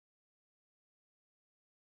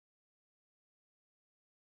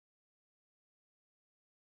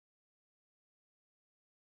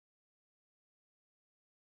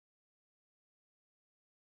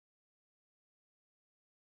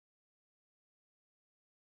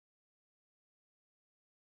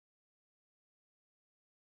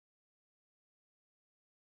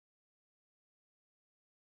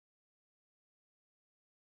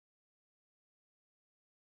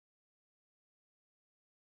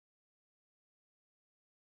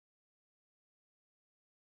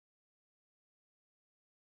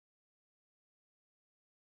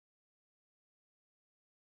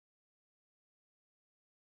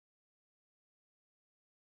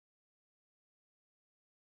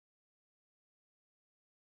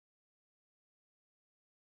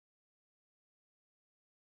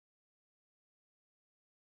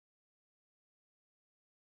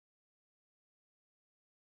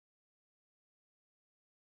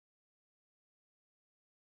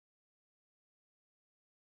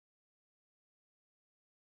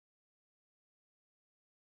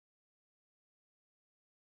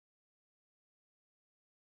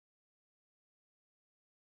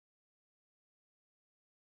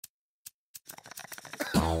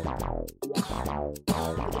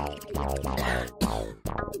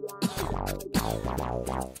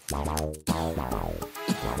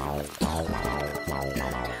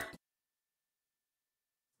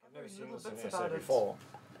I've never seen this in SA before.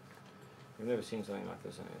 I've never seen something like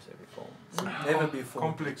this in SA before. Never before.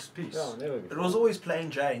 Complex piece. Yeah, never before. It was always plain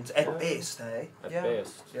Janes, at best, eh? At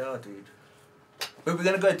best. Yeah, dude. But we're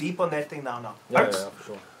going to go deep on that thing now. Yeah, for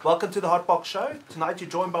sure. Welcome to the Hot Box Show. Tonight you're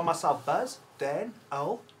joined by myself, Buzz, Dan,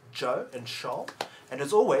 Al, Joe, and Charles. And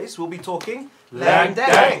as always, we'll be talking Lang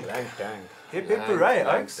Dang. Lang Dang. Hip hip hooray,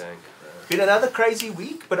 Oaks. Been another crazy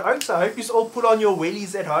week, but Oaks, I hope you all put on your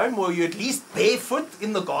wellies at home, or you're at least barefoot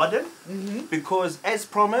in the garden. Because as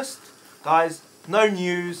promised, guys, no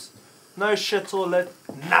news, no shit or lit,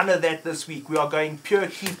 none of that this week. We are going pure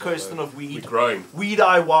Keith Kirsten of weed. We're growing. Weed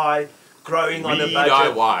IY, growing on a Weed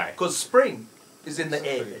budget. IY. Because spring is in the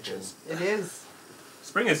air, bitches. It is.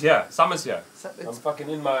 Spring is here. Summer's here. I'm It's fucking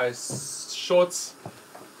in my shorts.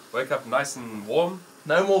 Wake up nice and warm.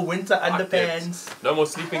 No more winter Like underpants. that. No more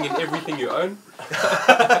sleeping in everything you own.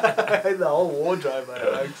 The whole wardrobe,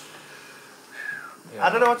 Oaks. Yeah. I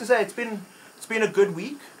don't know what to say. It's been a good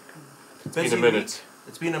week. It's been a minute. Week.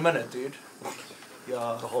 It's been a minute, dude. Yeah,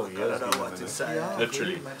 The whole I year's don't know been a what to minute. say. yeah,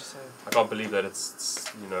 Literally. very much so. I can't believe that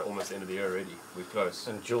it's almost the end of the year already. We're close.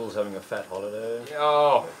 And Jules having a fat holiday.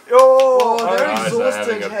 Oh, Oh, Oh, they're guys are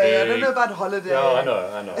having exhausted. a Hey, I don't big- know about holiday. Yeah, I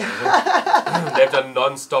know. they've done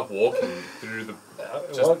non-stop walking through the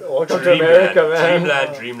just Welcome to America,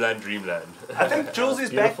 man. dreamland. I think Jules is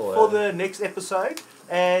back Beautiful, for the next episode,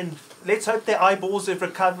 and let's hope their eyeballs have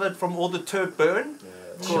recovered from all the turp burn.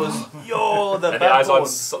 Because yo, the And their eyes backbone.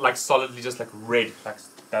 aren't like solidly just like red, like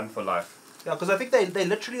done for life. Yeah, because I think they're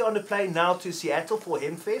literally on a plane now to Seattle for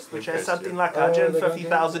Hempfest, which has Hempfest, something yeah. like Oh, they're going to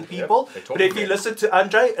 150,000 Yep, people. they're But talking if you there. listen to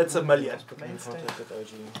Andre, it's a million.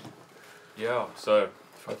 Yeah, so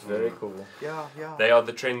That's very cool. Yeah, yeah. they are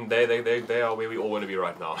the trend. They are where we all want to be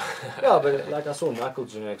right now. Yeah, but like I saw Michael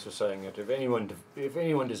Genex was saying it. If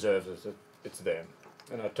anyone deserves it, it's them,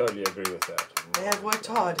 and I totally agree with that. They have worked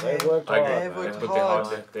hard, hey? They've worked I hard. agree. They've man. worked They've put their hard.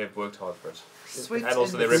 hard- they've worked hard for it. Sweet And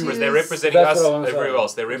also they're tears. representing That's us what I wanna say. everywhere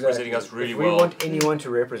else. They're representing us really if well. we want anyone to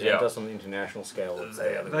represent Yeah. us on the international scale, it's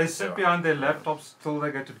They sit behind their laptops till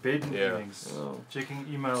they go to bed in the Yeah. evenings, Oh. checking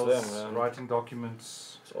emails, It's them, man. writing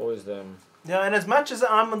documents. It's always them. Yeah, and as much as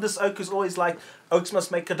I'm on this, Oak is always like, Oaks must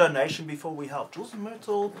make a donation before we help. Jules and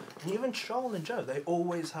Myrtle, and even Charles and Joe, they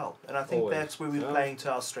always help. And I think Always. that's where we're Yeah. playing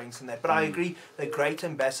to our strengths in that. But I agree, they're great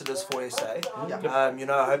ambassadors for SA. Yeah. I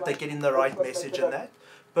hope they're getting the right message in that.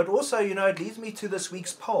 But also, it leads me to this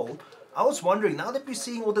week's poll. I was wondering, now that we're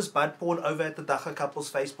seeing all this bud porn over at the Dacha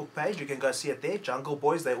Couples Facebook page, you can go see it there. Jungle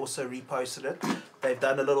Boys, they also reposted it. They've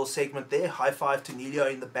done a little segment there. High five to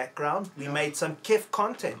Nelio in the background. We made some Kef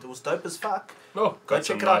content. It was dope as fuck. Oh, Go got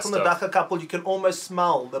some check it out nice on the stuff. Dacha Couple. You can almost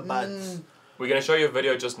smell the buds. We're going to show you a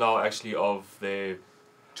video just now, actually, of their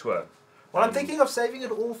tour. Well, I'm thinking of saving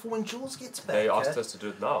it all for when Jules gets back. They asked us to do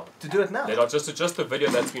it now. to do it now. They are just the video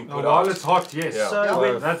that's been put While out. it's hot, yes. Yeah. So Yeah.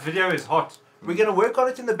 when- That video is hot. we're going to work on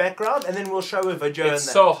it in the background, and then we'll show a video. It's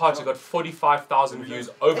in so that. hot. It got 45,000 views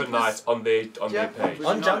overnight on their page.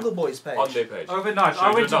 On Jungle Boys page. On their page. Overnight. Should I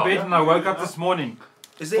we went do it to now? bed and I woke up this morning.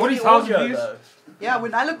 Is there any 40,000 audio views? though? Yeah,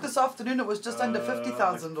 when I looked this afternoon, it was just under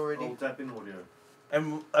 50,000 already. I'll tap in audio.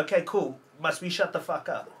 And okay, cool. Must we shut the fuck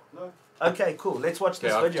up? No. Okay, cool. Let's watch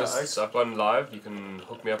this video. I've gone live. You can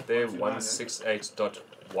hook me up there.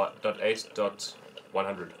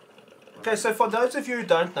 168.8.100. Okay, so for those of you who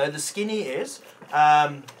don't know, the skinny is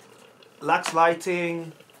Lux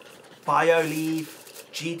Lighting, BioLeaf,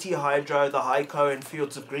 GT Hydro, the Hyco, and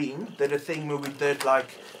Fields of Green did a thing where we did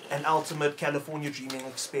like an ultimate California dreaming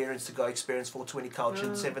experience to go experience 420 culture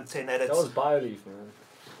in 710 That edits. was BioLeaf, man.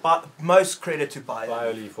 But most credit to BioLeaf.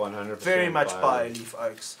 BioLeaf 100%. Very much BioLeaf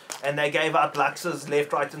Oaks. And they gave out Luxes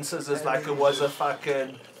left, right, and scissors like it was a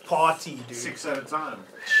fucking party, dude. 6 at a time.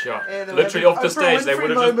 Sure. Yeah, they were Literally having off the Oprah stage, they Winfrey would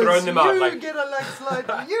have just moments. thrown them out. You Like, get a like slide.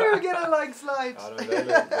 You get a like slide. I don't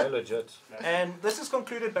know, they're legit. And this is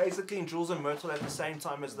concluded basically in Jules and Myrtle at the same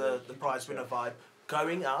time as the prize winner vibe.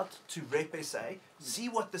 Going out to Rep SA, see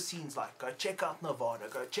what the scene's like. Go check out Nevada,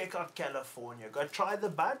 go check out California, go try the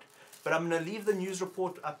bud. But I'm going to leave the news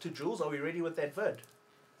report up to Jules. Are we ready with that vid?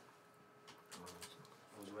 I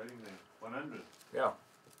was waiting there. 100. yeah.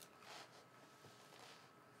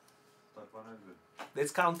 Like 100. Let's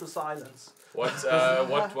count the silence. What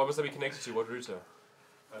must I be connected to? What router?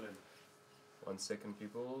 Alan. 1 second,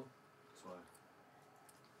 people. That's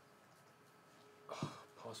why.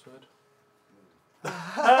 Password.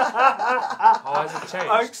 How has it changed?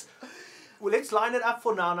 Oaks, Well, let's line it up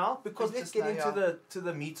for now, because Let's let's just get now, into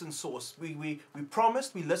the meat and sauce. We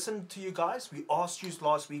promised, we listened to you guys. We asked you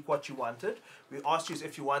last week what you wanted. We asked you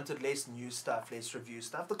if you wanted less news stuff, less review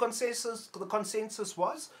stuff. The consensus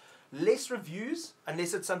was less reviews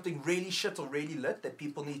unless it's something really shit or really lit that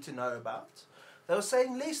people need to know about. They were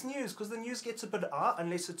saying less news because the news gets a bit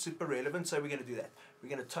unless it's super relevant, so we're going to do that. We're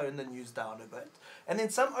going to tone the news down a bit. And then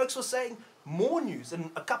some oaks were saying more news, and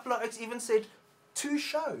a couple of oaks even said 2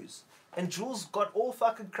 shows. And Jules got all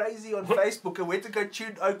fucking crazy on Facebook and went to go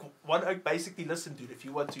tune oak. One oak basically, listen, dude, if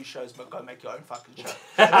you want 2 shows, but go make your own fucking show.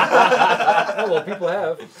 Oh, well, people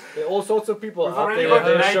have. There are all sorts of people We've out already there got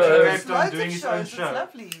with their nature shows. left on Loads doing of his own shows. It's show.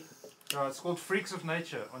 lovely. It's called Freaks of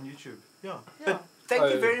Nature on YouTube. Yeah. Yeah. But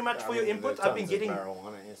thank you very much I for your mean, input. there are I've been tons of getting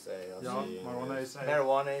marijuana essay. I've Yeah, seen, marijuana SA.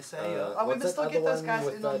 marijuana essay. Yeah. I what's wonder that still other get those one guys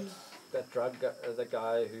with in that, on. that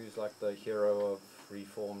guy who's like the hero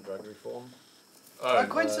of drug reform. DQ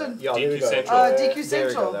Quentin. Yeah, there we go. Central. DQ There we go,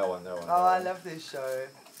 Central. that one. Oh, I love this show.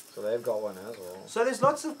 So they've got one as well. So there's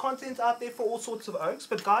lots of content out there for all sorts of oaks.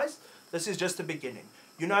 But guys, this is just the beginning.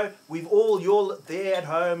 You know, you're there at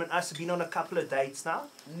home and us have been on a couple of dates now.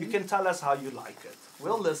 You can tell us how you like it.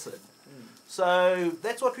 We'll listen. So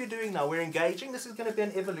that's what we're doing now. We're engaging. This is going to be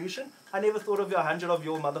an evolution. I never thought of 100 of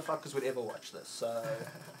your motherfuckers would ever watch this. So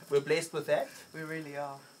we're blessed with that. We really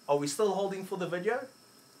are. Are we still holding for the video?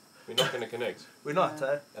 We're not going to connect. We're not,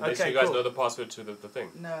 No. Unless okay, you guys cool. know the password to the thing.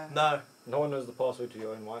 No. No. No one knows the password to your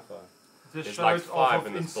own Wi-Fi. Just There's show like it 5 off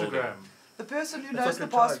in of this building. Instagram. The person who That's knows what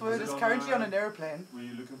the we're trying. password Is is it on, currently on an airplane. Were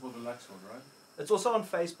you looking for the Lux one, right? It's also on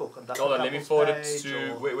Facebook. On Hold on, let me Couples forward it page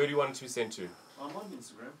to... or- Where do you want it to be sent to? I'm on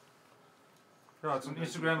Instagram. Yeah, it's on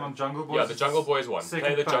Instagram on Jungle Boys. Yeah, the Jungle Boys one. Second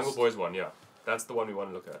Play the post. Jungle Boys one, yeah. That's the one we want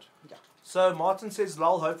to look at. So Martin says,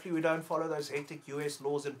 lol, hopefully we don't follow those hectic US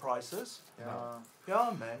laws and prices. Yeah.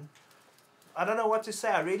 Yeah, man. I don't know what to say.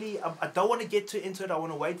 I don't want to get too into it. I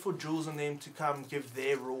want to wait for Jules and them to come give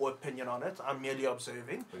their raw opinion on it. I'm merely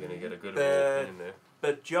observing. We're going to get a good But- opinion there.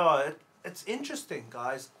 But yeah, it's interesting,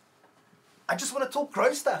 guys. I just want to talk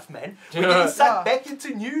gross stuff, man. We're Yeah. getting sucked Yeah. back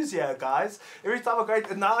into news here, guys. Every time I go,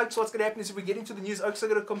 and now Oaks, what's going to happen is if we get into the news, Oaks are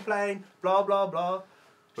going to complain, blah, blah, blah.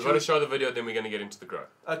 We're going to show the video, then we're going to get into the grow.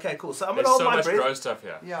 Okay, cool. So I'm going There's to hold so my much breath. grow stuff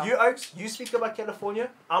here. Yeah. You, Oaks, you speak about California.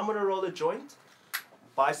 I'm going to roll a joint.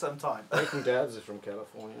 Buy some time. Breaking Dabs is from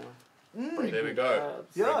California. There we go.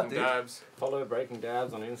 Dabs. Yeah, Breaking dude. dabs. Follow Breaking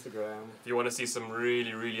Dabs on Instagram. If you want to see some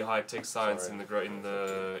really, really high-tech science Sorry. in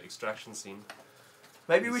the extraction scene.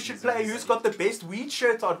 Maybe we should play who's got the best weed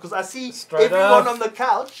shirt on, because I see Straight everyone up. on the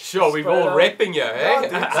couch. Sure, we've Straight all up. repping you, Yeah, eh?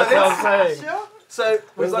 dude. That's So what I'm let's, saying. Sure. so we've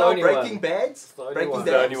Who's got the our only Breaking one? Bads. The only Breaking one.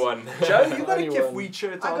 The Dads. only one. Joe, you got a Only Kif one. weed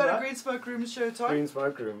shirt I on, got no? a green smoke room shirt on. Green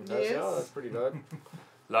Smoke Room. That's, Yes. yeah, that's pretty dope.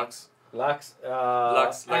 Lux Lux.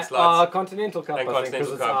 Lux, and- Lux. Continental Cup, and I think, 'cause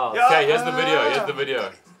Continental it's Cup. ours. Yeah. Okay, here's the video. Here's the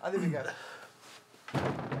video. Oh, there we go.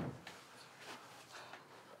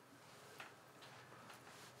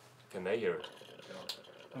 Can they hear it?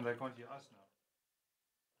 And they can't hear us now.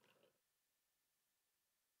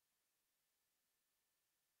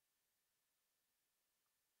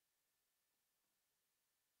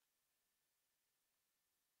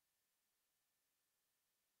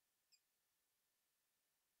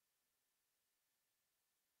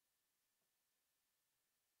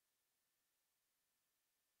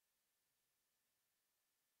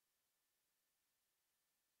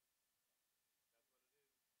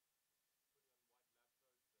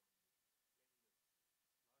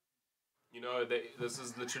 You know, this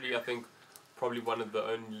is literally, I think, probably one of the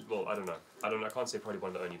only. Well, I don't know. I can't say probably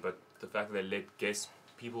one of the only, but the fact that they let guests,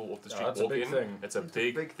 people off the street that's a walk big in, thing. it's a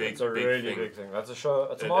big, big big, It's a big really thing. big thing. That's a show.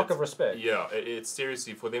 It's a It- mark it's- of respect. Yeah, it's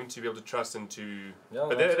seriously for them to be able to trust and to. Yeah,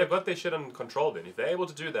 But that's they've it. got their shit under control. Then, if they're able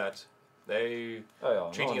to do that, they Oh, yeah,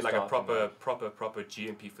 no treating it one's like a doubting proper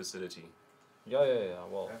GMP facility. that. Yeah.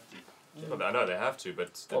 Well, Well, I know they have to,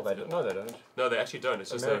 but well, they don't. No, they don't. no, they actually don't.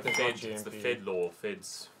 It's just Americans a aren't Fed. It's the GMP. Fed law,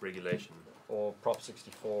 Fed's regulation. Or Prop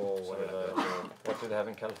 64, or Something like whatever. that. What do they have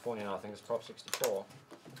in California now? I think it's Prop 64.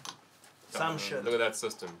 Some shit. Look at that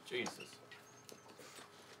system, Jesus.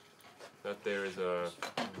 That there is a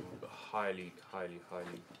highly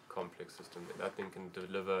complex system. That thing can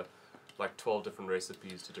deliver like 12 different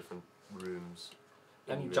recipes to different rooms.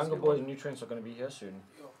 in And USB Jungle one. Boys Nutrients are going to be here soon.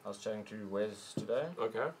 I was chatting to Wes today.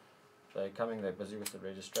 Okay. They're coming. They're busy with the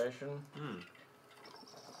registration. Hmm.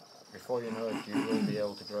 Before you know it, you will be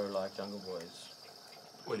able to grow like Jungle Boys.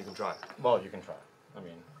 Well, you can try. Well, you can try. I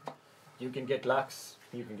mean, you can get Lux.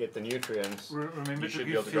 You can get the nutrients. Remember You to should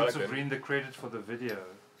be give able to grow Fields it of then. Green the credit for the video.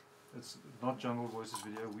 It's not Jungle Voice's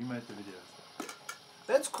video. We made the video.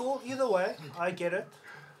 That's cool. Either way, I get it.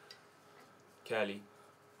 Cali.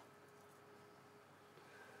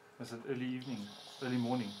 It's an early evening, early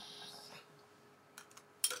morning.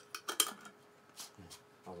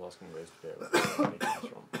 I was asking where's where the money comes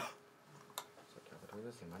from. It's okay, but where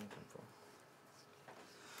does the money come from?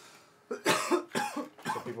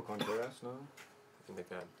 So people can't hear us now? I think they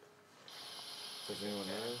can. Does anyone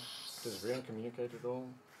know? Does Rian communicate at all?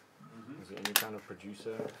 Is he any kind of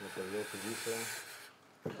producer, like a real producer?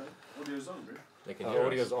 Audio's on, bro. They can hear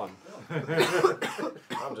Audio's us. on.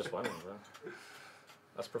 I'm just wondering, bro.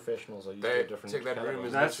 Us professionals are used to They a different check that room caliber.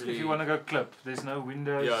 is That's literally- if you want to go clip. There's no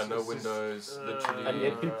windows. Yeah, no it's just- windows. Literally. And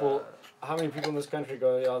yet people, how many people in this country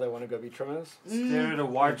go, yeah, they want to go be trimmers? Stare at a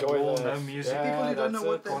white Enjoy wall, the- no music. Yeah, People who don't that's know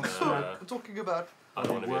what it. they're Can't smoke. talking about. I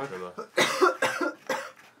don't want to be a Work. trimmer.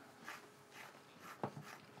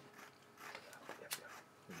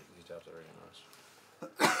 These tabs are really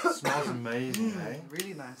nice. Smells amazing, eh?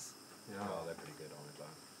 Really nice. Yeah. Oh, they're pretty good on it,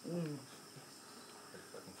 like. Mm.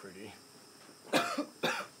 Fucking fruity.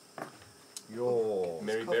 Your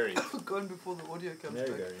Mary Berry. Gone before the audio comes Mary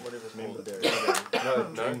back. berry. Whatever it's Member called. berry. No,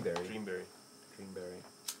 No, dreamberry. Dreamberry. Dreamberry.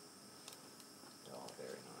 Oh,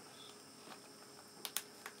 very nice.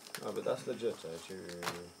 Oh, but that's legit,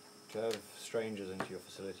 to have strangers into your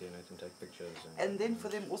facility and let them take pictures. And then for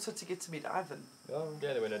them also to get to meet Ivan. Oh,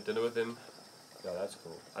 Yeah, they went at dinner with him. yeah, that's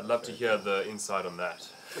cool. I'd love to hear the inside on that.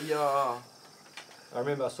 Yeah. I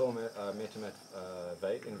remember I met him at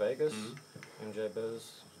in Vegas, MJ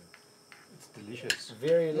Biz. It's delicious.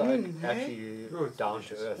 Very like hey? actually Oh, it's down to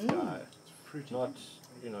delicious. earth guy. Fruity. Not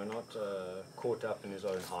not caught up in his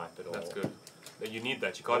own hype at all. That's good. You need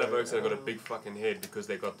that. You can't have folks that have got a big fucking head because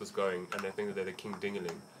they got this going and they think that they're the king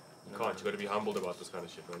dingaling. You can't. You got to be humbled about this kind of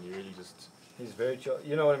shit, man. You really just. He's very chill.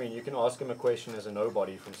 You know what I mean? You can ask him a question as a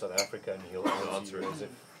nobody from South Africa and he'll answer answer you it. as if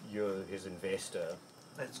you're his investor.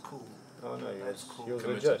 That's cool. Oh no, he That's was, cool. he was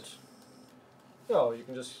Committed. legit. Yeah, you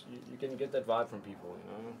can just you can get that vibe from people,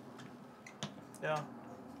 Yeah.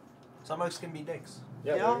 Some oaks can be dicks.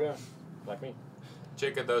 Yeah, Yeah. there you go. Like me.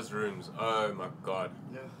 Check out those rooms. Oh my god.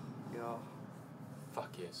 Yeah. Yeah. Fuck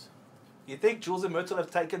yes. You think Jules and Myrtle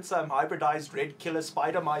have taken some hybridized red killer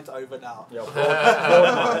spider mite over now? Yeah,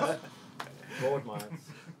 broad minds. Broad minds.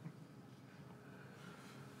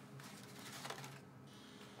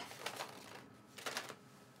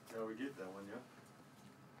 Yeah, we get that one, yeah?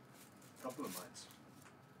 Couple of mites.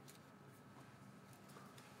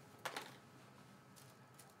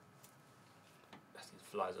 These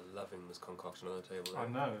flies are loving this concoction on the table. I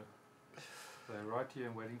know. They're right here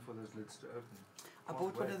and waiting for those lids to open. I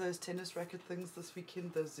bought one of those tennis racket things this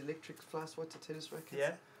weekend, those electric fly swatter tennis rackets.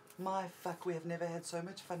 Yeah? My fuck, we have never had so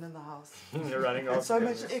much fun in the house. You're running And off. so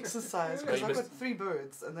much exercise, No, because you I've got must- 3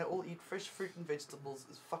 birds and they all eat fresh fruit and vegetables.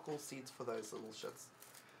 There's fuck all seeds for those little shits.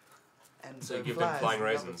 And So you the give them flies flying love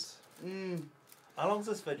raisins. it. Mm. How long's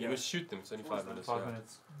this You video? must shoot them. It's only 5 minutes. 5 yeah.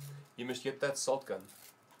 minutes. You must get that salt gun.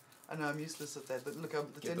 I know I'm useless at that, but look, the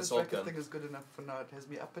the tennis salt racket gun. thing is good enough for now. It has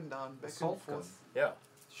me up and down, back and salt gun? forth. Yeah.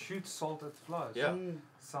 Shoot salt at flies. Yeah. Mm.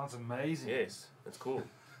 Sounds amazing. Yes. It's cool.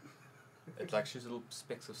 It like shoots little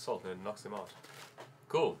specks of salt and it knocks them out.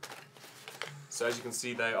 Cool. So as you can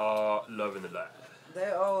see, they are loving the lab. They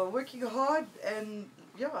are working hard and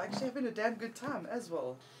yeah, actually having a damn good time as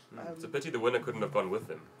well. It's a pity the winner couldn't have gone with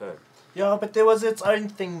them. Huh? Yeah, but there was its own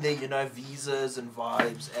thing there, visas and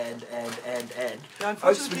vibes and. Yeah, Folks, we're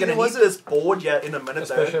unfortunately, going to there need was this board here in a minute,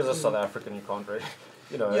 Especially though. as a South African, you can't really,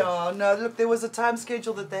 Yeah, no, look, there was a time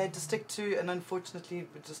schedule that they had to stick to, and unfortunately,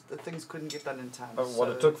 it just the things couldn't get done in time. What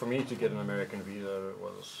so, it took for me to get an American visa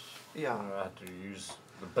was, Yeah. I had to use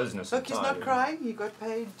the business. Look, he's not entirely. crying. He got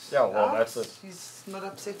paid. Yeah, well, out. that's it. He's not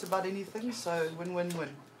upset about anything, so win-win-win.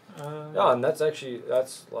 Yeah, and that's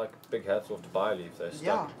like big hats off to BioLeaf.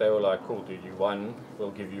 Yeah. They were like, cool, dude, you won,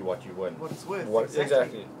 we'll give you what you win. What it's worth.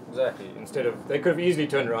 Exactly. Instead of, they could have easily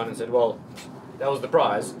turned around and said, well, that was the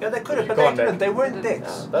prize. Yeah, they could have, You but they can't didn't. make- They weren't They dicks.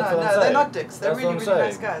 That's No, what I'm no, they're saying. not dicks. They're That's what really, I'm really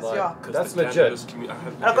nice saying. guys. Like, Yeah. 'Cause That's the legit. cannabis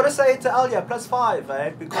And I've got to say it to Alia,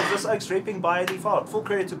 +5, because this oak's repping BioLeaf out. Full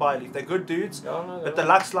credit to BioLeaf. They're good dudes. Yeah, no, But they the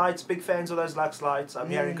are. Lux Lights, big fans of those Lux Lights. I'm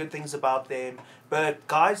hearing good things about them. But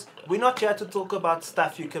guys, we're not here to talk about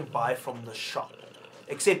stuff you can buy from the shop.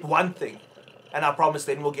 Except one thing. And I promise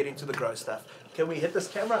then we'll get into the gross stuff. Can we hit this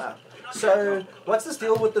camera up? So, what's this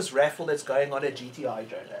deal with this raffle that's going on at GTI,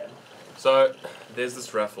 Joe? So there's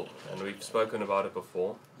this raffle, and we've spoken about it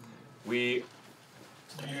before. You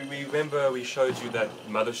remember we showed you that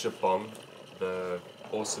mothership bong, the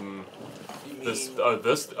awesome.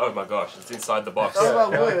 Oh my gosh, it's inside the box.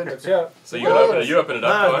 Oh, my word. It's here. So you open it. You open it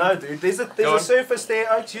up. go No, on. no, dude. There's Go a on. surface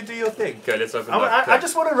there, Oaks. You do your thing. Okay, let's open it up. I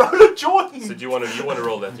just want to roll a joint. So do you want to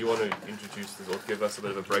roll that? Do you want to introduce this or give us a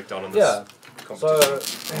bit of a breakdown on this Yeah.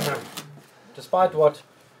 competition? So, despite what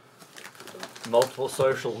multiple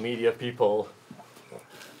social media people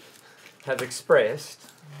have expressed,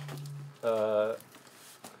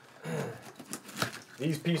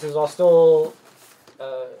 these pieces are still,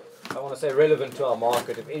 I want to say, relevant to our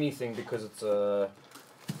market, if anything, because it's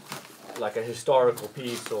like a historical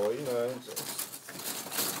piece, or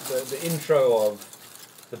the intro of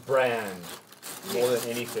the brand more than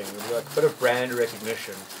anything, like a bit of brand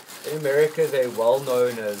recognition. In America, they're well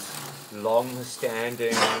known as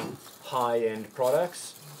long-standing, high-end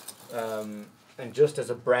products, and just as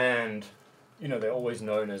a brand, they're always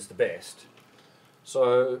known as the best.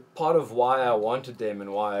 So part of why I wanted them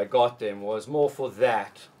and why I got them was more for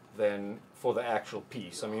that than for the actual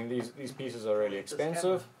piece. I mean, these pieces are really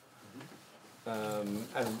expensive, and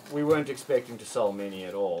we weren't expecting to sell many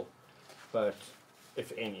at all, but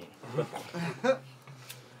if any.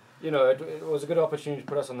 It was a good opportunity to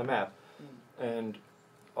put us on the map, and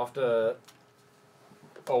after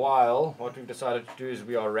a while, what we've decided to do is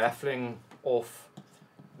we are raffling off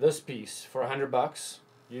this piece for $100.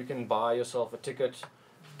 You can buy yourself a ticket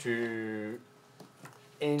to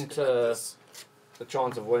enter the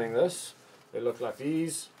chance of winning this. They look like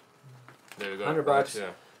these. There we go. $100. Right,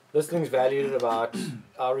 yeah. This thing's valued at about,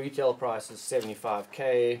 our retail price is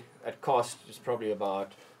 $75K. At cost, it's probably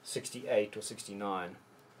about 68 or 69.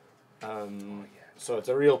 So it's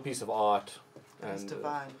a real piece of art. It's And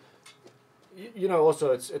divine.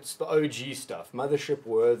 also it's the OG stuff. Mothership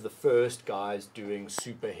were the first guys doing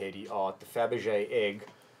super heady art. The Fabergé egg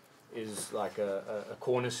is like a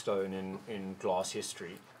cornerstone in glass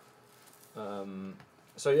history.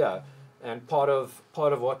 So yeah, and part of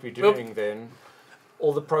what we're doing then,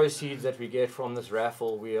 all the proceeds that we get from this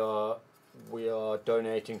raffle, we are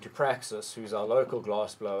donating to Praxis, who's our local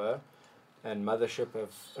glass blower, and Mothership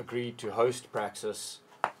have agreed to host Praxis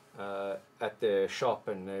at their shop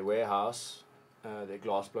and their warehouse, their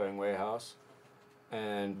glass blowing warehouse,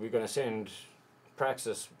 and we're going to send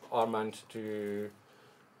Praxis Armand to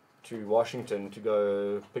Washington to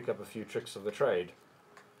go pick up a few tricks of the trade.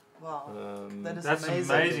 Wow. That's That's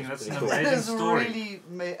amazing. amazing. That's an Pretty cool. That amazing is story.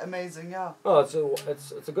 really amazing, yeah. Oh,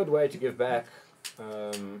 it's a good way to give back.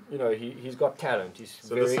 He's got talent. He's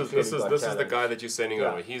So very this is the talent. guy that you're sending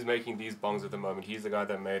Yeah. over. He's making these bongs at the moment. He's the guy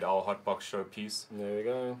that made our hot box show piece. There we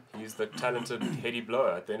go. He's the talented heady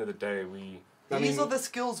blower. At the end of the day, These are the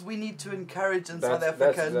skills we need to encourage in South That's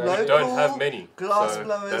Africa. exactly- Local we don't have many. glass so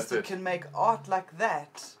blowers that's that it. can make art like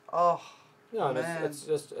that. Oh, Yeah, and man.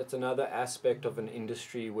 it's another aspect of an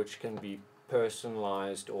industry which can be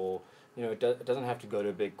personalized, or it doesn't have to go to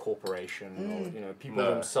a big corporation, or people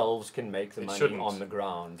No. themselves can make the It money shouldn't. on the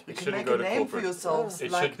ground. you It can shouldn't make go a to name for corporate. yourselves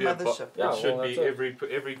It like should be a Mothership. Yeah, it should well, be that's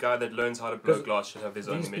every guy that learns how to blow 'Cause glass should have his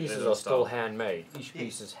own These pieces his are own still style. handmade. Each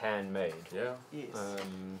piece is handmade. Yeah. Yes.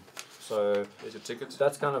 So There's your ticket.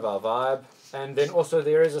 that's kind of our vibe. And then also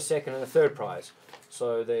there is a second and a third prize.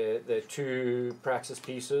 So there are two Praxis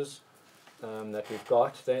pieces that we've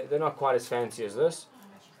got. They're not quite as fancy as this,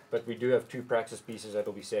 but we do have two Praxis pieces that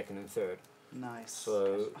will be second and third. Nice.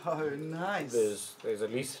 So Oh, nice. there's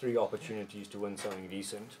at least 3 opportunities to win something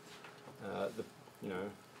decent.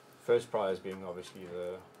 First prize being obviously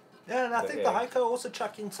the Yeah, and I The think the egg. Heiko also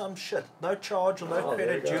chucking some shit. No charge or no Oh, there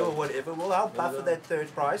credit you due go. or whatever. We'll help There you buffer go. that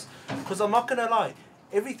third prize. Because I'm not going to lie,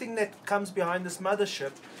 everything that comes behind this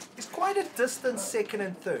mothership is quite a distant second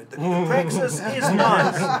and third. The Praxis is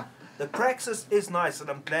nice. The Praxis is nice, and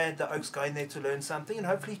I'm glad the Oak's going there to learn something and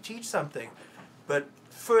hopefully teach something. But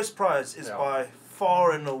first prize is Yeah. by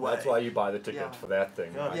far and away. That's why you buy the ticket Yeah. for that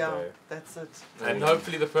thing. Yeah. right Yeah, there. that's it. And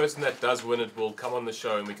hopefully the person that does win it will come on the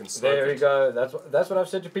show and we can smoke There it. we go. That's what I've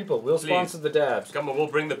said to people. We'll Please. sponsor the dabs. Come on, we'll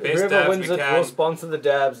bring the best Whoever dabs wins we it, can. we'll sponsor the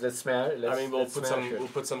dabs. Let's smash. We'll put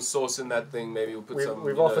some some sauce in that thing. Maybe we'll put We've- some.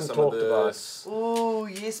 we've you know, often some talked of the, about- Oh,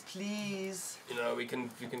 yes, please. we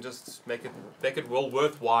can just make it well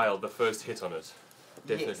worthwhile. The first hit on it,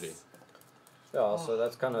 definitely. Yes. Yeah. So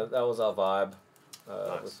that was our vibe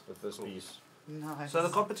Nice. with this Cool. piece. Nice. So the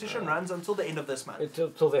competition runs until the end of this month.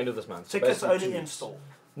 Till the end of this month. So Tickets basically only 2 in weeks. store.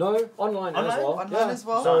 No, online as Online? well. Online Yeah. as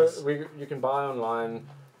well? So Nice. you can buy online,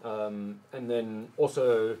 and then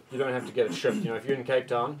also you don't have to get it shipped. If you're in Cape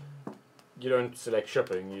Town, you don't select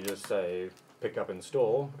shipping. You just say pick up in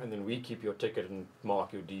store, and then we keep your ticket and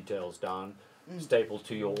mark your details down, staple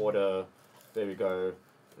to your order. There we go.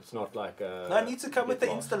 It's not like No, I need to come with the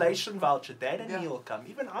get lost. installation voucher. Dad and Yeah. me will come.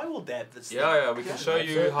 Even I will dab this Yeah, we can Yeah. show That's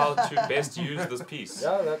you it. how to best use this piece.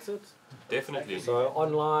 Yeah, that's it. Definitely. So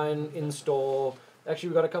online, in store. Actually,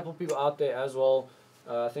 we've got a couple of people out there as well.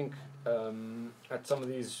 I think at some of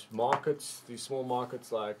these markets, these small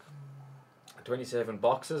markets like 27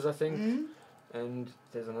 Boxes, I think. And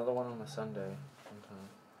there's another one on a Sunday sometime.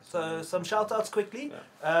 So some shout outs quickly.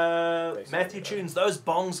 Basically, Matthew yeah. Tunes, those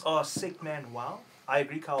bongs are sick, man. Wow. I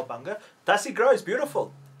agree, Cowabunga. Dusty Grows,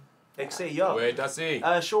 beautiful. XA, yeah. Where does he?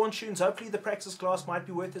 Sean Tunes, hopefully the practice glass might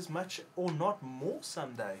be worth as much or not more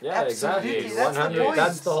someday. Yeah, Absolutely, exactly. that's the 100. point.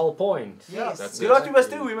 That's the whole point. Yes. That's You know what we must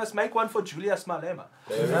do? We must make one for Julius Malema.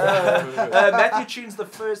 There we go. Matthew Tunes, the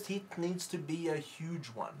first hit needs to be a huge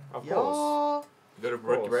one. Of course. Yeah. You gotta Of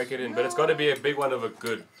course. break it in, but it's got to be a big one of a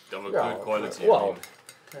good quality. Well,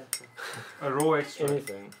 A raw extra.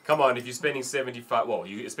 anything. Come on, if you're spending 75, well,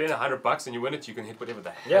 you spend $100 and you win it, you can hit whatever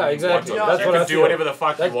the hell Yeah, you exactly. want. That's You what can I do feel. whatever the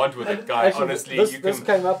fuck That- you want with it, guy. Actually, Honestly, this, you this can.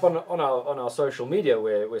 came up on our social media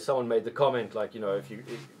where someone made the comment like, you know,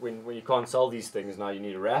 when you can't sell these things now, you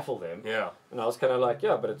need to raffle them. Yeah, And I was kind of like,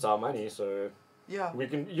 yeah, but it's our money, so Yeah.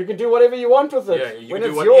 you can do whatever you want with it. yeah, you when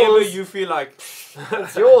can do it's whatever yours, you feel like.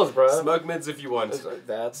 it's yours, bro. Smoke mids if you want.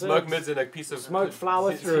 That's Smoke it. mids in a piece of Smoke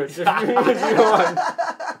flour through it if you want.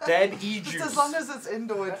 Dan E. Just Juice. as long as it's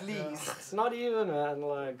indoor at least. It's not even, man.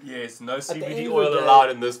 Like, Yes, no the end CBD of oil the day- allowed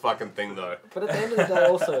in this fucking thing though. but at the end of the day,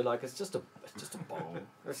 also, like, it's just a bong.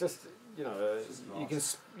 It's just, you know,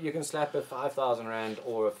 you can slap a 5,000 rand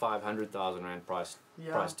or a 500,000 rand price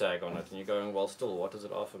tag on it, and you're going, well, still, what does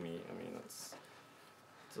it offer me? I mean, it's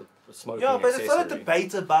a smoking Yeah, but it's not a accessory.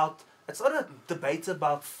 debate about. It's not a debate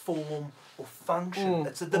about form or function. Mm,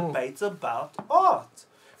 It's a debate about art.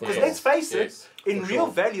 Because Yes, let's face yes. it, in for real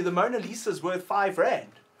sure. value, the Mona Lisa's worth £5.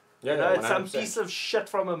 Yeah, You know, yeah, it's some 100%. piece of shit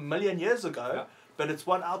from a million years ago, Yeah. but it's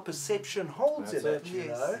what our perception holds That's in it. it, you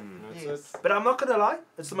Yes. know. That's Yes. it. But I'm not gonna lie,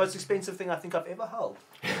 it's the most expensive thing I think I've ever held.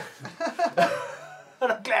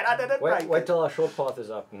 And I'm glad I didn't break Wait it. till our short path is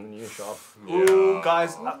up in the new shop. Ooh, Yeah.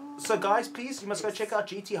 guys. So guys, please, you must go check out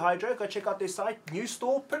GT Hydro. Go check out their site. New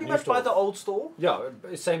store, pretty New much by store. the old store. Yeah,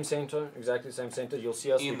 same center, exactly the same center. You'll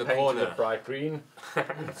see us In we the painted corner. it bright green.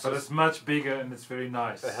 But it's much bigger and it's very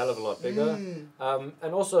nice. A hell of a lot bigger.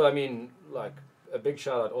 And also, I mean, like, a big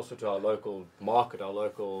shout out also to our local market, our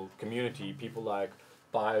local community. People like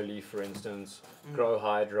BioLeaf, for instance, Grow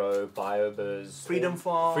Hydro, BioBiz, Freedom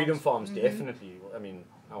Farms. Freedom Farms, definitely. I mean,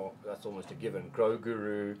 that's almost a given. Grow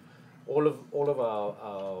Guru, all of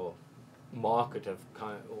our market have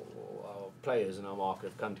our players in our market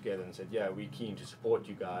have come together and said, yeah, we're keen to support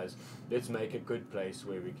you guys. Let's make a good place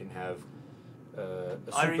where we can have a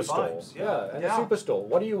Irie superstore. vibes, yeah. And Yeah. a superstore.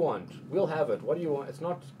 What do you want? We'll have it. What do you want? It's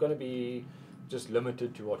not going to be just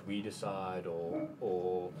limited to what we decide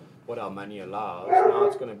or what our money allows. Now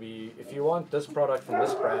it's going to be, if you want this product from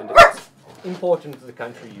this brand, if it's important to the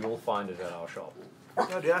country, you will find it at our shop.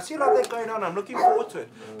 No, dude, I see a lot of that going on. I'm looking forward to it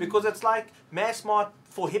because it's like Mass Mart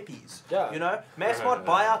for hippies. Yeah. You know, Mass Mart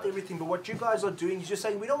buy out everything, but what you guys are doing is you're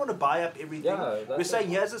saying we don't want to buy up everything. Yeah, that's We're saying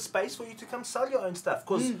it. here's a space for you to come sell your own stuff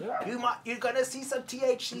because Yeah. you're gonna see some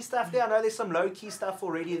THC stuff there. I know there's some low key stuff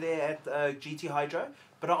already there at GT Hydro,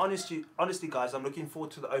 but honestly, guys, I'm looking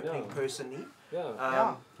forward to the opening Yeah. personally. Yeah.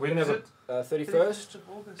 Yeah. When is it? 31st, of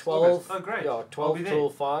August. 12, Oh, great. yeah, I'll 12 be there. till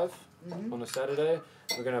 5 on a Saturday.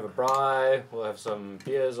 We're going to have a braai, we'll have some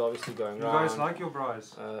beers obviously going You around. guys like your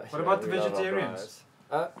bries? What What about the vegetarians?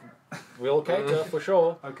 We'll cater for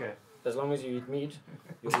sure. Okay. As long as you eat meat,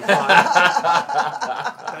 you'll be fine.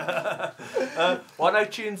 Wano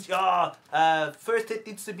Tunes, first hit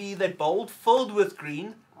needs to be that bowl filled with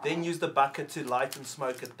green, then use the bucket to light and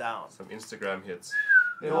smoke it down. Some Instagram hits.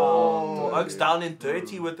 Oh, Oak's down and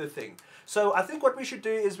dirty with the thing. So I think what we should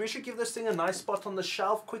do is we should give this thing a nice spot on the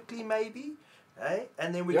shelf quickly, maybe. Eh?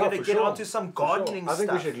 And then we're Yeah, going to for get sure. onto some For sure. gardening I think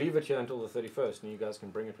stuff. we should leave it here until the 31st and you guys can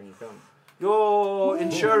bring it when you come. Your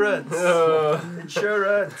insurance.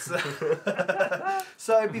 Insurance.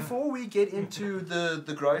 So before we get into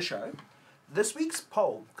the grow show, this week's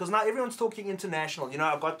poll, because now everyone's talking international. You know,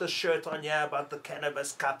 I've got this shirt on here about the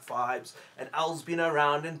Cannabis Cup vibes, and Al's been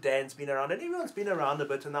around, and Dan's been around, and everyone's been around a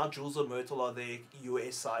bit, and now Jules and Myrtle are the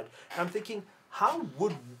US side. And I'm thinking, how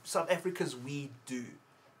would South Africa's weed do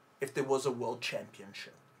if there was a world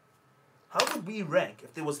championship? How would we rank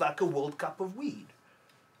if there was like a World Cup of weed?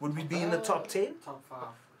 Would we be in the top 10? Top 5.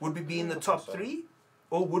 Would we be in the top 3?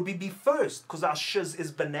 Or would we be first? Because our shiz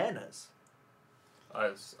is bananas.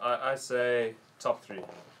 I say top 3. I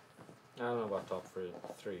don't know about top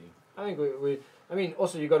three. I think I mean,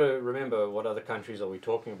 also you got to remember what other countries are we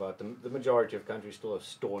talking about. The majority of countries still have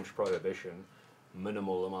staunch prohibition,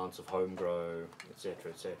 minimal amounts of home grow,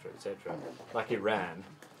 etc., etc., etc. Like Iran.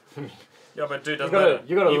 Yeah, but dude, doesn't got a- matter.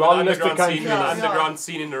 you got a Even long list of underground scene, countries. the Yeah. underground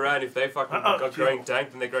scene in Iran, if they fucking are growing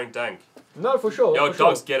dank, then they're growing dank. No, for sure. Yo, for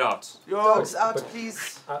dogs, sure. get out. Dogs out, but-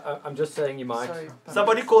 please. I'm just saying you might. Sorry.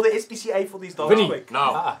 Somebody call the SPCA for these dogs Vinny. quick.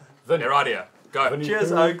 Now, Vin, they're out here. Go.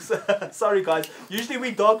 Cheers, Oaks. Sorry, guys. Usually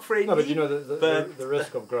we dog friendly. No, but you know but- the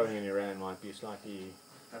risk of growing in Iran might be slightly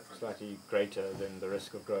greater than the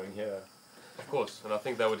risk of growing here. Of course, and I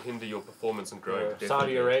think that would hinder your performance and growing. Saudi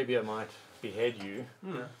definitely. Arabia might behead you.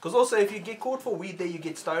 Because also, if you get caught for weed there, you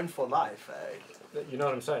get stoned for life. Eh? You know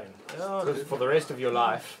what I'm saying? Yeah, Because for the rest of your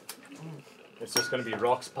life, it's just going to be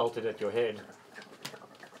rocks pelted at your head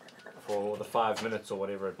for the 5 minutes or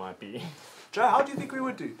whatever it might be. Joe, how do you think we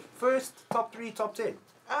would do? First, top 3, top 10.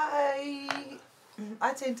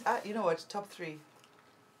 I tend, you know what, top 3.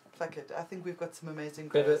 Fuck it. I think we've got some amazing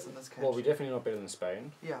Better, growers in this country. well, we're definitely not better than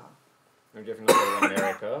Spain. Yeah. We're definitely not better than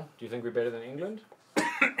America. Do you think we're better than England?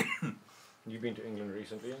 You've been to England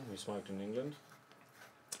recently. You smoked in England.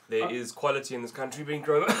 There is quality in this country being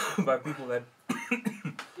grown by people that.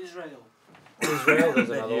 Israel. Israel, there's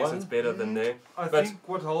another yes, one. it's better than there. I But- think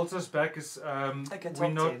what holds us back is Like a we're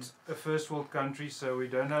top not 10. a first world country, so we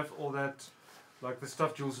don't have all that, like the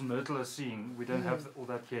stuff Jules and Myrtle are seeing. We don't have all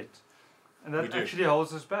that yet, and We that do. actually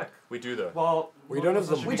holds us back. We do though. Well, We not don't have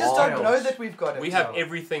the such a We big just don't scale. know that we've got it. We have Yeah.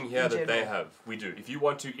 everything here In that they general. have. We do. If you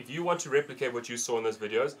want to replicate what you saw in those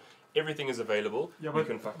videos, everything is available. Yeah, you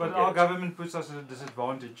can fucking but get our it. government puts us at a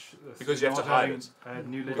disadvantage. Because you have to hide it.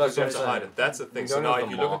 New Because You you have legislation. to hide it. That's the thing. We So don't now, have if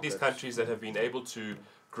the you look at these markets. countries that have been able to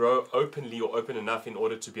grow openly or open enough in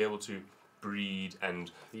order to be able to breed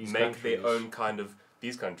and These make their countries. own kind of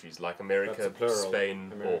these countries like That's America, a plural.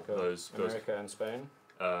 Spain, America, or those America and Spain.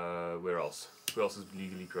 where else? Who else is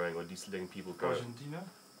legally growing or at least letting people grow? Argentina?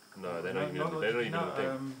 No, they're not even. They're not even a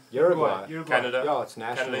thing. Uruguay. Canada. Yeah, it's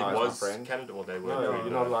Canada nationalised, my was friend. Canada. Well, they were. No, you're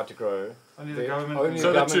not allowed to grow. Only the They- government. Only can- So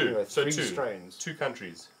the the government two. with So 3 two. strains. Two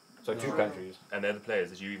countries. So 2 countries. And they're the players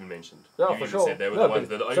that you even mentioned. Yeah, you for even sure. said they were No, the ones. but-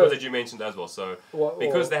 They're the only so- ones that you mentioned as well. So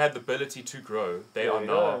because they they had the ability to grow, they There are you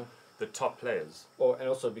now go. the top players. and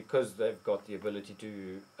also because they've got the ability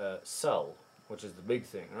to sell, which is the big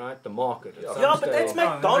thing, right? The market. At some Yeah, but that's stage- No, they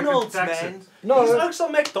can McDonald's, tax man. it. No, These Oaks are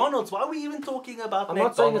McDonald's. Why are we even talking about I'm not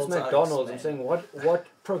McDonald's? saying it's Oaks, McDonald's. I'm man? saying what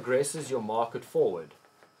progresses your market forward.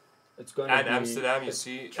 It's going to And be Amsterdam, you it's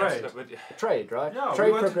see, trade. Amsterdam, but- trade, right? Yeah, we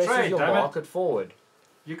trade want to progresses trade, your damn it. market forward.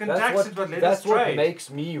 You can That's tax what, it, but let that's us what trade. makes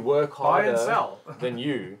me work Buy and harder sell. than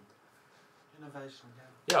you. Innovation.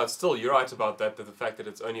 Yeah, it's still you're right about that. That the fact that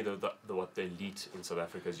it's only the what the elite in South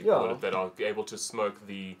Africa, as you call Yeah. it, that are able to smoke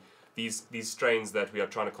these strains that we are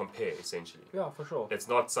trying to compare. Essentially, Yeah, for sure. it's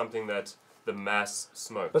not something that the mass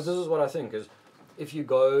smokes. But this is what I think is, if you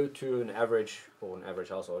go to an average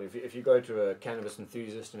household, if you go to a cannabis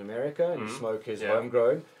enthusiast in America and you Mhm. smoke his Yeah.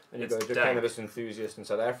 homegrown, and you It's go to a dank. cannabis enthusiast in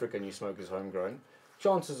South Africa and you smoke his homegrown,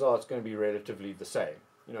 chances are it's going to be relatively the same.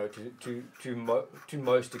 You know, to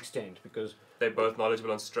most extent, because They're both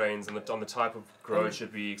knowledgeable on strains and on the type of grow it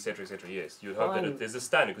should be, etc., etc. Yes, you'd hope that Fine. there's a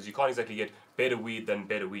standard because you can't exactly get better weed than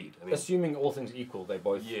better weed. I mean, assuming all things equal, they're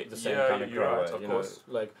both Yeah, the same yeah, kind of you're grower. right, of you course.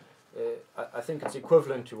 know, like I think it's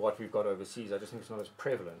equivalent to what we've got overseas. I just think it's not as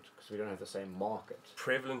prevalent because we don't have the same market.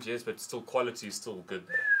 prevalent, yes, but still quality is still good.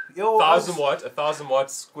 Yo, 1,000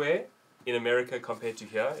 watt square in America compared to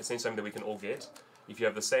here, essentially something that we can all get. If you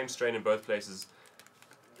have the same strain in both places,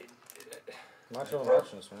 Much of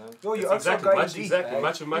muchness, man. Yo, you it's also exactly going much, deep, exactly eh?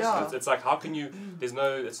 much of much. Yeah. It's like how can you? There's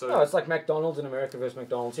no. It's so. No, it's like McDonald's in America versus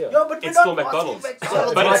McDonald's here. Yeah, but It's we're still not McDonald's. watching Yeah,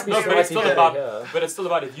 McDonald's. But might it's be not- but it's slightly still better about- here. But it's still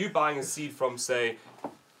about if you buying a seed from say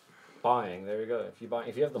Buying. There we go.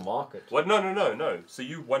 If you have the market. what? No. So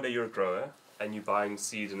you one day you're a grower and you're buying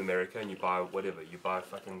seed in America and you buy whatever. You buy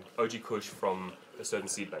fucking OG Kush from a certain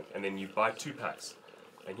seed bank and then you buy 2 packs.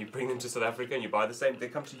 And you bring them to South Africa and you buy the same. They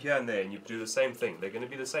come to here and there and you do the same thing. They're going to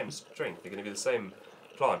be the same strength. They're going to be the same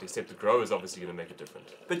plant, except the grower is obviously going to make it different.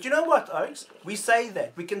 But you know what, Oaks? We say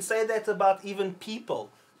that. We can say that about even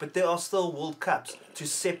people. But there are still World Cups to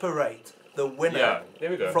separate the winner Yeah,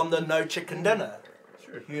 there we go. from the no chicken dinner.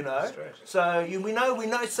 Sure. You know? Straight. So we know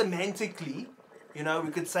semantically, you know,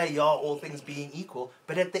 we could say, yeah, all things being equal.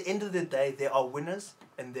 But at the end of the day, there are winners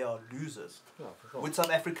and there are losers. Yeah, for sure. Would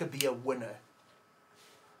South Africa be a winner?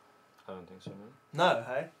 I don't think so, man. No,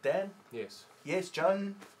 hey? Dan? Yes. Yes,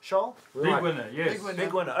 John? Shaw? We Big might, winner, yes. Big winner.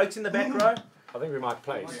 Big winner. Oaks in the back row? I think we might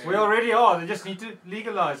place. We already are. They just need to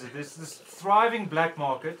legalize it. There's this thriving black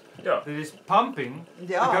market Yeah. that is pumping.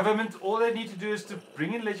 Yeah. The government, all they need to do is to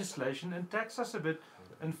bring in legislation and tax us a bit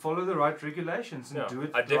and follow the right regulations and Yeah. do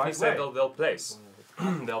it I the definitely right say way. they'll place. they'll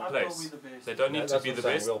I thought place. we the best. They don't need Yeah, to that's be what the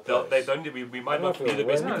I'm best. saying, They'll, we'll they place. don't. We might I don't know not if be we'll the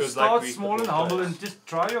best win. No, because start like we. small and humble and just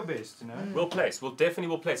try your best, you know. We'll place. We'll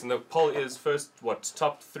definitely place. And the poll is first. What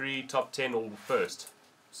top 3, top 10, or first?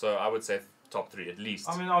 So I would say top 3 at least.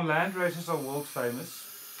 I mean, our land races are world famous.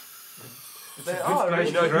 It's They a good are, place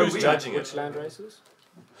You know to grow who's wheat. judging Which it? land races?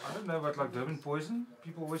 I don't know, but like Durban poison,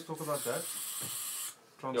 people always talk about that.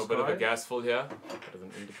 A bit of a gas fill here. Bit of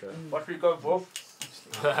an indica. What we go for?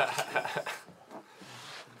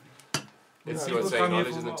 Let's see People what's come saying here knowledge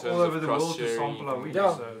in from terms all over of the world to sample our cross-sharing. weed.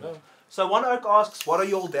 Yeah. So No. So One Oak asks, what are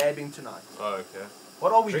you all dabbing tonight? Oh, okay.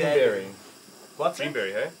 What are we Dreamberry. dabbing? What's it?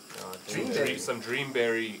 Dreamberry, hey? Dreamberry. Some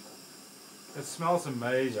dreamberry. it smells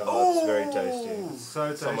amazing. Oh, it's very tasty. It's so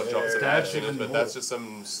tasty. Someone drops some Dad's ash in it, even but more. that's just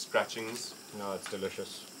some scratchings. No, it's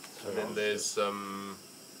delicious. And then there's some.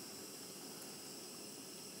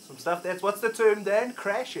 Some stuff that's, what's the term, Dan?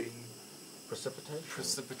 Crashing. precipitation.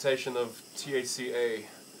 Precipitation of THCA.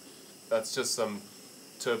 That's just some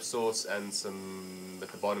terp sauce and some. At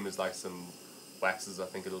the bottom is like some waxes, I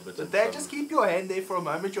think, a little bit. But and Dan, some- just keep your hand there for a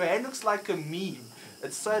moment. Your hand looks like a meme.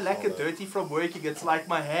 It's so lacquer dirty from working. It's like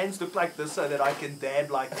my hands look like this so that I can dab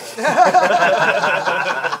like this.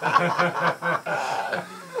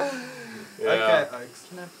 Yeah. Okay, Oaks.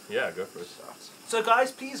 Yeah, go for it. So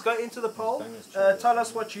guys, please go into the poll. Tell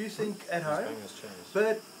us what you think at home.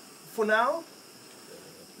 But for now,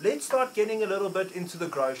 let's start getting a little bit into the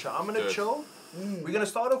grow show. I'm going to Good. chill. We're going to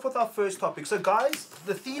start off with our first topic. So guys,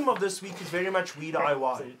 the theme of this week is very much weed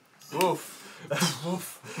DIY. Woof.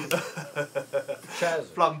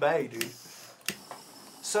 Flambe, dude.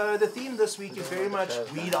 So the theme this week is very much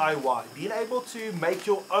weed DIY. Being able to make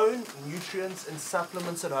your own nutrients and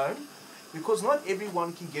supplements at home. Because not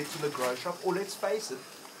everyone can get to the grow shop, or let's face it,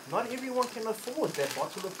 not everyone can afford that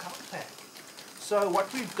bottle of cow pack. So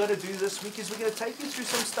what we're going to do this week is we're going to take you through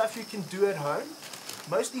some stuff you can do at home,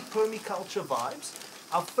 mostly permaculture vibes.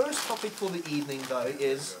 Our first topic for the evening though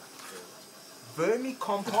is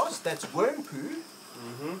vermicompost, that's worm poo,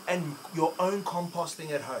 and your own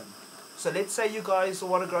composting at home. So let's say you guys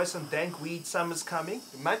want to grow some dank weed, summer's coming.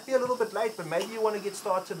 It might be a little bit late, but maybe you want to get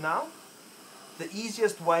started now. The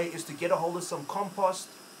easiest way is to get a hold of some compost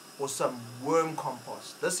or some worm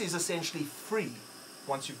compost. This is essentially free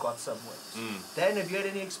once you've got some worms. Dan, have you had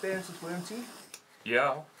any experience with worm tea?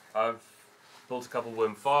 Yeah, I've built a couple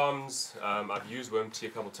worm farms. I've used worm tea a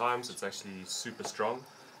couple times. It's actually super strong.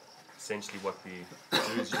 Essentially what we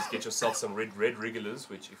do is just get yourself some red regulars,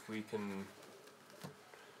 which if we can...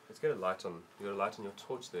 Let's get a light on. You got a light on your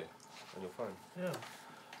torch there, on your phone. Yeah.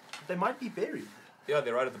 They might be buried. Yeah,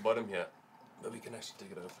 they're right at the bottom here. But we can actually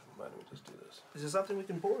take it over. Why don't we just do this? Is there something we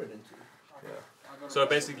can pour it into? Yeah. So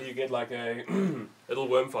basically you get like a little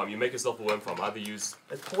worm farm. You make yourself a worm farm. Either use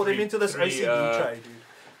Let's pour them into this three, OCD tray,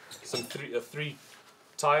 dude. some three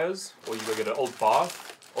tires, or you go get an old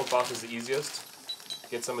bath. Old bath is the easiest.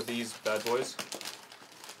 Get some of these bad boys.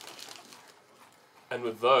 And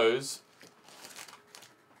with those,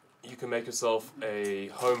 you can make yourself a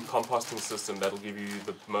home composting system that'll give you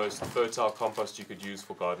the most fertile compost you could use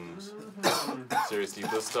for gardens. Seriously,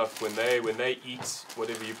 this stuff, when they eat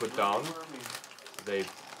whatever you put down, they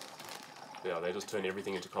just turn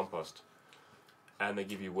everything into compost. And they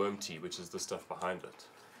give you worm tea, which is the stuff behind it.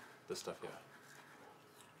 This stuff here.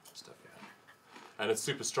 Stuff here. And it's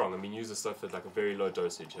super strong. I mean, use the stuff at like a very low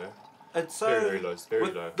dosage, yeah? It's so Very, very low. It's very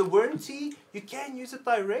with low. the worm tea, you can use it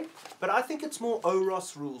direct, but I think it's more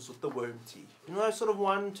OROS rules with the worm tea. You know, sort of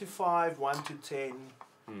 1 to 5, 1 to 10.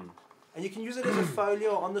 And you can use it as a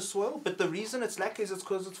foliar on the soil, but the reason it's lacquer is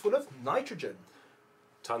because it's full of nitrogen.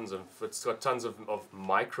 It's got tons of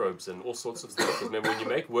microbes and all sorts of stuff. 'Cause remember, when you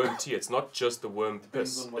make worm tea, it's not just the worm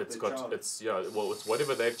piss. on what It's they got charred. it's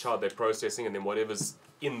whatever they've charred, they're processing, and then whatever's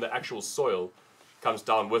in the actual soil comes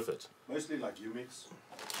down with it. Mostly like humics.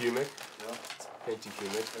 Humic, Yeah, plenty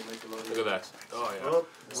humic. they make a lot of Look at that. Oh yeah. Well,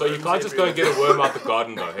 So you worms can't just go and everywhere. get a worm out the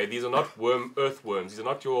garden though. Hey, these are not earthworms. These are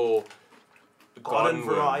not your Garden garden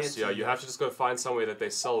worms. variety. Yeah, you have to just go find somewhere that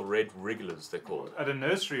they sell red regulars. They're called. At a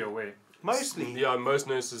nursery or where? Mostly. Yeah, most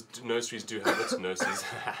nurseries do have it. Nurseries.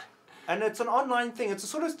 And it's an online thing. It's the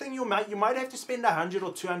sort of thing you might have to spend $100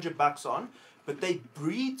 or $200 on, but they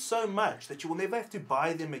breed so much that you will never have to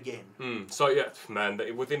buy them again. So yeah, man,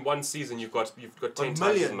 within one season you've got 10 But times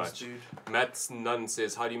millions, as much. dude. Matt Nunn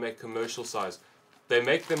says, how do you make commercial size? They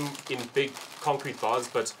make them in big concrete baths,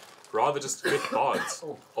 but rather just get baths,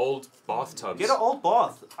 old bathtubs, Get an old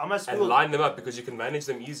bath. I must and feel. line them up because you can manage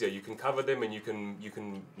them easier. You can cover them and you can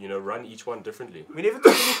run each one differently. We never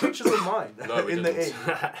took any pictures of mine No, we in didn't.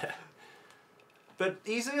 the end. But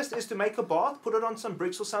easiest is to make a bath, put it on some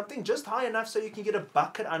bricks or something, just high enough so you can get a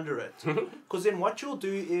bucket under it. Because then what you'll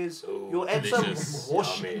do is you'll add delicious. some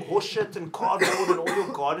Yummy. horse shit and cardboard and all your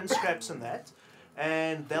garden scraps and that,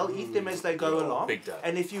 and they'll eat them as they go along. Big dad.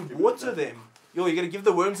 And if you water them, you're going to give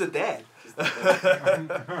the worms a dad.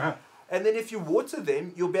 And then if you water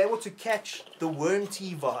them, you'll be able to catch the worm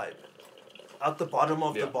tea vibe. Out the bottom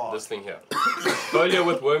of Yeah, the bar. this thing here. Foliar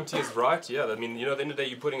with worm tea is right. Yeah, I mean, at the end of the day,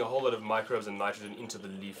 you're putting a whole lot of microbes and nitrogen into the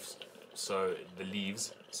leaves. So the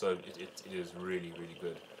leaves. So it is really, really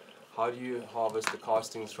good. How do you harvest the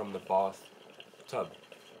castings from the bath tub?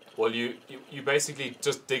 Well, you basically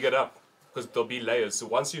just dig it up because there'll be layers. So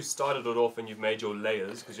once you've started it off and you've made your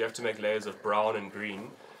layers, because you have to make layers of brown and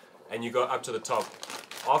green, and you go up to the top.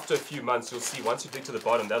 After a few months, you'll see once you dig to the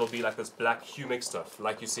bottom, that'll be like this black humic stuff,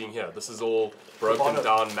 like you're seeing here. This is all broken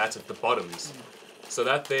down, mat at the bottoms. So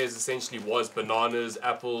that there is essentially was bananas,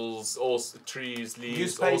 apples, trees,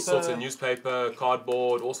 leaves, all sorts of newspaper,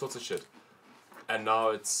 cardboard, all sorts of shit. And now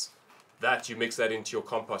it's that you mix that into your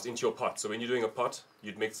compost, into your pot. So when you're doing a pot,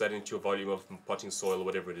 you'd mix that into your volume of potting soil or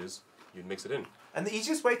whatever it is. You'd mix it in. And the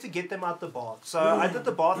easiest way to get them out the bath. So I did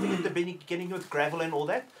the bathing at the beginning with gravel and all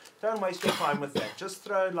that. Don't waste your time with that. Just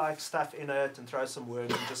throw like stuff in it and throw some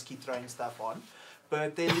worms and just keep throwing stuff on.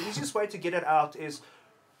 But then the easiest way to get it out is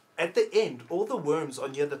at the end, all the worms are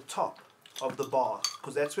near the top of the bath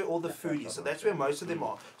because that's where all the food is. So that's where most of them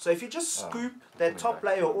are. So if you just scoop that top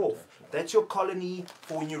layer off, that's your colony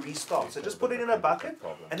for when you restart. So just put it in a bucket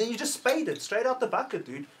and then you just spade it straight out the bucket,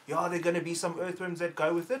 dude. Yeah, there are going to be some earthworms that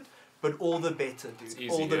go with it. But all the better, dude. It's easy,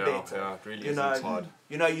 all the better. Yeah, it really you is. know, It's hard.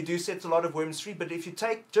 You do set a lot of worms free, but if you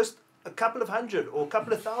take just a couple of hundred or a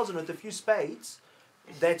couple of thousand with a few spades,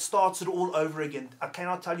 that starts it all over again. I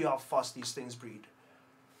cannot tell you how fast these things breed.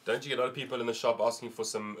 Don't you get a lot of people in the shop asking for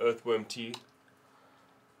some earthworm tea?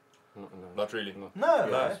 No. Not really.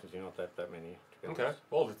 No. You're not that many. Okay,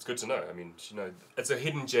 well, it's good to know. I mean, it's a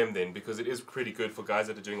hidden gem then because it is pretty good for guys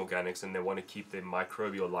that are doing organics and they want to keep their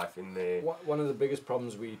microbial life in there. One of the biggest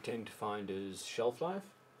problems we tend to find is shelf life.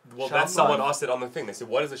 Well, someone asked it on the thing. They said,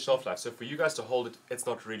 what is the shelf life? So for you guys to hold it, it's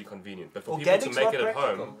not really convenient. But for people to make it at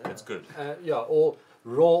home, it's good. Or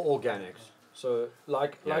raw organics. So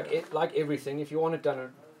like everything, if you want it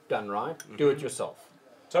done right, do it yourself.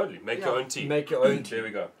 Totally. Make your own tea. Make your own tea. There we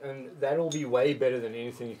go. And that'll be way better than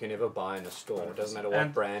anything you can ever buy in a store. It doesn't matter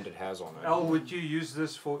what brand it has on it. Al, would you use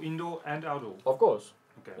this for indoor and outdoor? Of course.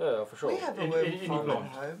 Okay. Yeah, for sure. We have a Any worm farm plant.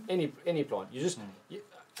 at home. Any plant. You just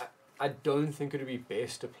I don't think it would be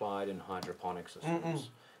best applied in hydroponic systems.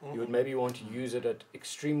 You would maybe want to use it at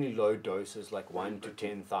extremely low doses, like 1 to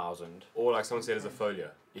 10,000. Or like someone said, as a foliar.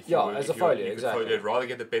 As a foliar, exactly. I'd rather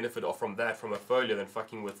get the benefit from a foliar than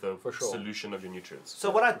fucking with the For sure. solution of your nutrients. So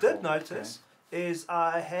what I did notice is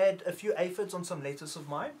I had a few aphids on some lettuce of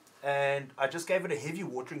mine, and I just gave it a heavy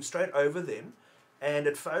watering straight over them, and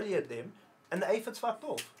it foliated them, and the aphids fucked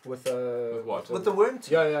off. With what? With the worm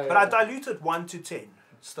tea. Yeah. But I diluted 1 to 10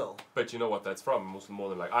 still. But you know what that's from? More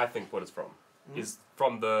than I think what it's from is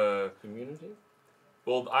from the immunity.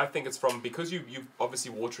 Well, I think it's from because you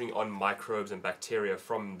obviously watering on microbes and bacteria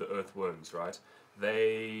from the earthworms, right?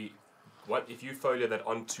 If you foliar that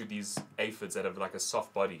onto these aphids that have like a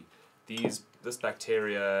soft body, this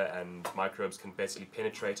bacteria and microbes can basically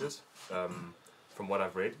penetrate it. From what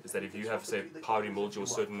I've read, is that if you have say powdery mildew or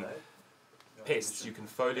certain pests, you can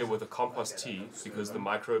foliar with a compost tea because the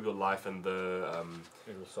microbial life and the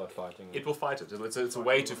It will start fighting it. it will fight it. It's a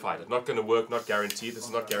way to fight it. Not going to work, not guaranteed. This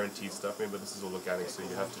is not guaranteed stuff. Remember, this is all organic, so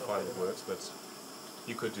you have to find it works. But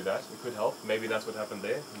you could do that. It could help. Maybe that's what happened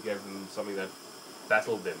there. You gave them something that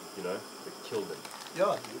battled them, that killed them.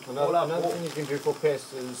 Yeah. Another thing you can do for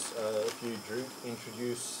pests is if you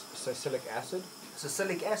introduce salicylic acid.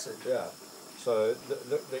 Salicylic acid. Yeah. So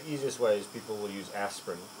the easiest way is people will use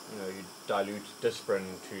aspirin. You dilute dispirin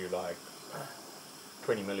to like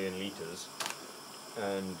 20 million liters,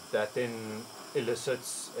 and that then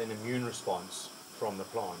elicits an immune response from the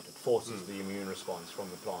plant. It forces the immune response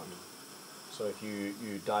from the plant. So if you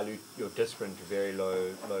dilute your dispirin to very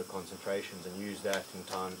low concentrations and use that in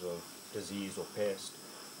times of disease or pest,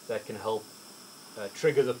 that can help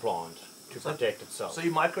trigger the plant to protect itself. So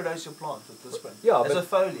you microdose your plant with this one? Yeah, as a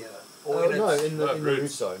foliar? Or in the root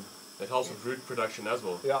zone. It helps with root production as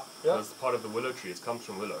well. Yeah. It's part of the willow tree. It comes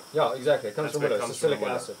from willow. Yeah, exactly. It comes That's from where it willow. comes from Salicylic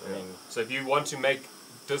willow. acid. Yeah. I mean, So if you want to make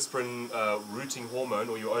dispirin rooting hormone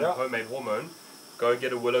or your own homemade hormone, go and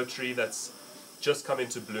get a willow tree that's just come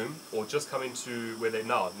into bloom or just come into where they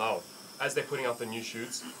now as they're putting out the new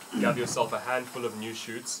shoots, gather yourself a handful of new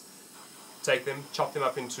shoots, take them, chop them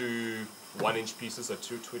up into 1-inch pieces, so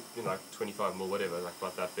 25 mil, whatever, like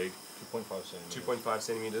about that big. 2.5 centimeters. 2.5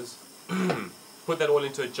 centimeters. Put that all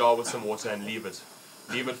into a jar with some water and leave it.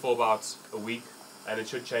 Leave it for about a week, and it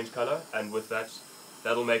should change color. And with that,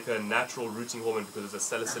 that'll make a natural rooting hormone because it's a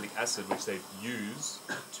salicylic acid which they use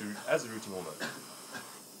as a rooting hormone.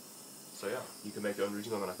 So yeah, you can make your own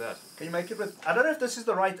rooting hormone like that. Can you make it with, I don't know if this is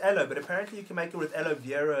the right aloe, but apparently you can make it with aloe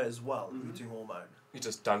vera as well, rooting hormone. You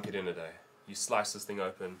just dunk it in a day. you slice this thing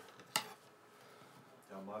open.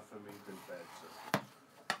 Yeah, my fermented bad,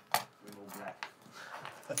 so we're all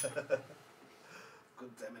black.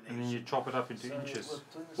 And then you chop it up into inches.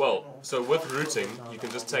 Well, so with rooting, you can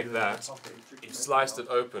just take that, you've sliced it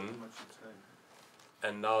open,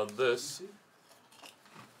 and now this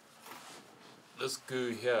goo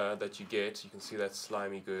here that you get, you can see that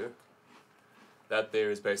slimy goo, that there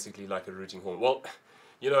is basically like a rooting hormone. Well,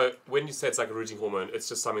 you know, when you say it's like a rooting hormone, it's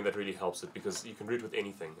just something that really helps it, because you can root with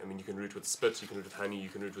anything. I mean, you can root with spit, you can root with honey, you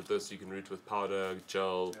can root with this, you can root with powder,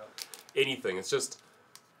 gel, anything. It's just,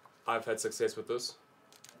 I've had success with this.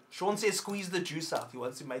 Sean says squeeze the juice out. He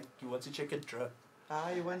wants to check it drip.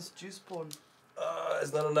 He wants juice porn.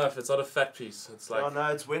 It's not enough. It's not a fat piece. It's like Oh no,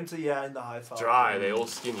 it's winter here in the high five. dry. They're all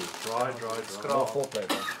skinny. Dry. More foreplay,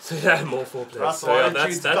 bro. So yeah, more foreplay. That's So yeah, why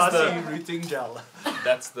that's the rooting gel.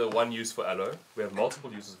 that's the one use for aloe. We have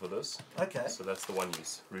multiple uses for this. Okay. So that's the one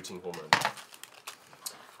use, rooting hormone.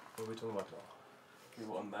 What are we talking about now? We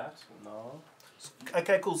were on that now.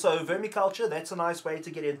 Okay, cool. So vermiculture, that's a nice way to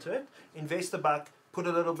get into it. Invest a buck, put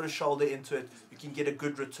a little bit of shoulder into it, you can get a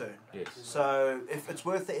good return. Yes. So if it's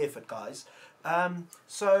worth the effort, guys.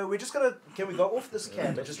 So we're just gonna, can we go off this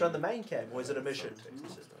cam and just run the main cam, or is it a mission?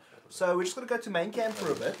 So we're just gonna go to main cam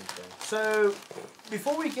for a bit. So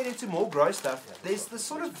before we get into more grow stuff, there's this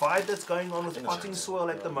sort of vibe that's going on with potting soil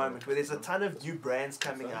at the moment, where there's a ton of new brands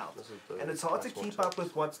coming out, and it's hard to keep up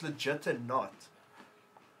with what's legit and not.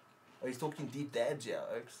 Oh, he's talking deep dabs here,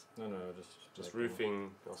 Oaks. No, Just roofing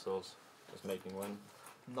ourselves. Just making one.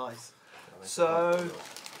 Nice. So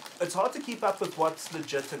it's hard to keep up with what's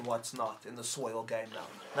legit and what's not in the soil game now.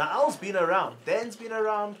 Now Al's been around, Dan's been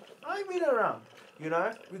around, I've been around. You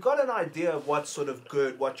know, we got an idea of what's sort of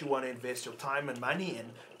good, what you want to invest your time and money in,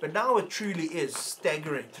 but now it truly is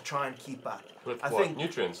staggering to try and keep up. With I what? think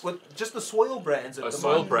Nutrients? with just the soil brands at the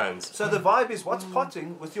Soil moment. brands. So the vibe is what's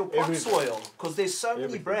potting with your pot Everything. soil, because there's so many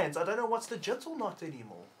Everything. brands. I don't know what's legit or not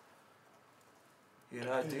anymore. You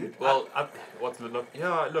know, dude. Well,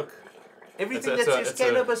 yeah, look. Everything It's that a- says it's a-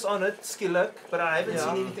 cannabis on it, skillet, but I haven't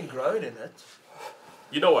Yeah. seen anything grown in it.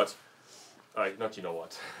 You know what? Not you know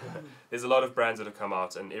what. There's a lot of brands that have come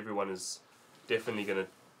out, and everyone is definitely going to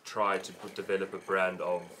try to develop a brand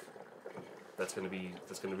of that's going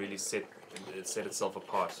to really set itself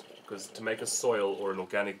apart. Because to make a soil or an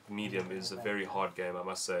organic medium is a very hard game, I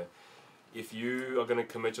must say. If you are going to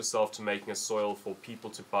commit yourself to making a soil for people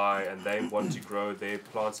to buy, and they want to grow their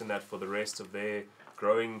plants in that for the rest of their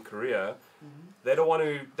growing career, they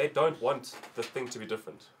don't want the thing to be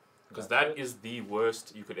different, because that is the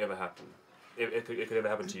worst you could ever happen. It could ever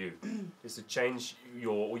happen to you. Is to change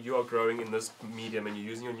you are growing in this medium and you're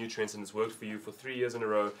using your nutrients and it's worked for you for 3 years in a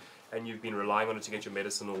row, and you've been relying on it to get your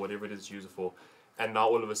medicine or whatever it is you use it for, and now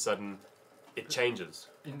all of a sudden it changes.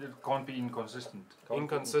 It can't be inconsistent.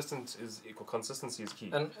 Consistency is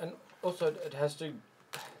key. And also it has to.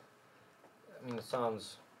 I mean, it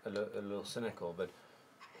sounds a little cynical, but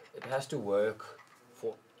it has to work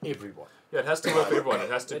for everyone. Yeah, it has to work for everyone. It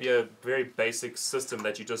has to be a very basic system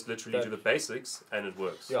that you just literally do the basics and it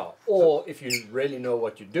works. Yeah. Or if you really know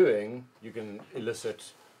what you're doing, you can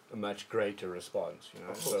elicit a much greater response. You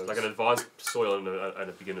know, so Like an advanced soil and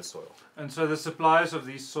a beginner soil. And so the suppliers of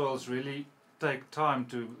these soils really take time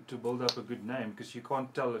to build up a good name, because you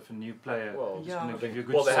can't tell if a new player Well, is Yeah. going to give you a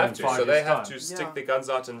good Well, they soil have in to. 5 So they years' have time. to stick Yeah. their guns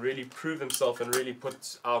out and really prove themselves and really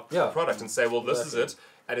put out Yeah. the product and say, well, this is Exactly. it.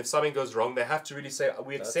 And if something goes wrong, they have to really say,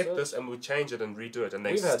 we That's accept it. this and we change it and redo it. And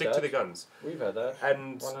they We've had stick to that. their guns. we've had that.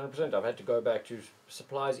 And 100%. I've had to go back to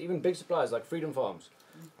suppliers, even big suppliers like Freedom Farms.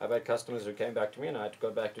 I've had customers who came back to me, and I had to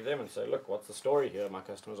go back to them and say, look, what's the story here? My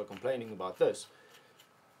customers are complaining about this.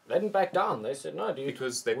 They didn't back down. They said, no, dude.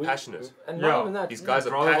 because they're passionate. And Yeah. not even that. These guys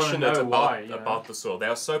are Rather wanna passionate know about why, you know. about the soil. They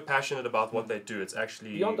are so passionate about what they do. It's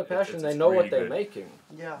actually Beyond the passion, it's they know really what they're good. making.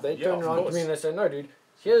 Yeah. They Yeah, turn of around to course. me and they say, no, dude,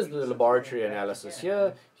 here's the laboratory analysis.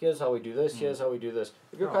 Here's how we do this. Here's how we do this.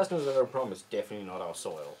 If your Yeah. customers are going to promise, definitely not our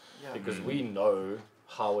soil. Yeah. Because we know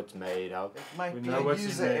how it's made, how It might We be know a what's in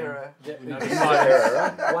user there. error. We know user the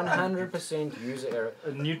error, right? 100% user error.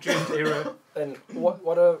 a nutrient error. And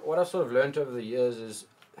what I've sort of learned over the years is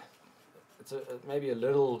it's maybe a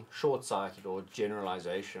little short-sighted or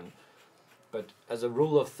generalization, but as a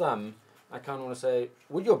rule of thumb, I kind of want to say,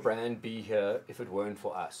 would your brand be here if it weren't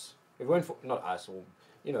for us? If it weren't for, not us, or,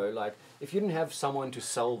 you know, like, if you didn't have someone to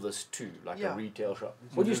sell this to, like Yeah. a retail shop,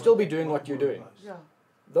 would you still be doing what you're doing? Yeah.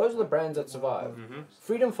 Those are the brands that survive. Mhm.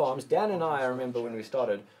 Freedom Farms, Dan and I remember when we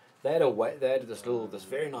started, they had this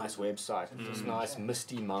very nice website, this nice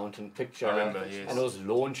misty mountain picture. I remember, yes. And it was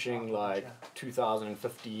launching like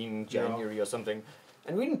 2015 January or something,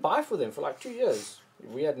 and we didn't buy for them for like 2 years.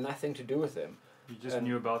 We had nothing to do with them. You just And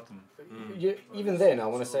knew about them. Even then, I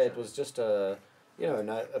want to say it was just a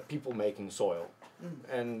people making soil,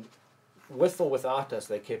 and with or without us,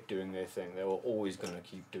 they kept doing their thing. They were always going to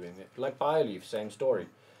keep doing it. Like BioLeaf, same story.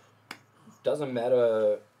 Doesn't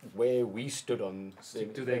matter where we stood on.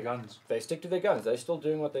 Stick to their guns. They stick to their guns. They're still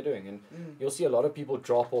doing what they're doing, and you'll see a lot of people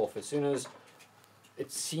drop off as soon as it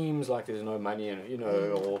seems like there's no money in it,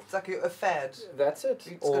 or It's like a fad. that's it.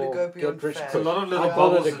 It's gotta Or go beyond get rich fad. It's a quick. lot of little I call it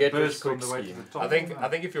bubbles a that get rich burst on quick the way to scheme. the top. I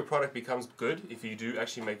think if your product becomes good, if you do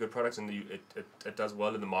actually make good products and it does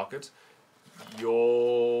well in the market,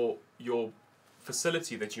 your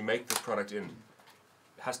facility that you make this product in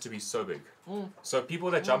has to be so big. So people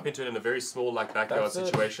that jump into it in a very small backyard That's it.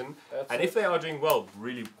 situation, That's and it. if they are doing well,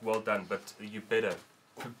 really well done, but you better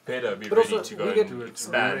be But ready also, to go we and do it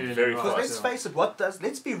expand really very right. Because fast. let's face it,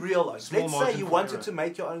 let's be real. Like, Small let's say margin you for wanted error. to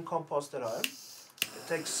make your own compost at home. It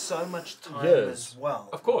takes so much time Years. as well.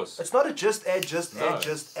 Of course. It's not a just add No.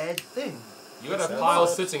 thing. You got a That's pile it.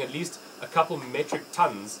 sitting, at least a couple metric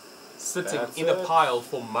tons sitting That's in a it. pile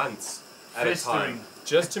for months at a Festering. time,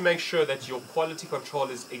 just to make sure that your quality control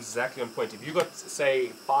is exactly on point. If you got, say,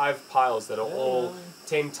 5 piles that are all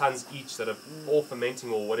 10 tons each, that are all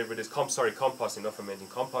fermenting or whatever it is, composting, not fermenting,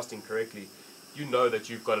 composting correctly, you know that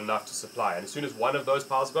you've got enough to supply. And as soon as one of those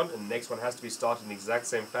piles is gone, the next one has to be started in the exact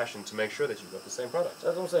same fashion to make sure that you've got the same product.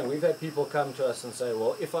 That's what I'm saying. We've had people come to us and say,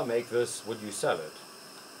 well, if I make this, would you sell it?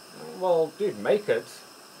 Well, dude, make it.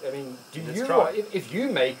 I mean, Let's you? try. If you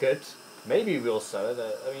make it, maybe we'll sell it.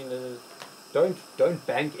 I mean, don't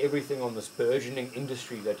bank everything on this burgeoning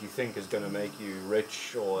industry that you think is going to make you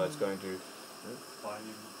rich or that's going to.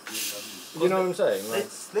 You know what I'm saying? Like,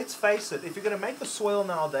 Let's face it. If you're going to make the soil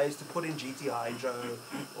nowadays to put in GT Hydro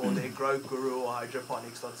or their Grow Guru or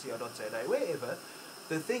hydroponics.co.za, wherever,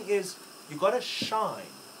 the thing is you got to shine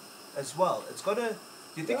as well. It's got to.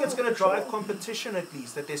 You think it's going to drive competition at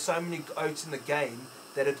least, that there's so many oats in the game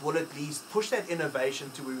that it will at least push that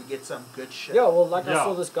innovation to where we get some good shit. yeah, well, like I Yeah.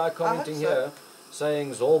 saw this guy commenting so. here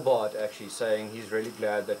saying Zolbart actually saying he's really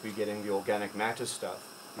glad that we're getting the organic matter stuff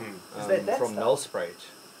Is that from stuff? Nullsprite.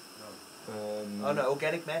 Oh no,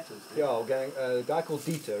 organic matters. dude. Yeah, organic. A guy called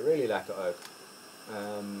Dieter, really lekker oak.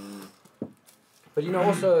 But you know,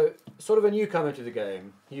 also sort of a newcomer to the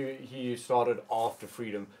game. He started after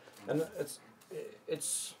Freedom, and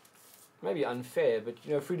it's maybe unfair, but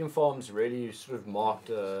you know, Freedom Farms really sort of marked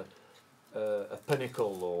a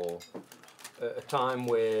pinnacle or a time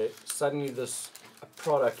where suddenly this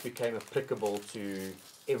product became applicable to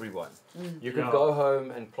everyone. You could Yeah. go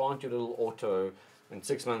home and plant your little auto, and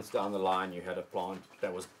 6 months down the line, you had a plant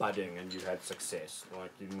that was budding and you had success.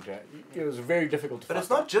 Like you didn't have, it was very difficult to. But it's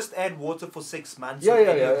fuck not up. just add water for 6 months. Yeah,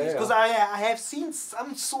 yeah. Because I have seen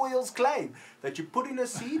some soils claim that you put in a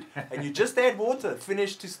seed and you just add water,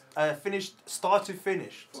 start to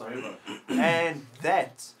finish. Sorry. And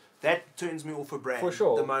that turns me off a brand For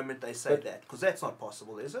sure. the moment they say But- that, because that's not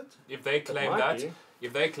possible, is it? If they claim might that, be.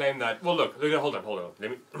 well, look, hold on.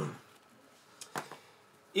 Let me.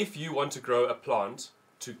 If you want to grow a plant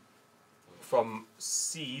from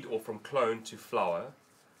seed or from clone to flower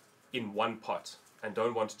in one pot and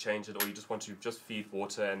don't want to change it, or you just want to just feed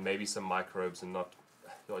water and maybe some microbes and not,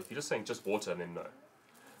 well, if you're just saying just water, then no.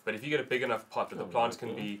 But if you get a big enough pot that the plant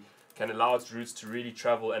can allow its roots to really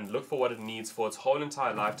travel and look for what it needs for its whole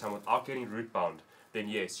entire lifetime without getting root bound, then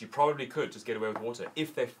yes, you probably could just get away with water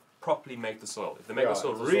if they properly make the soil. If they make the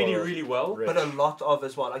soil it's a really, soil really well, rich. But a lot of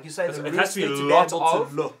as well. Like you say, the it roots has to be a need lot able of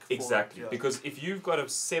to look for exactly it, yeah. because if you've got a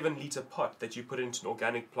 7-liter pot that you put into an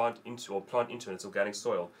organic plant into in its organic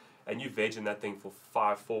soil, and you veg in that thing for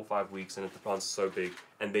 4 or 5 weeks, and if the plant's so big,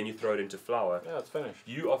 and then you throw it into flower, Yeah, it's finished.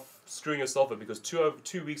 you are screwing yourself up because 2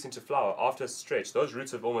 weeks into flower, after a stretch, those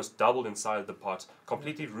roots have almost doubled inside the pot,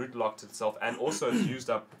 completely root locked itself, and also it's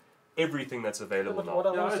used up everything that's available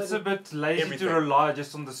now. Yeah, it's a bit lazy Everything. to rely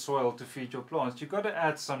just on the soil to feed your plants. You've got to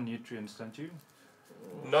add some nutrients, don't you?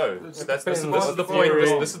 No, It this is depends the what point.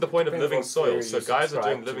 theory- This is the point of depends living what soil. theory So you guys are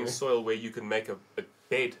doing subscribe living to. soil where you can make a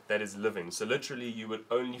bed that is living. So literally, you would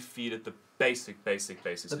only feed it the basics. The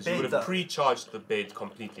Because you bed, would have though. pre-charged the bed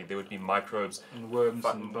completely. There would be microbes, And worms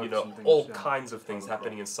and bugs and things. all yeah. kinds of things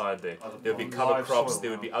happening inside there. Other There would be plants. cover Live crops. soil.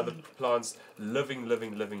 There would be other plants living,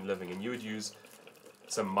 and you would use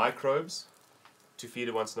some microbes to feed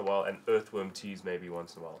it once in a while, and earthworm teas maybe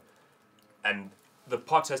once in a while. And the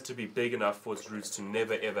pot has to be big enough for its roots to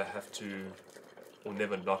never ever have to, or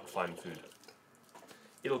never not find food.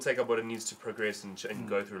 It'll take up what it needs to progress and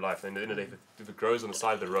go through life. And at the end of the day, if it grows on the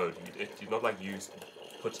side of the road, it's not like you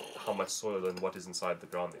put how much soil and what is inside the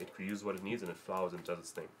ground. It uses what it needs and it flowers and does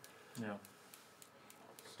its thing. Yeah.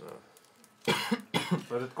 So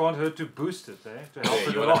But it can't hurt to boost it, eh? To help Yeah,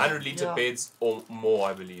 it you want along. 100-litre Yeah. beds or more,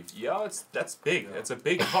 I believe. Yeah, that's big. Yeah. It's a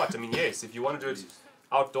big pot. I mean, yes, if you want to do it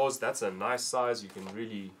outdoors, that's a nice size. You can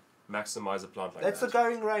really maximize a plant like That's the that.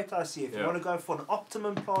 going rate I see. If you Yeah. want to go for an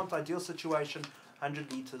optimum plant, ideal situation,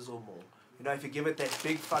 100 litres or more. You know, if you give it that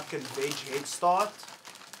big fucking veg head start,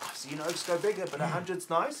 I've seen oaks go bigger, but 100's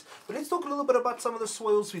nice. But let's talk a little bit about some of the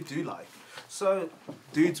soils we do like. So,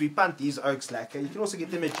 dudes, we punt these oaks lacquer. You can also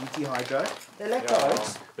get them at GT Hydro. They're lacquer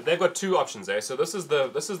oaks. But they've got two options, eh? So this is the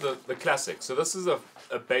classic. So this is a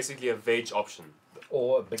basically a veg option.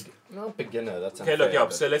 Or not beginner. That's Okay, look, unfair, yeah.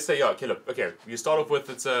 but So let's say, yeah. Okay, look. Okay, you start off with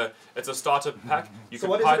it's a starter pack. You So can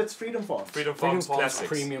what is pipe it? It's Freedom Farms. Freedom Freedom Farms Farms Classics.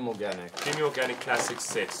 Premium Organic. Premium Organic Classic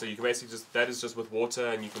set. So you can basically that is just with water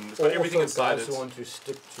and you can it's Or got everything also inside guys it. who want to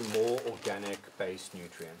stick to more organic-based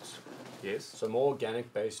nutrients. Yes. So more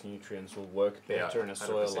organic-based nutrients will work Yeah, better in a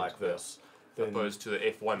soil 100%, like yeah. this than Opposed to the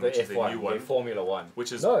F1, the which is the F1, new the one. Formula One.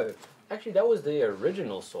 Which is No, actually that was the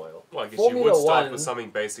original soil. Well, I guess Formula you would start One- with something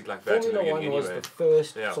basic like that in the Formula beginning One was anyway. the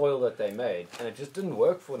first Yeah. soil that they made, and it just didn't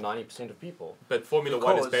work for 90% of people. But Formula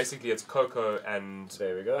One is Because- basically it's cocoa and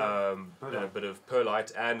There we go. and a bit of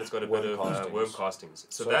perlite and it's got a Worm bit of castings. worm castings.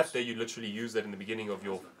 So So that it's- there you literally use that in the beginning of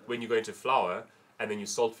your when you go into flour and then you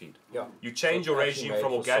salt feed. Yeah. You change So your it's actually regime made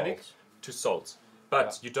from for organic salt. to salt.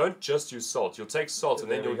 But you don't just use salt. You'll take salt and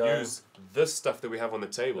then There we you'll go. use this stuff that we have on the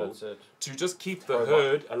table That's it. to just keep the Probi-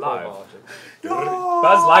 herd alive. Probiotic.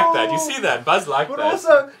 Buzz like that. You see that? Buzz like But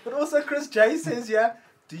that. also, Chris J says, yeah,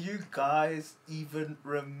 do you guys even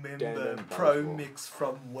remember Damn, Pro Buzz. Mix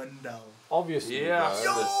from Window? Obviously. Yeah.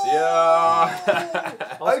 bro.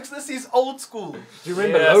 Yeah. Oaks, this is old school. Do you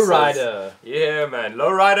remember Yes, Lowrider? Yeah, man.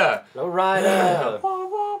 Lowrider. Lowrider.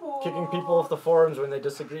 Kicking people off the forums when they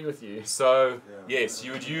disagree with you. So, yes,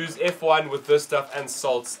 you would use F1 with this stuff and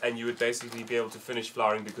salts, and you would basically be able to finish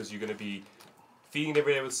flowering because you're going to be feeding it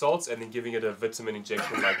every day with salts and then giving it a vitamin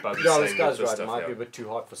injection like Buzz was Yeah, saying this with guy's this right. It stuff. might Yeah. be a bit too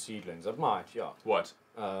hot for seedlings. It might, yeah. What?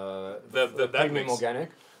 The that premium mix. organic.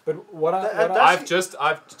 But what I That- I've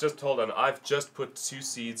just hold on. I've just put 2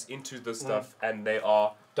 seeds into this stuff, and they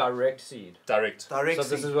are direct seed. direct. Direct So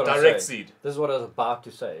this seed. is what I'm Direct saying. seed. This is what I was about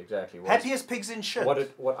to say exactly. Was Happiest pigs in shit. what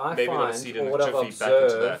I Maybe not find, seed or and what I've jiffy back into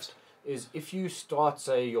observed, that. is if you start,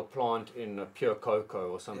 say, your plant in a pure cocoa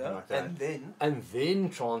or something Yeah, like that, and then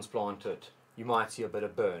transplant it, you might see a bit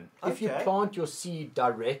of burn. If you Okay. plant your seed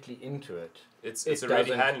directly into it, It's it already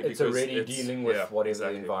doesn't- handy it's because already it's, dealing with yeah, whatever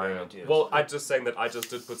exactly, the environment yeah. is. Well, I'm just saying that I just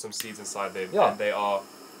did put some seeds inside there, Yeah. and they are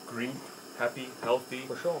green, happy, healthy,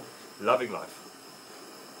 for sure. loving life.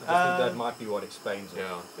 I just think that might be what explains it.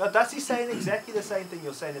 Yeah. Yeah, Dusty's saying exactly the same thing.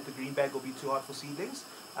 You're saying that the green bag will be too hot for seedlings.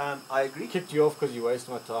 I agree. Kicked you off because you wasted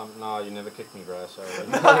my time. No, you never kicked me, bro. So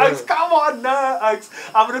Oaks, come on, no, Oaks.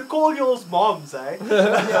 I'm gonna call yours moms, eh?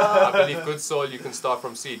 I believe good soil you can start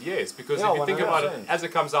from seed. Yes, because Yeah, if you think about it, 100%. as it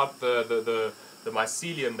comes out, the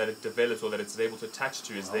mycelium that it develops or that it's able to attach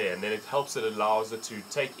to is there, and then it helps it allows it to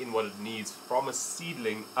take in what it needs from a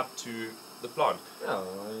seedling up to the plant. yeah,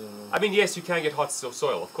 I mean, yes, you can get hot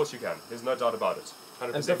soil. Of course you can. There's no doubt about it.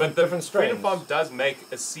 100%. And different- But the different Freedom strains. Farm does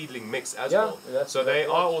make a seedling mix as Yeah, well. that's So they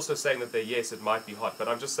exactly are right. also saying that yes, it might be hot, but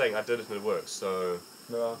I'm just saying I did it and it works. So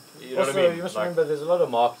yeah. you know Also, what I mean? you must Like- remember there's a lot of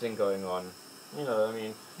marketing going on. You know, I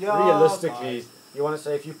mean, Yeah, realistically, guys. you want to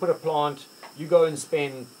say if you put a plant, you go and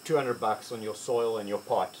spend $200 on your soil and your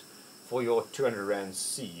pot for your 200 rand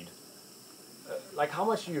seed. Like how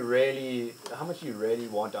much you really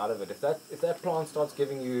want out of it? If that plant starts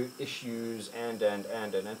giving you issues and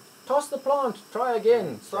toss the plant. Try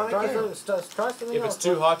again. Start try again. try something if else. it's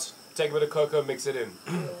too hot, take a bit of cocoa, mix it in,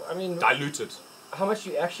 I mean, dilute it. how much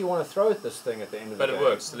you actually want to throw at this thing at the end of But the it day?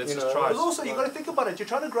 works, so let's You just know? try it. But also, you got to think about it. You're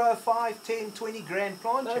trying to grow a 5, 10, 20 grand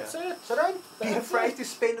plant That's here. it. So don't be That's afraid it. to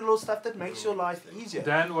spend a little stuff that makes your life easier.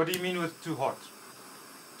 Dan, what do you mean with too hot?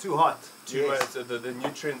 Too hot. Too Yes. much the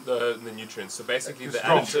nutrients. So basically, the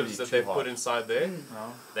Strong. additives that Too they've hot. put inside there,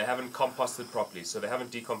 No. they haven't composted properly, so they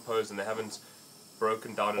haven't decomposed and they haven't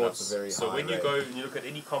broken down Or enough. it's a very So high when you rate. go and you look at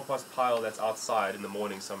any compost pile that's outside in the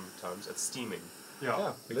morning, sometimes it's steaming Yeah.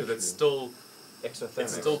 Yeah, because literally. it's still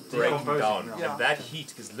Exothermic. breaking Decomposing, down, yeah. and that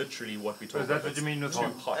heat is literally what we So talk is that about. what you mean with Too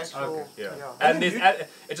hot? hot. Actual, Yeah. And And then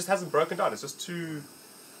it just hasn't broken down. It's just too.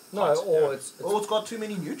 No, hot, or yeah. it's Or it's got too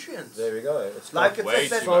many nutrients. there we go. It's Like got it's way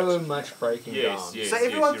that too so much. much breaking Yes, down. yes. So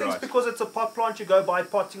everyone you're thinks right. because it's a pot plant you go buy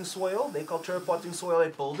potting soil, they culture potting soil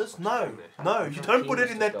at builders. No, you don't put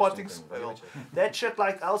it in that potting soil. That shit,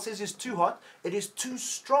 like Al says, is too hot. It is too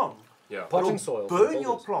strong. Yeah. Potting It'll soil. for burn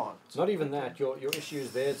your builders. plant. Not even that. Your issue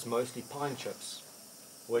is there. It's mostly pine chips,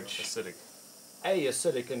 which Acidic. A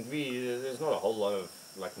acidic and B there's not a whole lot of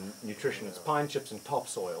like nutrition. It's pine chips and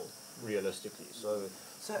topsoil. realistically. So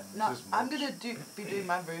So now Just I'm mulch. gonna be doing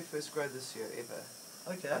my very first grow this year ever.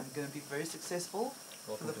 Okay. I'm gonna be very successful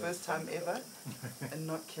for the first time ever, and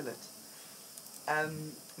not kill it.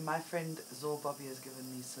 My friend Zor Bobby has given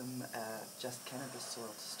me some just cannabis soil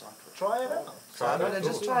to start with. Try it out. So I'm Try it gonna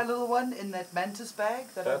out. just try a little one in that mantis bag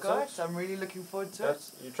that That's I got. it. So I'm really looking forward to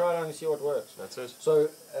that's you try it out and see what works. That's it. So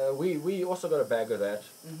we also got a bag of that.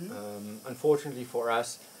 it. Mm-hmm. Unfortunately for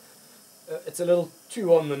us, it's a little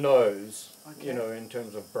too on the nose, Okay. you know, in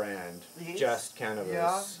terms of brand. Yes. Just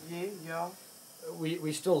cannabis. Yeah.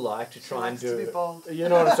 We still like to She try and likes to be do. bold. You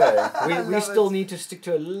know what I'm saying? I We love still it. need to stick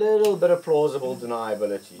to a little bit of plausible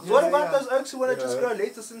deniability. What Yeah, about yeah. those oaks who want You to just know. grow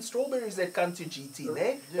lettuce and strawberries that come to GT?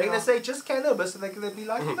 They're Yeah. going to say just cannabis, and they're going to be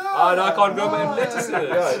like, no. Oh, no, I can't grow my No. own lettuces.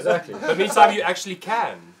 Yeah, exactly. But meantime, you actually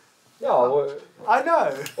can. Yeah. Well, I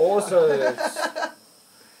know. also, it's,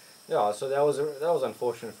 yeah. So that was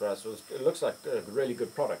unfortunate for us. It looks like a really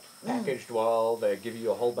good product, packaged well. They give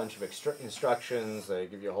you a whole bunch of instructions. They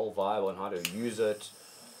give you a whole vibe on how to use it.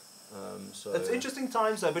 So It's interesting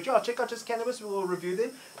times though, but yeah, check out Just Cannabis, we will review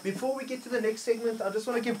them. Before we get to the next segment, I just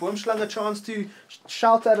want to give Boomschlang a chance to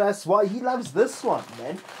shout at us why he loves this one,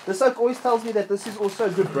 man. This oak always tells me that this is also a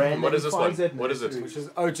good brand. What and is he this finds one? at What is it? Which is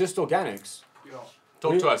just organics. Yeah.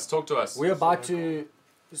 Talk We- to us. Talk to us. We're about to.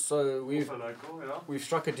 So Also local, yeah. we've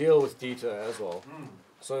struck a deal with Dieter as well. Mm.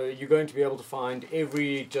 So you're going to be able to find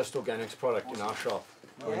every Just Organics product in our shop.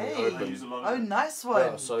 when we Yay. I open. use a lot Oh, of it. nice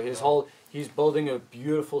one. Yeah, so he's building a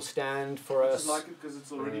beautiful stand for I us. just like it because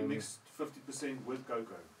it's already Um, mixed 50% with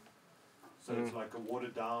cocoa. So it's like a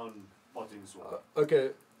watered down potting soil,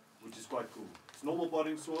 Okay, which is quite cool. It's normal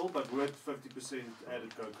potting soil, but with 50%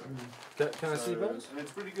 added cocoa. can I see those? And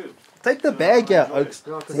it's pretty good. Take the So bag I here, enjoy Oaks.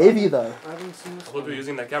 Yeah, It's 'cause heavy though. I haven't seen this I thought we were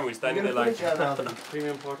using that camera. We're standing there We're like. gonna finish it now.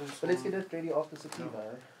 premium partners. But let's get it ready after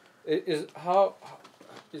sativa. Is how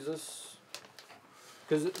is this?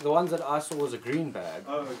 Because the ones that I saw was a green bag.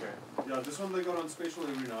 Oh, okay. Yeah, this one they got on special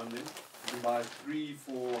every now and then. You can buy 3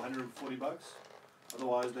 for $140.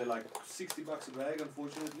 Otherwise, they're like $60 a bag,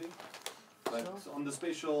 unfortunately. But on the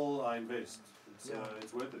special, I invest.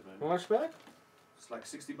 It's worth it, How man. much bag? It's like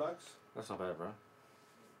 $60. That's not bad, bro.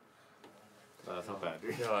 That's not bad.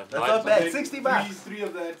 Yeah, That's not bad. 60 bucks. Three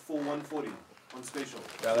of that for $140 on special.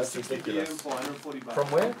 Yeah, that's 60 ridiculous. PM for $140. From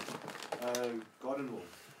where? Garden Wall.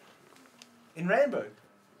 In Randburg.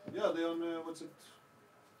 Yeah, they're on what's it?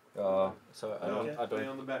 So I Yeah, don't, I they're don't,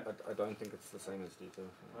 on the back. I don't think it's the same as Dieter.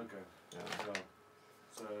 Okay. Yeah. Yeah.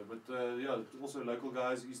 So, but yeah, also local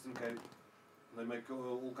guys, Eastern Cape. They make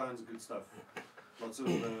all kinds of good stuff. Lots of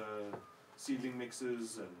seedling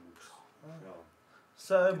mixes and yeah.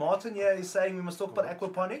 So Martin here is saying we must talk about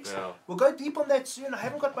aquaponics. Yeah. We'll go deep on that soon. I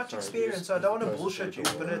haven't got much Sorry, experience, use- so I don't want use to the bullshit you,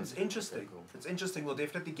 closer but to it's the- interesting. Cool. It's interesting. We'll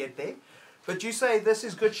definitely get there. But you say this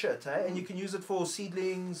is good shit, eh? And you can use it for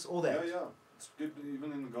seedlings, all that. Yeah, yeah. It's good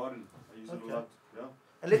even in the garden. I use it Okay. a lot. Yeah.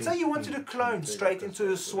 And let's say you wanted to Mm. clone Mm. straight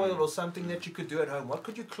into a soil or something that you could do at home. What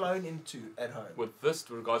could you clone into at home? With this,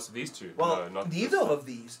 with regards to these two. Well, no, not neither this. of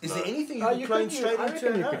these. Is there No. anything you Oh, could clone use, straight I into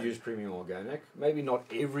reckon at you home? could use premium organic. Maybe not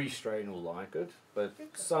every strain will like it, but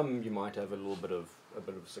some you might have a bit of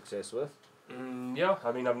success with. Yeah,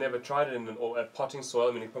 I mean, I've never tried it in a potting soil.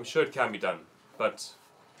 I mean, I'm sure it can be done. But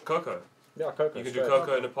cocoa. Yeah, cocoa. You can do straight.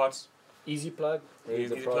 cocoa in a pot. Easy plug. Easy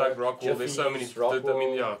the plug, product, rock wool. There's so many. Jiffy's, rock I mean,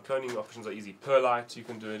 wool. yeah, cloning options are easy. Perlite, you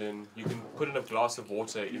can do it in. You can put in a glass of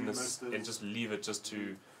water in Dewy this misters. and just leave it just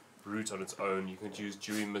to root on its own. You can use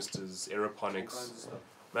dewy misters, All kinds aeroponics. of stuff.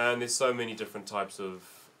 Man, there's so many different types of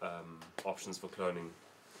options for cloning.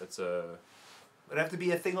 It's a It'd have to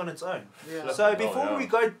be a thing on its own. Yeah. So Oh, before yeah. we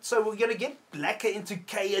go, so we're gonna get blacker into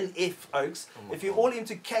K and F, Oaks. If you're all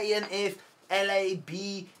into K and F,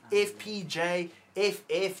 LAB, FPJ,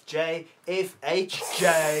 FFJ,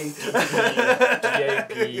 FHJ,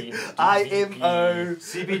 DAP, IMO.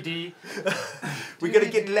 CBD. We're gonna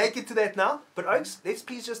get back into that now. But Oaks, let's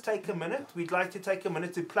please just take a minute. We'd like to take a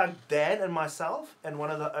minute to plug Dan and myself and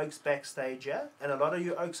one of the Oaks backstage here, and a lot of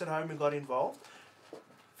you Oaks at home who got involved.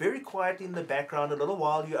 Very quietly in the background, a little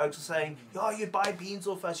while, you Oaks are saying, "Yeah, you'd buy beans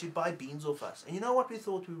off us, you'd buy beans off us." And you know what we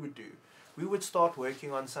thought we would do? We would start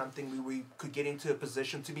working on something where we could get into a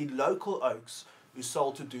position to be local Oaks who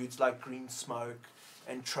sold to dudes like Green Smoke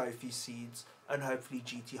and Trophy Seeds and hopefully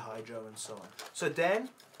GT Hydro and so on. So Dan,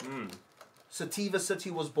 Sativa City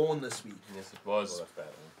was born this week. yes, it was. That's bad.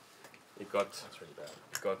 Man. It got That's really bad.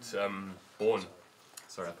 born.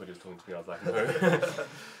 Sorry, I thought you were talking to me. I was like, no.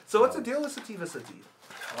 So what's the deal with Sativa City?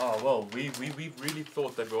 Oh well, we really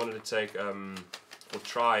thought that we wanted to take or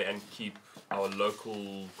try and keep our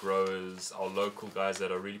local growers, our local guys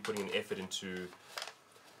that are really putting an effort into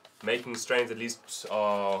making strains at least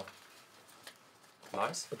are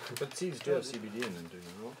Nice. But seeds do have CBD in them, do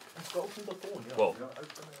you know? It's got open the thorn, yeah. Well,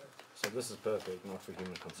 So this is perfect, not for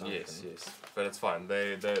human consumption. yes. But it's fine.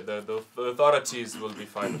 The authorities will be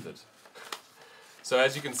fine with it. So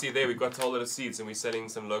as you can see there, we've got a whole lot of seeds, and we're selling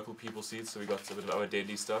some local people seeds. So we got a bit of our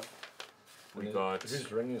deadly stuff. We got.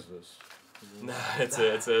 Whose ring is this? No,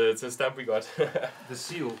 it's a stamp we got. The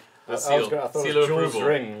seal. The seal. I thought Seal it was of Jules' approval.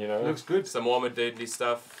 ring, you know. Looks good. Some more deadly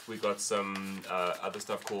stuff. We got some other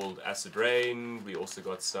stuff called Acid Rain. We also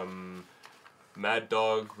got some Mad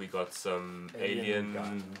Dog. We got some Alien.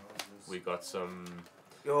 gun. We got some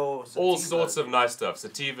Yo, all sativa. sorts of nice stuff.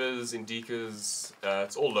 Sativas, indicas.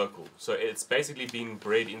 It's all local. So it's basically being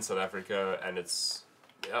bred in South Africa, and it's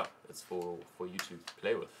for you to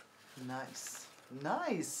play with. Nice.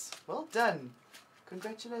 Nice. Well done.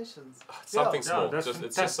 Congratulations. Something Yeah, small. that's It's just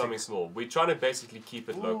fantastic. something small. We're trying to basically keep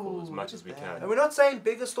it local as Ooh, much look as we at can. And we're not saying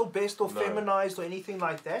biggest or best or No. feminized or anything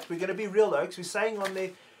like that. We're going to be real oaks. We're saying on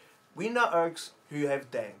there, we know oaks who have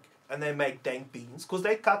dank. And they make dank beans because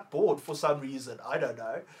they cut board for some reason. I don't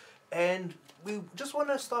know. And we just want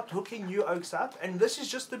to start hooking new oaks up. And this is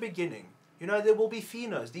just the beginning. You know, there will be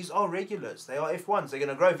phenos. These are regulars. They are F1s. They're going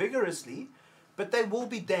to grow vigorously. But they will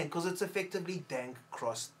be dank because it's effectively dank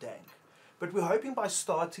cross dank. But we're hoping by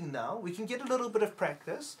starting now, we can get a little bit of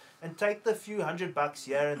practice and take the few $100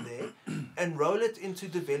 here and there and roll it into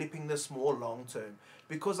developing this more long term.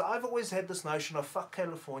 Because I've always had this notion of fuck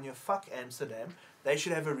California, fuck Amsterdam. They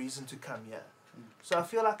should have a reason to come here. So I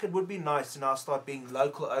feel like it would be nice to now start being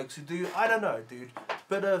local oaks who do, I don't know, dude,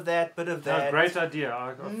 bit of that, bit of No, that. great idea.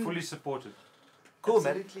 I fully support it. Cool,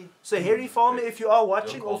 man. Absolutely. So Harry Farmer, if you are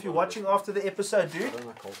watching Don't or if you're call watching after the episode, I dude, don't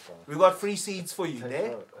like cold style. we got free seeds for you Tastes there.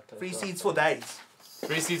 right- it tastes Free right. seeds for days.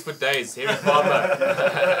 3 seeds for days. Harry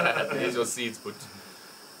Farmer. Here's your seeds, but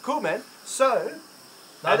Cool, man. So,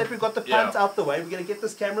 now that we've got the punt out the way, we're going to get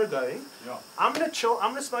this camera going. Yeah. I'm going to chill.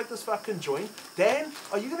 I'm going to smoke this fucking joint. Dan,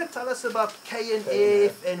 are you going to tell us about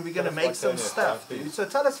K&F and we're going to Tell us make what some K&F stuff, is. dude? So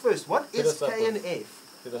tell us first, what Hit is us up with-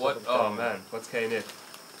 K&F? Hit us up what? with Oh Karen. man, what's KNF?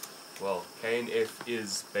 Well, KNF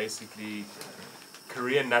is basically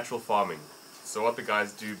Korean natural farming. So what the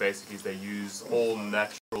guys do basically is they use all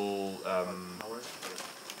natural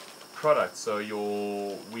products. So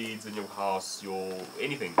your weeds in your house, your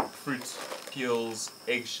anything, fruit, peels,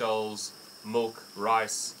 eggshells, milk,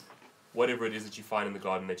 rice, whatever it is that you find in the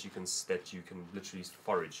garden that you can literally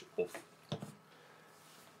forage off.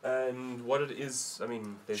 And what it is, I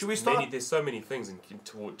mean, Should we start? there's so many things in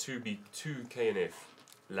to KNF,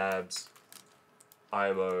 labs,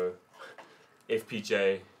 IMO,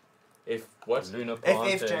 FPJ, Lunar FFJ.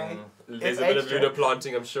 planting. There's a bit of FHJ. lunar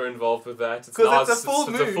planting, I'm sure, involved with that. 'Cause now, it's a full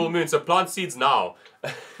it's a full moon. moon, so plant seeds now.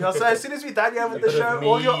 Yeah, so as soon as we're done here with the bit of show,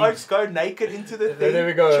 all your mead. oaks go naked into the thing, There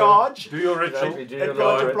we go. charge. Do your ritual. Exactly, do And your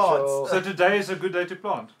plant your ritual. plants. So today is a good day to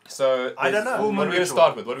plant. So I don't know. Full What moon are we going to ritual.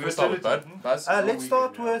 start with? What are we going to start with, Fertility. Bud? Buzz?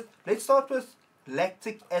 Let's start with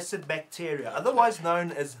lactic acid bacteria, otherwise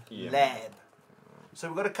known as Yeah. lab. So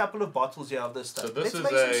we've got a couple of bottles here of this stuff. So this Let's is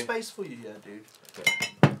make a- some space for you here, dude.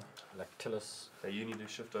 Lactillus. Hey, you need to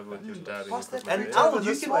shift over with your dad. What's that? And Over Al, you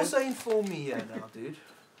this can way. also inform me here now, dude.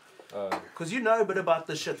 Oh, Because you know a bit about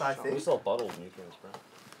this shit, I we think. sell bottled nutrients, bro.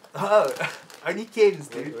 Oh, only Ken's,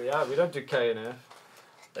 dude. Yeah, we don't do KNF.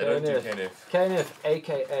 They don't do KNF. KNF. KNF,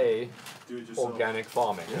 aka Do it yourself. organic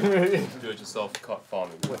farming, Do-it-yourself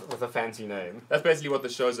farming. with a fancy name. That's basically what the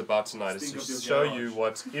show's about tonight, is Think of to your show garage. you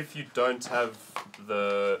what, if you don't have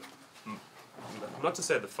the, not to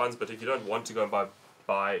say the funds, but if you don't want to go and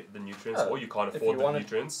buy the nutrients, Yeah, or you can't if afford you the want it-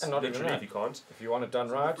 nutrients, and not even literally if that. you can't, If you want it done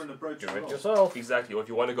It's a right, different approach do as it well. yourself. exactly, or if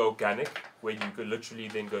you want to go organic, where you could literally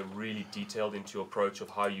then go really detailed into your approach of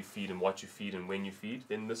how you feed and what you feed and when you feed,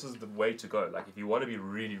 then this is the way to go. Like if you want to be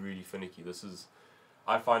really, really finicky, this is,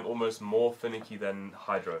 I find, almost more finicky than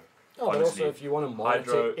hydro. Oh, but honestly, also if you want to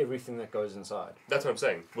monitor hydro- everything that goes inside. That's what I'm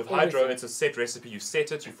saying. With hydro, Everything. it's a set recipe. You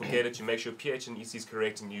set it, you forget it, you make sure pH and EC is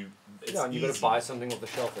correct, and it's Yeah, and you've got to easy. buy something off the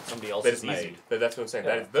shelf that somebody else But has it's easy. made. But that's what I'm saying.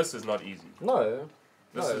 Yeah. This is not easy. No,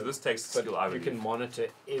 This takes but skill. I you believe. can monitor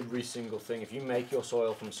every single thing. If you make your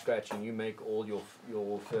soil from scratch and you make all your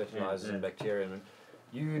fertilizers and bacteria, and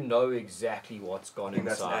you know exactly what's gone I think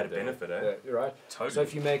that's an inside added there. benefit, eh? Yeah, you're right. Totally. So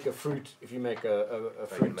if you make a fruit, if you make a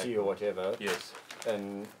fruit make tea or whatever, Yes.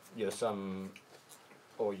 and you're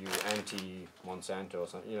or you anti Monsanto or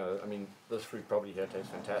something, I mean, this fruit probably here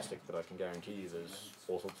tastes fantastic, but I can guarantee you there's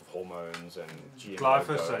all sorts of hormones and GMO.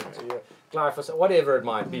 Glyphosate. Yeah, glyphosate, whatever it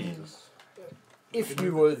might be. If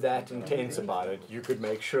you were that intense about it, you could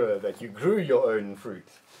make sure that you grew your own fruit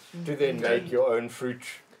to then make your own fruit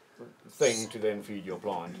thing to then feed your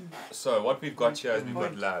plant. So what we've got here is we've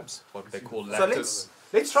got labs, what they call So lactis. let's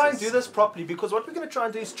Let's try and do this properly, because what we're going to try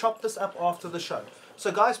and do is chop this up after the show.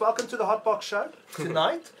 So guys, welcome to the Hot Box Show.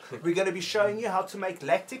 Tonight, we're going to be showing you how to make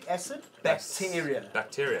lactic acid bacteria.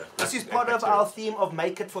 Bacteria. This is part of our theme of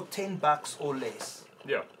make it for $10 or less.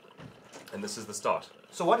 Yeah. And this is the start.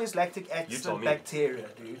 So what is lactic You tell acid me. bacteria,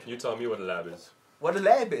 dude? You tell me what a lab is. What a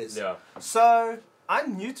lab is? Yeah. So,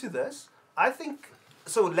 I'm new to this. I think,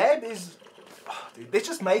 so lab is, dude, let's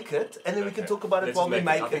just make it, and then we can Okay. talk about it Let's while we make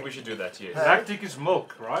make I it. think we should do that, yes. Lactic is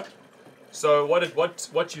milk, right? So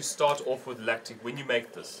what you start off with lactic when you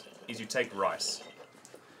make this is you take rice.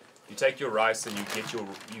 You take your rice and you get your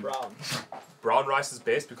brown rice is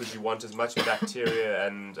best because you want as much bacteria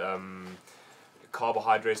and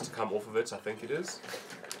carbohydrates to come off of it. I think it is.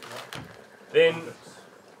 Then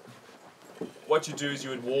what you do is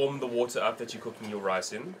you would warm the water up that you're cooking your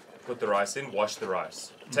rice in. Put the rice in. Wash the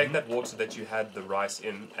rice. Take that water that you had the rice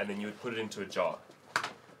in, and then you would put it into a jar.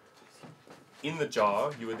 In the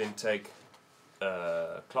jar, you would then take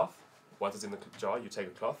cloth. Once it's in the jar, you take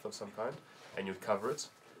a cloth of some kind and you cover it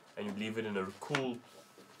and you leave it in a cool,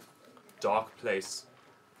 dark place,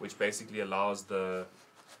 which basically allows the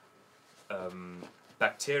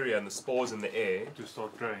bacteria and the spores in the air To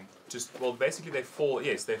start growing. basically they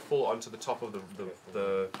fall onto the top of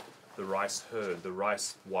the rice herd, the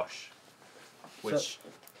rice wash, which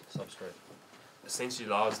Substrate. essentially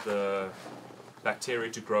allows the bacteria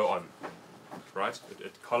to grow on. Right?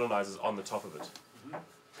 It colonizes on the top of it.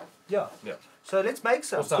 Yeah. Yeah. So let's make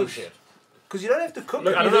some. Or some shit. Because you don't have to cook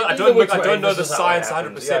Look, it. I don't know. I Either don't, which I way, don't know this the is how it science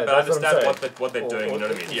happens. 100%, Yeah, but I that's what I'm understand saying. what they're doing. You know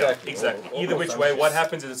what I mean? Exactly. Yeah, exactly. Or Either which some way, shit. what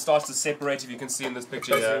happens is it starts to separate. If you can see in this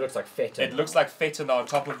picture Basically, here, it looks like feta. it looks like feta now on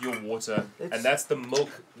top of your water, It's- and that's the milk.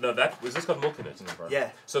 No, was this got milk in it? Yeah.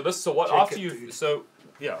 So what Check after it, you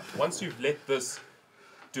dude. once you've let this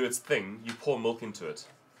do its thing, you pour milk into it.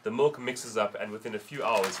 The milk mixes up, and within a few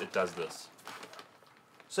hours, it does this.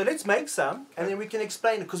 So let's make some, and then we can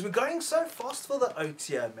explain it. Because we're going so fast for the oats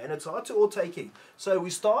here, man. It's hard to all take in. So we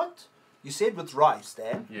start, you said, with rice,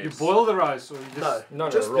 Dan. Yes. You boil the rice or you just, No,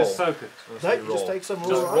 just just, raw. soak it. no, you just take some raw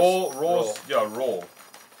Just rice. raw.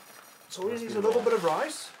 So all it is a little bit of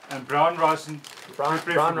rice, And brown rice and Brown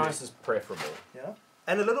preferably. rice is preferable. yeah,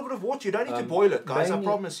 and a little bit of water. You don't need to Um, boil it, guys. I mainly-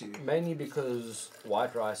 promise you. Mainly because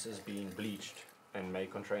white rice is being bleached and may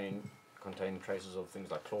contain traces of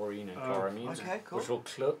things like chlorine and chloramines, Okay, cool.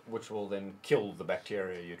 which will then kill the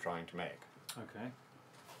bacteria you're trying to make. Okay.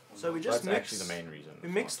 So we just That's mix. actually the main reason. We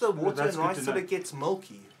mix the water that's and good rice to till know. it gets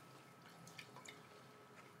milky.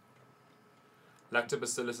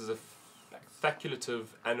 Lactobacillus is a facultative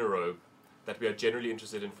anaerobe that we are generally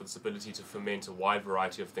interested in for its ability to ferment a wide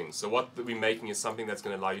variety of things. So what we're making is something that's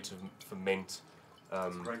going to allow you to ferment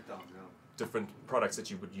Breakdown, yeah. different products that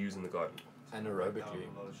you would use in the garden. Anaerobically.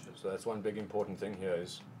 A lot of shit. So that's one big important thing here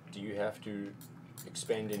is, do you have to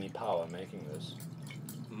expend any power making this?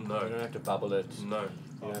 You No, don't have to bubble it. no. You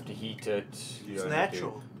don't have to heat it. You It's don't have to-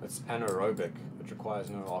 natural. It's anaerobic. It requires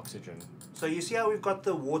no oxygen. So you see how we've got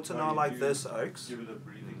the water now Only like you this, Oaks? Give it a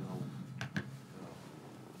breathing hole.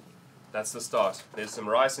 That's the start. There's some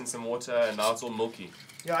rice and some water, and now it's all milky.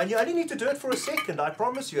 Yeah, and you only need to do it for a second. I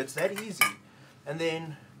promise you, it's that easy. And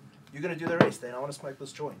then you're gonna do the rest. Then I want to smoke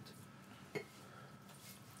this joint.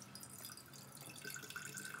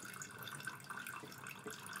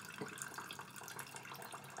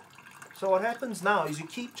 So what happens now is you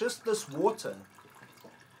keep just this water,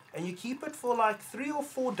 and you keep it for like 3 or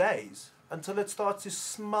 4 days until it starts to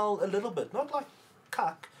smell a little bit, not like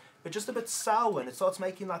cuck, but just a bit sour, and it starts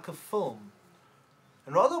making like a film.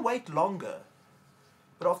 And rather wait longer.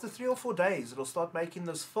 But after 3 or 4 days, it'll start making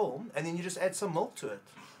this film, and then you just add some milk to it.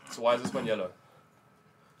 So why is this one yellow?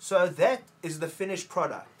 So that is the finished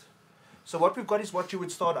product. So what we've got is what you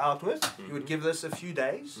would start out with. You would give this a few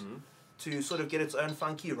days to sort of get its own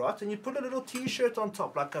funky rot, and you'd put a little t-shirt on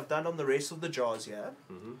top, like I've done on the rest of the jars here.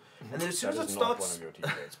 And then as soon That as is it not one starts, of your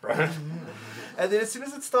t-shirts, bro. and then as soon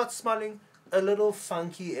as it starts smelling a little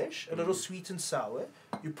funky-ish, a little sweet and sour,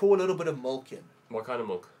 you pour a little bit of milk in. What kind of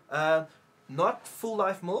milk? Not full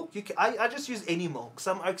life milk. I just use any milk.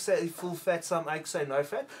 Some oaks say full fat, some oaks say no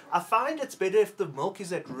fat. I find it's better if the milk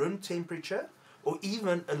is at room temperature or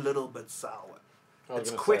even a little bit sour. I was It's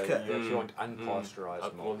gonna quicker. Say, you actually want unpasteurized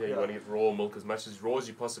Well, milk. yeah, you Yeah. want to get raw milk as much as raw as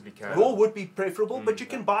you possibly can. Raw would be preferable, but you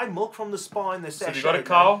can buy milk from the spa in the So sachet. if you got a man.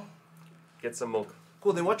 cow, get some milk.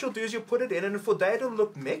 Cool, then what you'll do is you'll put it in, and for a day it'll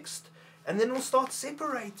look mixed, and then it'll start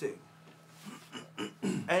separating.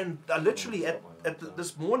 And literally,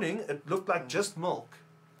 this morning, it looked like just milk.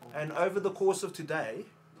 And over the course of today,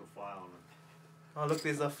 The fire on it. Oh, look,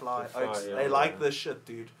 there's a fly. The fly, Oaks, yeah, they like yeah. this shit,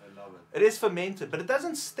 dude. I love it. It is fermented, but it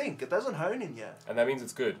doesn't stink. It doesn't hone in here. And that means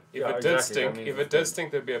it's good. If Yeah, it did exactly, that stink, means if it's it does good.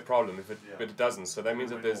 stink, there'd be a problem. If it, Yeah. but it doesn't. So that means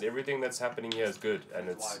that Went there's off. everything that's happening here is good, and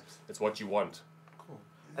Wipes. it's what you want.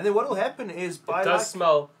 And then what will happen is by It does like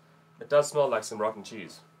smell. It does smell like some rotten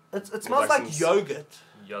cheese. it smells like like some yogurt.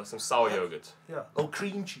 Yeah, some sour yogurt. Yeah. Or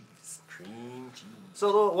cream cheese. Cream cheese.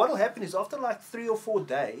 So what will happen is after like 3 or 4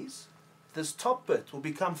 days, this top bit will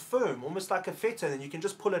become firm, almost like a feta, and then you can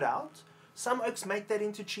just pull it out. Some oaks make that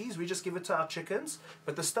into cheese. We just give it to our chickens.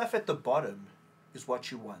 But the stuff at the bottom is what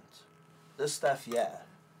you want. This stuff here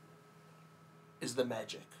is the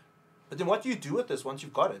magic. But then what do you do with this once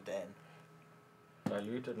you've got it, Dan?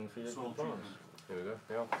 Dilute it and feed it to the Soil plants. treatment. Here we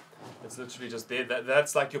go. Yeah. It's literally just there.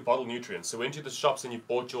 That's like your bottle nutrients. So went to the shops and you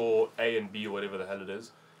bought your A and B or whatever the hell it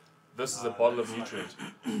is. This is a bottle of That's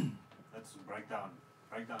like- nutrient. That's breakdown.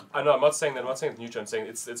 I know. I'm not saying that. I'm not saying it's nutrient. I'm saying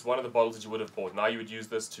it's one of the bottles that you would have bought. Now you would use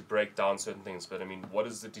this to break down certain things. But I mean, what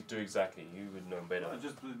does it do exactly? You would know better. No, it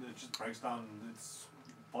just breaks down. It's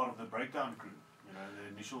part of the breakdown crew. You know,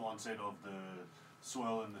 the initial onset of the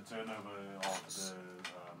soil and the turnover of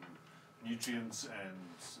the nutrients and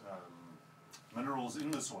minerals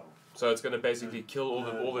in the soil. So it's going to basically kill all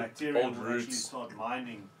the bacteria old will actually roots. start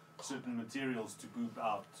mining certain materials to poop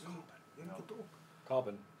out.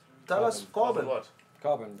 Carbon. Tell us carbon. What?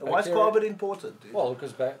 Carbon. Why is Bacteria- carbon important, dude? Well,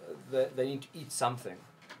 because they need to eat something.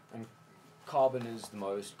 And carbon is the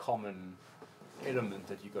most common element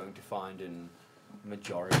that you're going to find in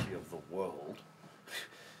majority of the world.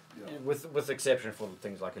 With exception for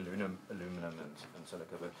things like aluminum and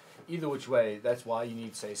silica. But either which way, that's why you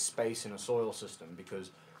need, say, space in a soil system,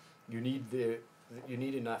 because you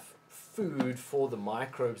need enough food for the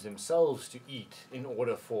microbes themselves to eat in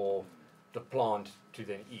order for the plant to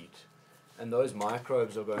then eat. And those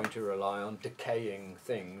microbes are going to rely on decaying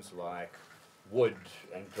things like wood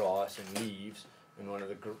and grass and leaves, and one of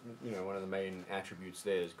the main attributes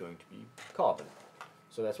there is going to be carbon.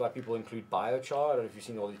 So that's why people include biochar. I don't know if you've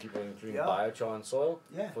seen all these people including biochar in soil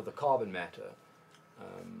for the carbon matter.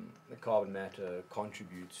 The carbon matter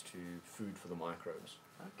contributes to food for the microbes,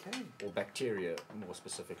 Okay. or bacteria more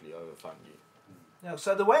specifically over fungi. Yeah,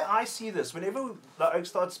 so the way I see this, whenever the oak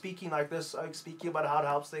starts speaking like this, oak speaking about how it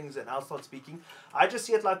helps things, and I'll start speaking, I just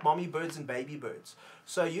see it like mommy birds and baby birds.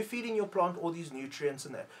 So you're feeding your plant all these nutrients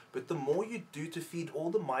and that, but the more you do to feed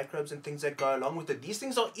all the microbes and things that go along with it, these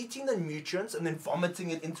things are eating the nutrients and then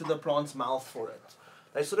vomiting it into the plant's mouth for it.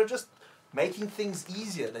 They're sort of just making things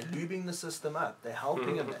easier. They're lubing the system up. They're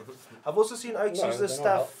helping them. I've also seen oaks use this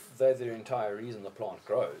stuff. They're the entire reason the plant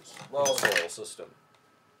grows in Well- the soil system.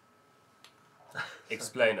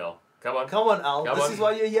 Explain now. Come on. Come on, Al. Come This on. is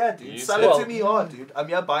why you're here, dude. You Sell said- it Well- to me hard, dude. I'm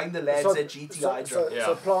here buying the lads at GT Hydro. Yeah.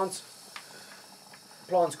 So plants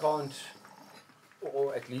can't,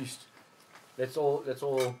 or at least, let's all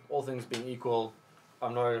things being equal.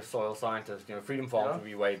 I'm not a soil scientist. Freedom Farms would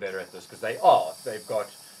be way better at this because they've got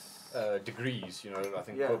degrees. I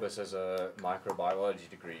think Kobus has a microbiology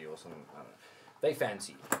degree or something. I don't know. They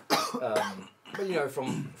fancy. But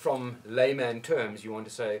from layman terms, you want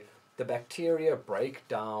to say the bacteria break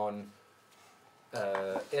down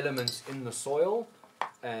elements in the soil,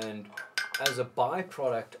 and as a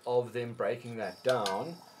byproduct of them breaking that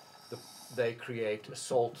down, they create a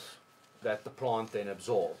salt that the plant then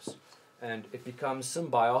absorbs. And it becomes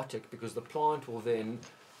symbiotic because the plant will then,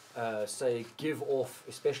 give off,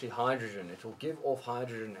 especially hydrogen, it will give off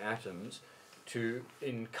hydrogen atoms to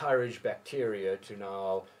encourage bacteria to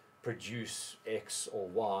now produce X or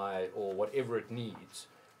Y or whatever it needs.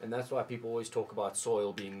 And that's why people always talk about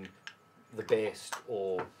soil being the best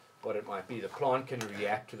or what it might be. The plant can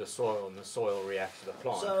react to the soil and the soil reacts to the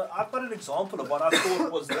plant. So I've got an example of what I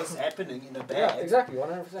thought was this happening in a bag. Yeah, exactly,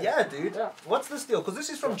 100%. Yeah, dude. Yeah. What's this deal? Because this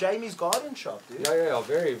is from Jamie's garden shop, dude. Yeah,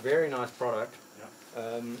 very, very nice product.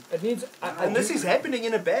 It needs... And this is happening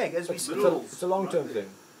in a bag as we It's speak. a long-term thing.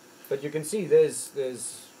 But you can see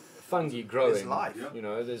there's fungi growing.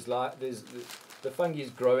 There's life. There's the fungi is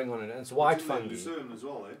growing on it, and it's white It's in fungi. Lucerne as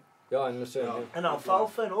well, eh? Yeah, and lucerne. Yeah. Yeah, And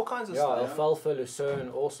alfalfa and all kinds of stuff. alfalfa, lucerne,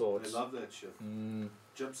 all They sorts. love that shit.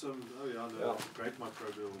 Gypsum, Yeah. great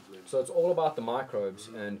microbial blend. So it's all about the microbes,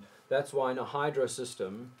 and that's why in a hydro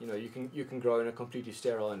system, you can grow in a completely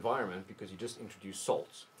sterile environment because you just introduce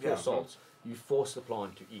salts, pure Yeah. salts. You force the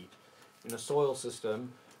plant to eat. In a soil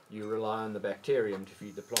system, you rely on the bacterium to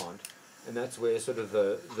feed the plant, and that's where sort of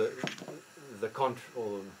the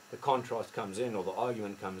contrast comes in, or the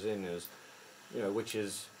argument comes in, is which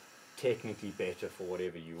is technically better for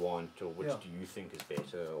whatever you want, or which do you think is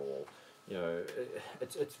better, or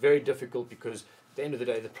it's very difficult because at the end of the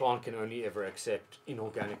day the plant can only ever accept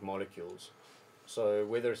inorganic molecules. So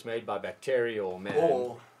whether it's made by bacteria or man,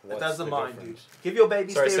 Or it what's doesn't the mind, dude. difference? Give your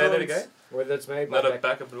baby Sorry, steroids. say that again. Whether it's made by Not a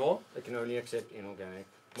backup more. they can only accept inorganic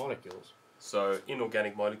molecules. So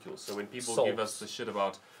inorganic molecules. So when people give us Salts. the shit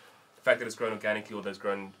about the fact that it's grown organically or that it's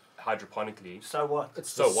grown hydroponically, So what? It's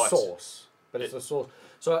So the what? source, but it's the source.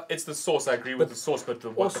 So it's the source. I agree with But the source, but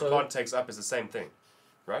what the also- plant takes up is the same thing,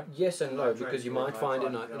 right? yes and no, Nitrate because you or might find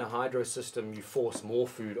in nitrite, in yeah. a hydro system you force more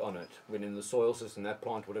food on it, when in the soil system that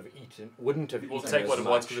plant wouldn't have It will eaten take as what it wants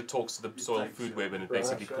much. because it talks to the soil food web and it Right.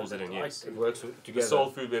 basically pulls it in. Yes, It works the together.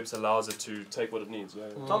 soil food web allows it to take what it needs. Yeah.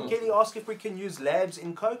 Tom Kelly asked if we can use labs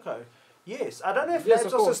in cocoa. Yes, I don't know if Yes,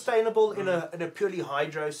 labs of are course. sustainable in a purely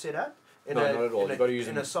hydro setup. In No, a, not at all. in You've a, got to use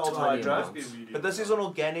in them a salt tiny hydro. amounts. But this is an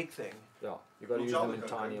organic thing. Yeah, you've got to use them in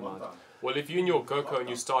tiny amounts. Well, if you're in your cocoa and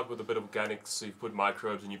you start with a bit of organics, so you put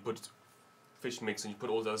microbes and you put fish mix and you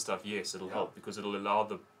put all the other stuff, yes, it'll help because it'll allow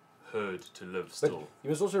the herd to live But still.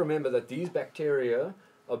 you must also remember that these bacteria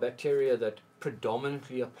are bacteria that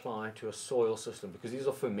predominantly apply to a soil system, because these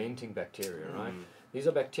are fermenting bacteria, right? These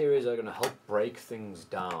are bacteria that are going to help break things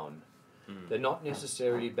down. They're not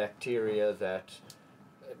necessarily bacteria that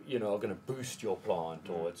are going to boost your plant,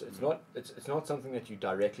 or it's not something that you're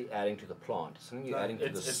directly adding to the plant. It's something you're adding to the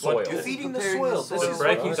It's soil. what You're feeding the Preparing soil. the This soil. is The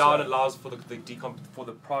breaking right. down allows for the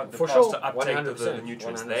plants For sure, to uptake the 100%,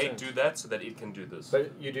 nutrients. 100%. They do that so that it can do this.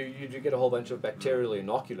 But you do get a whole bunch of bacterial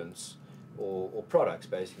inoculants or products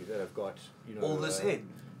basically that have got all this in.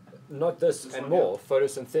 not this, This and one more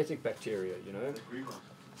photosynthetic bacteria. The green one.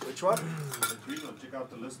 Which one? The green one. Check out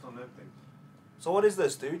the list on that thing. So what is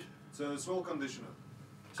this, dude? It's a soil conditioner.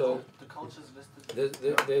 So The culture's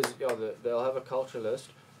listed. they'll have a culture list,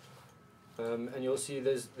 and you'll see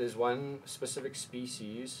there's one specific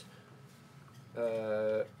species,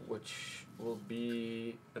 which will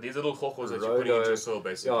be But these little chocos that you're putting into your soil,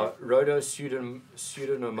 basically.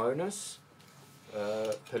 Rhodopseudomonas,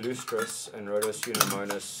 palustris, and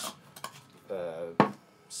Rhodopseudomonas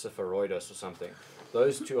cypheroides or something.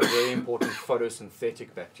 Those two are very important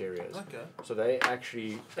photosynthetic bacteria. Okay. So they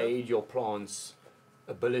actually aid your plant's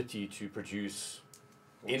ability to produce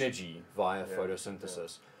energy via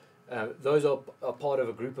photosynthesis. Those are part of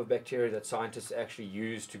a group of bacteria that scientists actually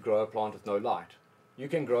use to grow a plant with no light. You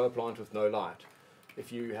can grow a plant with no light.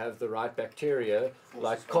 If you have the right bacteria,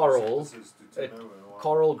 like coral,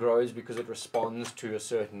 coral grows because it responds to a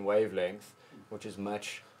certain wavelength, which is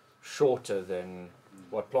much shorter than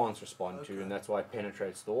what plants respond to, and that's why it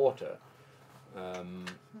penetrates the water.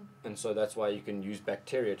 And so that's why you can use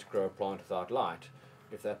bacteria to grow a plant without light.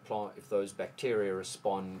 If those bacteria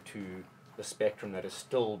respond to the spectrum that is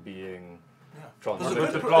still being What Does it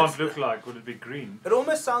would look- the plant look like? Would it be green? It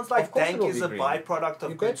almost sounds like Of course dank it'll is be a green. byproduct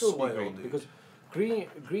of You good bet it'll be soil, green, dude. because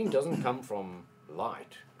green doesn't come from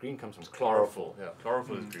light. Green comes from chlorophyll. Yeah,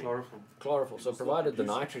 chlorophyll is green. Chlorophyll. Chlorophyll. So provided the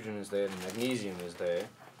nitrogen is there and the magnesium is there,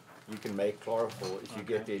 you can make chlorophyll if you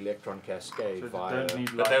get the electron cascade So they via. don't need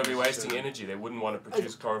But light they would be wasting necessarily. energy. They wouldn't want to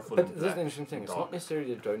produce chlorophyll But in this is the black. interesting thing. It's dark. not necessarily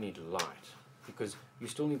that you don't need light, because you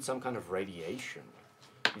still need some kind of radiation.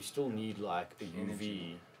 You still need like a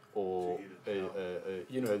UV or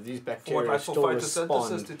these bacteria for still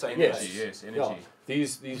photosynthesis respond. to take Yes, Energy, yes, yeah.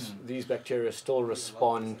 energy. These bacteria still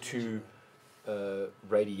respond to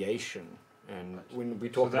radiation, and when we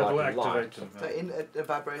So talk that will about light, activate them. So in a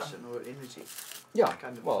vibration or energy. yeah,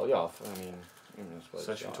 kind of. well, yeah. I mean, I suppose,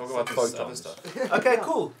 So should we yeah, talk some about this other photons. stuff? Okay,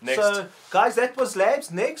 cool. Next. So, guys, that was Labs.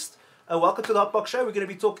 Next, welcome to the Hotbox Show. We're going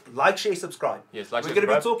to be talking, like, share, subscribe. Yes, like We're going to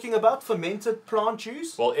be subscribe. talking about fermented plant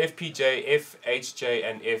juice. Well, FPJ, FHJ,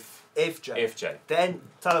 and FJ. FJ. Dan,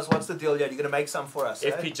 tell us what's the deal here. You're going to make some for us.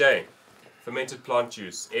 eh? FPJ, fermented plant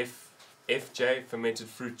juice. FJ, fermented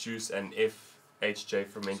fruit juice, and FHJ,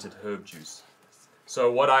 fermented herb juice. So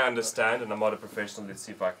what I understand, and I'm not a professional, let's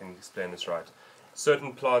see if I can explain this right.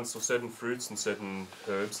 Certain plants or certain fruits and certain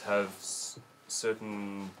herbs have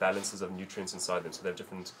certain balances of nutrients inside them. So they have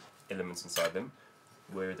different elements inside them,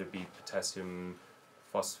 whether it be potassium,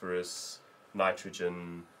 phosphorus,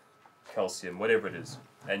 nitrogen, calcium, whatever it is.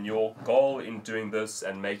 And your goal in doing this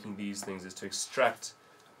and making these things is to extract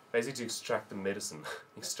the medicine,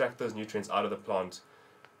 extract those nutrients out of the plant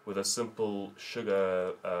with a simple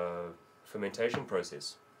sugar fermentation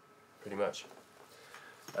process, pretty much.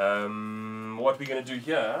 What we're going to do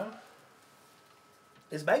here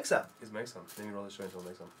Let's make some. is make some. Let me roll the joint, I'll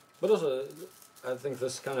make some. But also, I think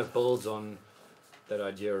this kind of builds on that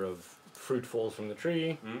idea of fruit falls from the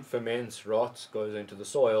tree, ferments, rots, goes into the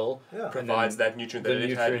soil, Yeah. Provides that nutrient that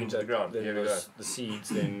it had into the that ground. then Here we go. the seeds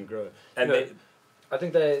then grow. And You know, they- I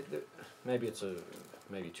think maybe it's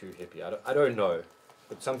maybe too hippie. I don't know,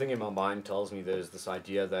 but something in my mind tells me there's this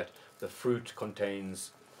idea that the fruit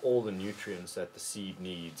contains all the nutrients that the seed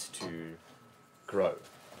needs to grow.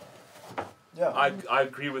 Yeah. I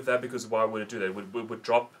agree with that, because why would it do that? It would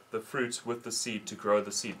drop the fruit with the seed to grow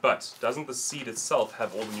the seed. But doesn't the seed itself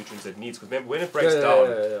have all the nutrients it needs? Because remember, when it breaks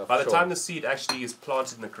down, by the time the seed actually is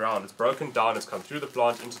planted in the ground, it's broken down, it's come through the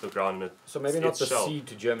plant into the ground, and So maybe not the shell. seed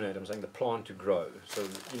to germinate, I'm saying the plant to grow. So,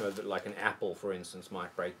 like an apple, for instance,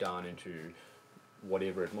 might break down into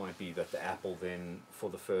whatever it might be that the apple then, for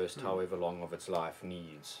the first however long of its life,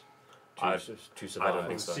 needs to survive. I don't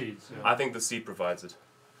think so. Seeds, yeah. I think the seed provides it.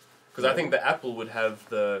 Because I think the apple would have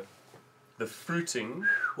the fruiting.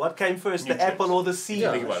 What came first, the Nutrients. apple or the seed?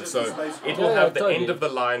 Yeah. Think about it. So it Yeah, will have the totally. end of the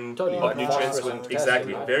line Totally. of Like nutrients. phosphorus and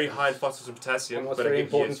Exactly. potassium. Very high in phosphorus and potassium. And what's but very again,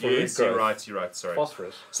 important for root yes, you're growth? right, sorry.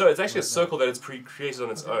 Phosphorus. So it's actually a circle that it's created on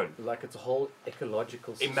its own. Like it's a whole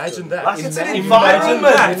ecological system. Imagine that. Like it's an Imagine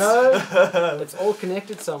environment. that, you know? It's all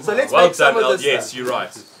connected somehow. So let's Well make some done, of El. this Yes, stuff. you're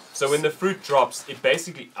right. So when the fruit drops, it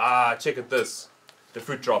basically check at this. The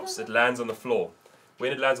fruit drops. It lands on the floor.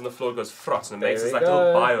 When it lands on the floor, it goes frot, and it makes this There like we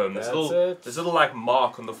little go. biome. That's This little like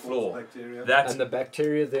mark on the floor. Bacteria. That And the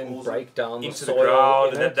bacteria then Also break down into the the soil ground,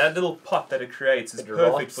 in and it, that little pot that it creates is It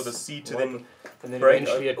perfect rots, for the seed to right, then. and then break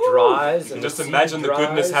eventually it open. dries. You and can just seed imagine the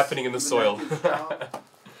goodness dries. happening in the soil.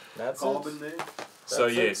 That's Carbon it. there. So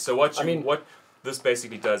That's yeah, it. so what I mean- what this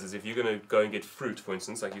basically does is, if you're going to go and get fruit, for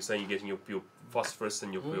instance, like you're saying, you're getting your phosphorus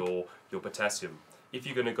and your potassium. If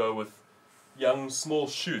you're going to go with young small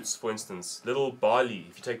shoots, for instance, little barley.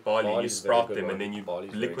 If you take barley, and you Barley's a very sprout good them, one. and then you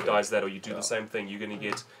Barley's very liquidize that, or you do Yeah. the same thing, you're going to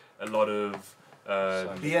get a lot of Yeah.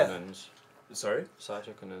 Cytokinins. sorry,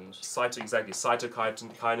 Cytokinins.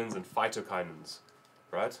 cytokinins and phytokinins,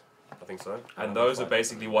 right? I think so. And And those are phytokinins.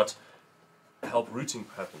 basically what help rooting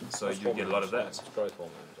happen. So That's you get a lot of hormones, that. It's growth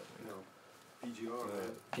hormones, I No. PGR.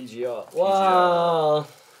 think. PGR. Wow.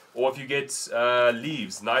 Or if you get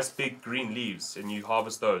leaves, nice big green leaves, and you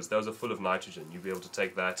harvest those are full of nitrogen. You'll be able to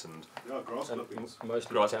take that and Yeah, grass And clippings.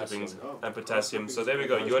 mostly grass potassium. clippings Oh, and grass potassium. So clippings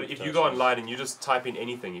there we go. is You if you go online and you just type in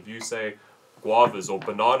anything, if you say guavas or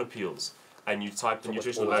banana peels, and you type the It's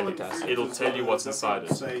nutritional always value, potassium. it'll tell you what's inside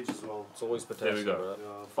it Sage as well. It's always There potassium. we go. Right?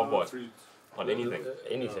 Yeah, Of what? fruit. on anything.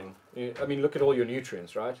 Anything. I mean, look at all your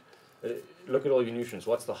nutrients, right? Look at all your nutrients.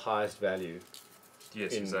 What's the highest value?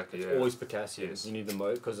 Yes, in, exactly. It's Yeah. always potassium. Yes. You need the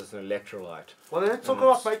most because it's an electrolyte. Well, let's talk And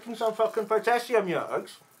about it's- making some fucking potassium here,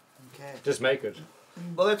 Oaks. Okay. Just make it.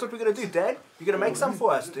 Well, that's what we're going to do, Dad. You're going to make some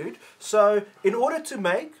for us, dude. So, in order to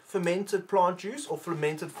make fermented plant juice or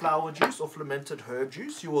fermented flower juice or fermented herb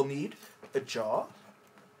juice, you will need a jar,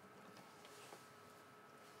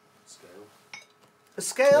 Scale. a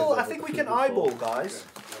scale. I think we can eyeball, guys.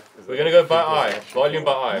 We're gonna go by eye, volume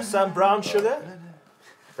by eye. Some brown sugar,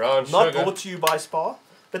 Brown not sugar. brought to you by Spa,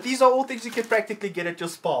 but these are all things you can practically get at your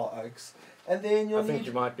Spa, Oaks. And then you'll I think need.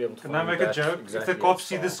 you might be able to Can find I make a that joke? exactly If the cops at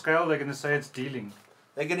see the Spa. scale, they're going to say it's dealing.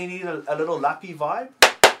 They're going to need a little lappy vibe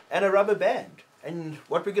and a rubber band. And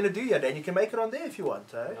what we're going to do here, Dan, you can make it on there if you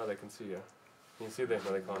want, eh? No, they can see you. Can you see there?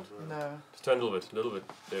 No, they can't. No. Just turn a little bit.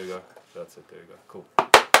 There we go. That's it. There we go. Cool.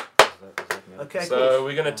 Is that me? Okay, So cool.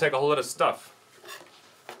 we're gonna take a whole lot of stuff.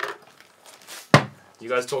 You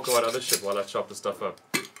guys talk about other shit while I chop the stuff up.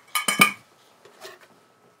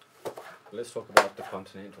 Let's talk about the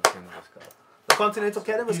continental cannabis cup. The Continental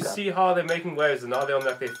Cannabis You Cup. see how they're making waves, and now they're on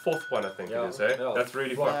like their fourth one, I think Yeah, it is. Eh? yeah. That's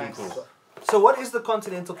really Nice. fucking cool. So what is the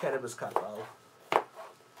Continental Cannabis Cup, Al?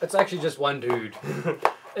 It's actually just one dude.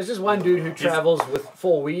 It's just one dude who travels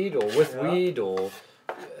for weed or with Yeah. weed or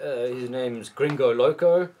his name's Gringo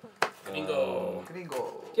Loco. Gringo.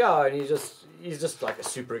 Gringo. Yeah, and he's just like a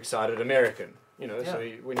super excited American, you know. So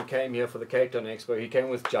Yeah. when he came here for the Cape Town Expo, he came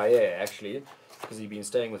with Jair actually, because he'd been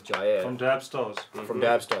staying with Jair From Dab Stars. from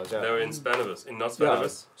Dabstars. Yeah. They were in Spanibus. In not Yeah,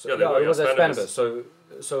 Spanibus. so, they were it was in at Spanibus.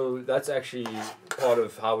 So that's actually part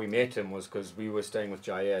of how we met him, was because we were staying with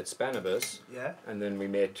Jair at Spanibus, Yeah? and then we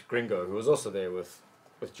met Gringo, who was also there with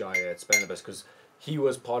Jair at Spanibus, because he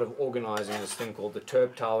was part of organising this thing called the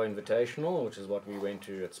Turp Tower Invitational, which is what we went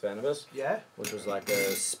to at Spanibus, Yeah? which was like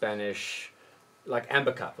a Spanish, like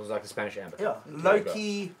Amber Cup. It was like the Spanish Amber Yeah. Cup.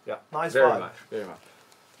 Low-key, Yeah, nice very vibe. much, very much.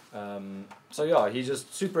 So yeah, he's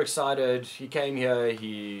just super excited. He came here.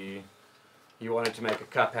 He wanted to make a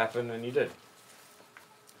cup happen, and he did.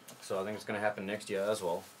 So I think it's going to happen next year as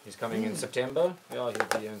well. He's coming in September. Yeah, he'll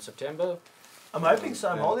be here in September. I'm hoping so.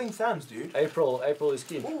 I'm Yeah. holding thumbs, dude. April is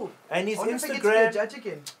key. Ooh. And his I wonder if I get to be a Instagram... judge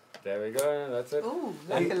again. There we go. That's it. Ooh,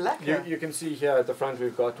 And lacquer. you can see here at the front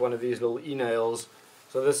we've got one of these little e-nails.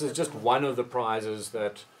 So this is just one of the prizes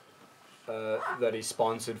that is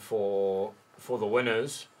sponsored for the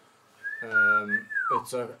winners.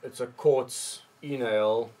 It's a quartz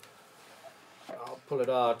e-nail. I'll pull it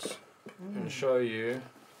out and show you.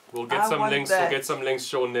 We'll get I some want links. that. We'll get some links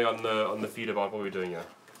shown there on the feed about what we're doing here.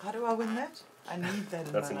 How do I win that? I need that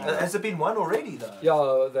in That's my an life. Has it been won already though?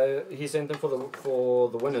 Yeah, he sent them for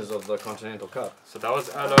the winners of the Continental Cup. So that was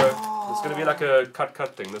Anno. It's going to be like a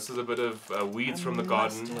cut thing. This is a bit of weeds from the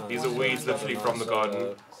garden. These are weeds literally from the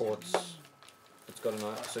garden. Quartz. It's got a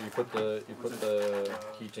nice. So you put the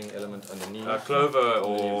heating element underneath. Clover and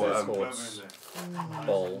then or you have quartz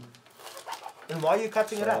bowl. And why are you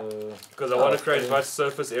cutting it up? because I want to create as much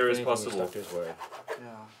surface area as possible.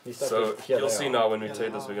 Yeah. So you'll see now when we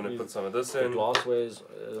take this, we're going to put some of this The in. glassware's.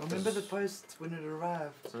 Remember the post when it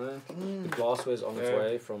arrived? The glassware's on its Yeah.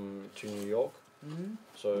 way to New York.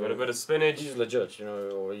 So Got a bit of spinach. he's legit,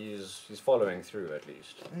 or he's following through at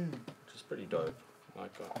least, which is pretty dope.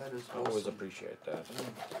 Like That is I always awesome. appreciate that.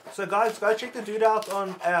 So guys, go check the dude out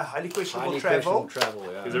on Highly Questionable Highly Travel. questionable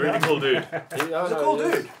travel, yeah. He's a really cool dude. He's He's a cool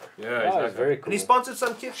dude. Yeah, He's very cool. And he sponsored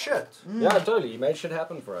some kid shit. Yeah, totally. He made shit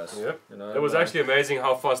happen for us. Yep. You know, It was and, actually amazing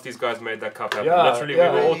how fast these guys made that cup happen. Yeah, Literally,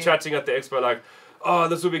 yeah. we were all chatting at the expo like, oh,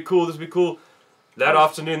 this would be cool, this would be cool. That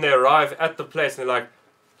afternoon they arrive at the place and they're like,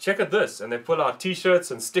 check out this. And they pull out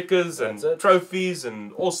t-shirts and stickers and That's it. trophies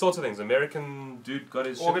and all sorts of things. American dude got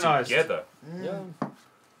his Organised. shit together. Yeah,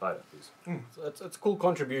 Like that, please. it's a cool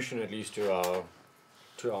contribution at least to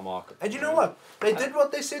our market. And you know what? They did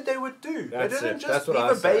what they said they would do. They That's didn't it. just That's what leave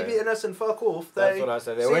I a say. baby in us and fuck off. That's They what I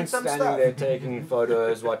said. They sent weren't some standing stuff. there taking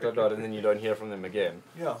photos, what, and then you don't hear from them again.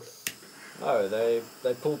 Yeah. No, they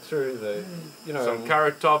pulled through the, Some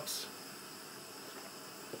carrot tops.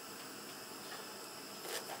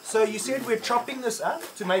 So you said we're chopping this up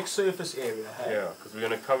to make surface area, hey? Yeah, because we're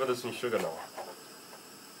going to cover this in sugar now.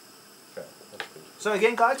 Okay, that's good. So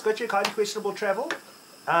again, guys, go check Highly Questionable Travel.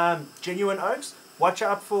 Genuine Oaks. Watch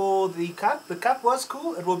out for the cup. The cup was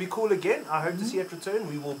cool. It will be cool again. I hope to see it return.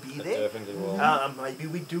 We will be It there. definitely will. Maybe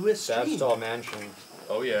we do a stream. Star Mansion.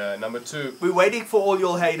 Oh yeah, number 2. We're waiting for all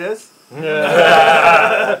your haters.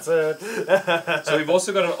 That's it. So we've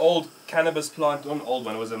also got an old cannabis plant, not an old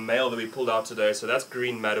one, it was a male that we pulled out today, so that's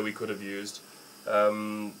green matter we could have used.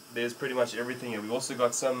 There's pretty much everything here. We've also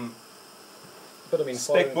got some But I mean,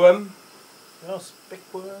 speckworm. Oh,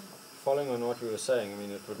 speckworm. following on what we were saying, I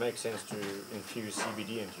mean, it would make sense to infuse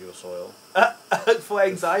CBD into your soil. For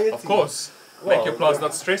anxiety. Of course. Well, Make your plants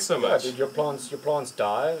not stress so Yeah, much. dude, your plants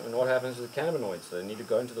die, and what happens with the cannabinoids? They need to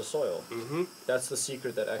go into the soil. Hmm. That's the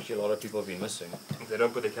secret that actually a lot of people have been missing. They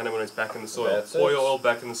don't put the cannabinoids back in the soil. That's Pour it. your oil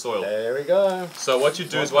back in the soil. There we go. So what you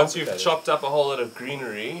do Not is once you've complicated. chopped up a whole lot of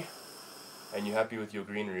greenery, and you're happy with your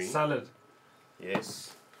greenery, Salad.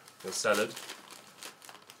 yes, your salad,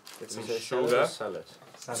 get Did some we say salad or sugar. salad?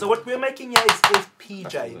 Salad. So what we're making here is FPJ,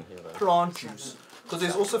 Excellent, yeah. plant juice. Because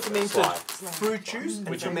there's also fermented Slide. fruit juice and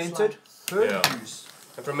Which- fermented herb Yeah. juice.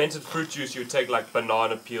 And fermented fruit juice, you would take like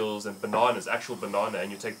banana peels and bananas, actual banana, and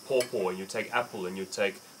you take pawpaw, and you take apple, and you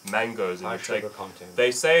take mangoes, and High you sugar take. content.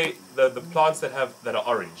 They say the plants that are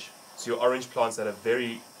orange, so your orange plants that have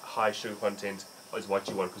very high sugar content is what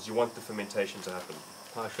you want because you want the fermentation to happen.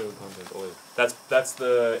 High sugar content oil. That's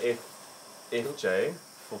the FJ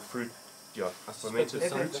for fruit. Yeah, I suspect fermented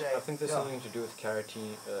there's fruit. something, I think there's Yeah. something to do with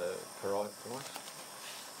carotene.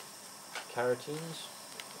 Carotenes.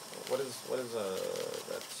 What is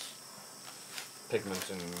that's pigment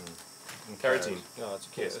in carrot. Carotene. Yeah, it's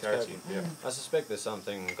Yes, it's carotene. Yeah. I suspect there's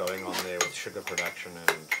something going on there with sugar production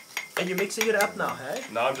and And you're mixing it up now, hey?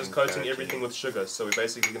 Now I'm just coating Carotene. everything with sugar, so we're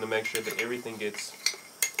basically going to make sure that everything gets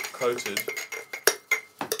coated.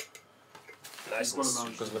 Nice.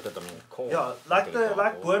 because look at them corn. Yeah, like look at like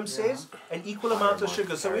example. Worm says, an equal amount of amount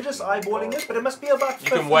sugar. of So we're just carotene eyeballing it, involved. but it must be about You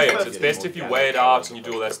can weigh it. 50-50. It's best if you weigh it out and you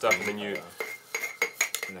do all that stuff, and then you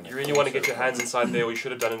really want to get your hands inside there. We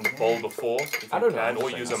should have done it in the bowl before, if you I don't know, can, I'm or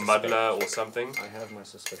just use a saying, I muddler or something. I have my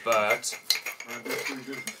suspicion. But Alright, that's pretty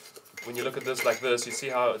good. when you look at this like this, you see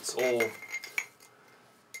how it's all.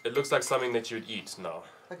 It looks like something that you would eat now.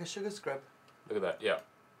 Like a sugar scrub. Look at that. Yeah.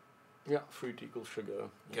 yeah, fruit equals sugar.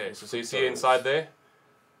 Okay. equals So you see fructose. inside there.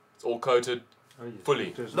 It's all coated. Oh, yes. Fully.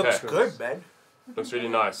 It is. Looks Okay. good, man. Looks really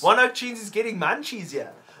nice. One Oak Cheese is getting munchies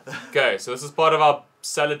here. Okay, so this is part of our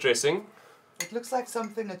salad dressing. It looks like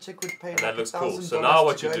something a chick would pay And like that looks cool. $1,000 So now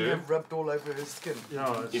what to you go and do- have rubbed all over her skin.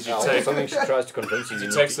 Yeah, it's- Is Yeah, you or take something she tries to convince you. you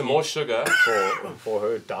need take to some eat more sugar. for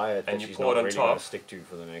her diet And that you she's pour it not on really top. going to stick to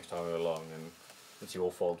for the next however long, and it's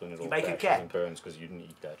your fault when it all make a crashes cap. and burns because you didn't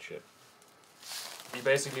eat that shit. You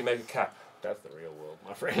basically make a cap, That's the real world,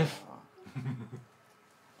 my friend.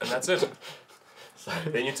 and that's it.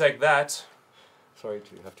 Then you take that. Sorry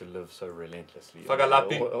to have to live so relentlessly. in Fuck the a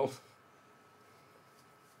lappy. real world.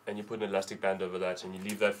 And you put an elastic band over that, and you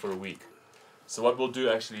leave that for a week. So what we'll do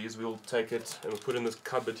actually is we'll take it and we'll put it in this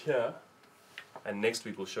cupboard here. and next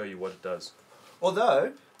week we'll show you what it does.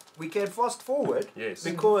 Although, we can fast forward Yes.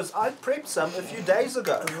 because I prepped some a few days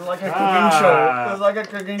ago. It's like a cooking show. It's like a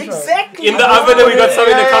cooking show. Exactly. In the oven, and we got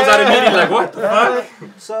something that comes out immediately. Like what the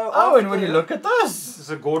fuck? So Oh, and after- when you look at this. This is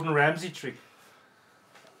a Gordon Ramsay trick.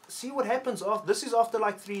 see what happens after. This is after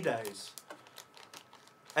like 3 days.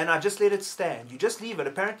 And I just let it stand. You just leave it.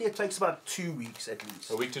 Apparently it takes about 2 weeks at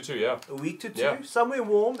least. A week to 2, yeah. A week to 2. Yeah. Somewhere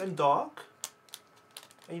warm and dark.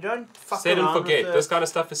 And you don't fuck Set and around forget. with This kind of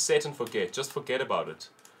stuff is set and forget. Just forget about it.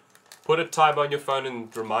 Put a timer on your phone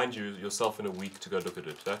and remind yourself in a week to go look at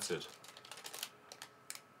it. That's it.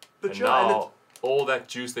 But And yeah, and now all that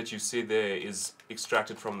juice that you see there is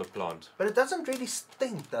extracted from the plant. but it doesn't really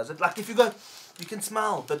stink, does it? Like if you go, you can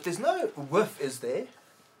smell, but there's no whiff, is there?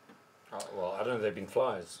 Well, I don't know if they've been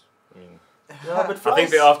flies. I mean, Yeah, but I think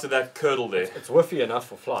they're after that curdle there. it's whiffy enough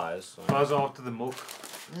for flies. So. Flies are after the milk.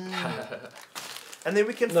 And then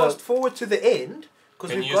we can No. fast forward to the end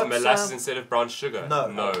because Can we've you use got molasses some. instead of brown sugar? No.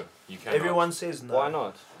 No, you cannot. Everyone says no. Why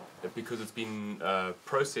not? Because it's been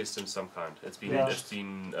processed in some kind. It's been. Yeah. It's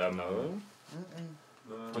been. No.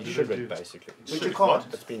 What does it De-sugared, do? basically. But you can't.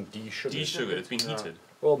 It's been de-sugared. De-sugared. It's been heated.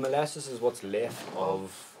 Well, molasses is what's left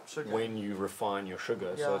of Sugar. when you refine your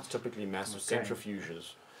sugar. So Yeah. it's typically massive Okay.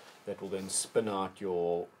 centrifuges that will then spin out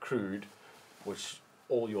your crude, which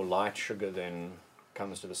all your light sugar then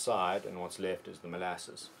comes to the side, and what's left is the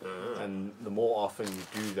molasses. And the more often you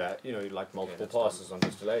do that, you know, like multiple that's passes on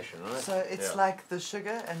distillation, right? So it's Yeah. like the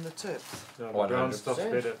sugar and the terps. Yeah, the brown stuff's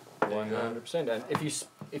 100%. better. 100%. And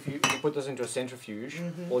if you put this into a centrifuge,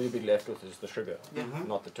 all you'll be left with is the sugar, Yeah.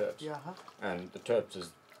 not the terps. Yeah. Huh? And the terps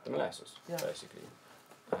is the molasses, Yeah. basically.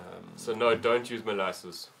 So no, don't use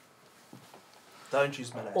molasses. Don't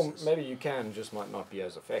use Or molasses. maybe you can, just might not be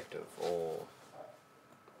as effective. Or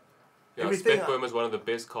Yeah, Everything Spetboom is one of the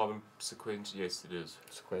best carbon sequence. Yes, it is.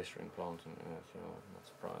 sequestering plant on Earth. You know, I'm not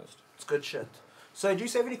surprised. It's good shit. So do you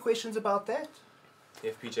have any questions about that?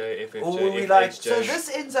 FPJ, FFJ, Or we like- FHJ. So this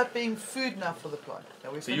ends up being food now for the plant.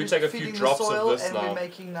 Now we're So you finished take a few feeding drops the of soil this and now. we're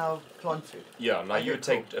making now plant food. Yeah, now Okay, you would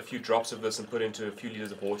take a few drops of this and put into a few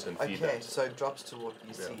liters of water and feed Okay, that. so drops to what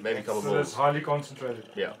you Yeah, see. maybe a couple So more. it's highly concentrated.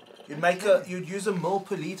 Yeah. You'd use a mil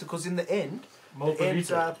per liter because in the end, Mil per ends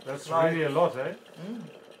liter. up That's like- really a lot, eh?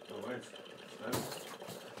 Oh, wait.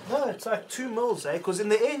 no, it's like 2 mils, eh? Because in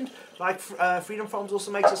the end, like Freedom Farms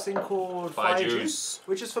also makes this thing called Fire fire juice.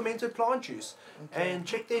 which is fermented plant juice. And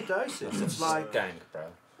check their doses. It's like Stank, bro.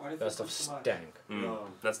 Why do you That think stuff it's so much? stank.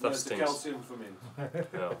 That stuff it's a stinks. calcium ferment.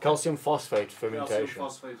 Yeah. Calcium phosphate Calcium fermentation.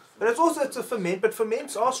 phosphate. But it's a ferment, but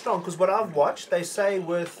ferments are strong because what I've watched, they say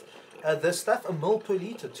with this stuff, a mil per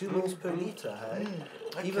liter, 2 mils per liter, hey?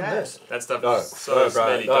 Even Okay. this. That stuff No, is so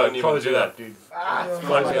smelly. Don't even close do it that. up, dude.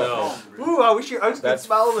 Fucking hell. Ooh, I wish you owned could That's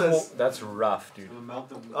smell this. That's rough, dude. Melt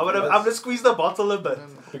them. I'm gonna squeeze the bottle a bit.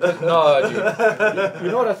 Because, no, dude. You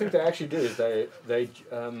know what I think they actually do is they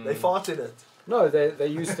They fart in it. no, they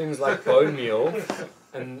use things like bone meal,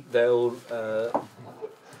 and they'll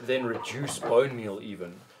then reduce bone meal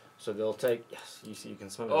even. So they'll take, yes, you see, you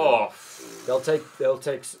can smell it. Oh, They'll take.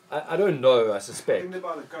 I don't know. I I suspect. think they're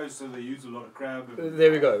by the coast, so they use a lot of crab. And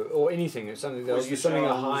There we go. Or anything. It's something they'll Oyster use something a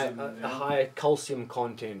shells high and, a yeah. high calcium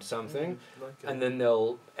content something, and then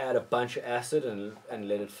they'll add a bunch of acid and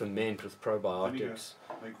let it ferment with probiotics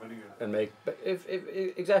make vinegar. and make if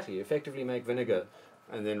exactly effectively make vinegar,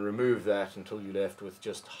 and then remove that until you're left with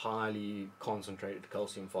just highly concentrated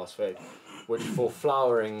calcium phosphate, which for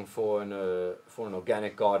flowering for an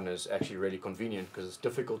organic garden is actually really convenient because it's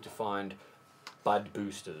difficult to find bud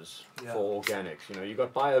boosters Yeah. for organics. You know, you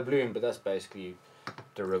got BioBloom, but that's basically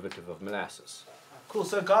derivative of molasses. Cool.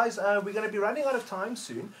 So, guys, we're going to be running out of time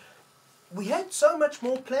soon. We had so much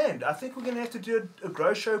more planned. I think we're going to have to do a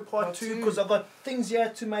grow show part 2 because I've got things here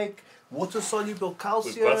to make water soluble we've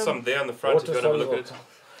calcium. got some there on the front if you want to have a look at it.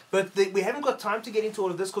 But we haven't got time to get into all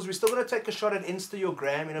of this because we're still going to take a shot at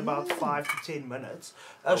Instagram in about 5 to 10 minutes.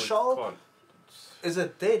 Oh, we Charles, can't. is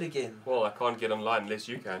it dead again? Well, I can't get online unless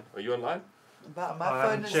you can. Are you online? But I my haven't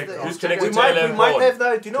phone is checked. the Who's We connected to might LM porn? have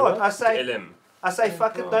though. Do you know what I say? LM. I say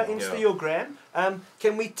fuck it though. Insta Yeah. your gram.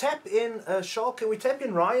 Can we tap in Charles? Can we tap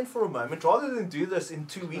in Ryan for a moment rather than do this in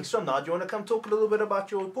 2 weeks from now? Do you want to come talk a little bit about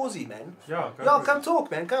your pawsy, man? Yeah, go Yeah, for come it.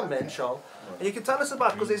 talk, man. Come, man, Charles. And you can tell us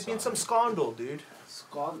about because there's been some scandal, dude.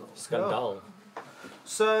 Scandal. Scandal.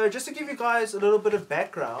 So just to give you guys a little bit of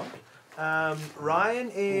background, Ryan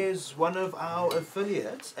is one of our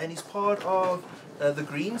affiliates and he's part of the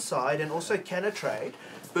Green Side and also Canatrade.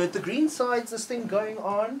 But the Green Side's this thing going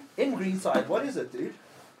on in Green Side. What is it, dude?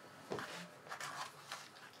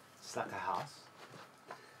 It's like a house.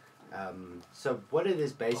 So what it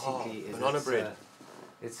is basically is banana it's, bread.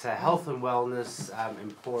 It's a health and wellness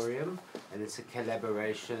emporium, and it's a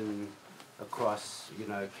collaboration across, you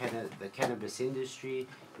know, the cannabis industry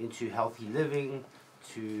into healthy living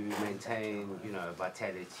to maintain, you know,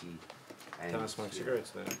 vitality. And Can I smoke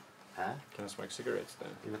cigarettes then? Huh? Can I smoke cigarettes then?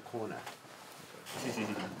 In the corner.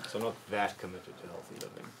 So I'm not that committed to healthy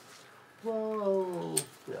living. Whoa!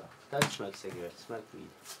 Yeah. Don't smoke cigarettes. Smoke weed.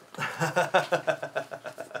 I'm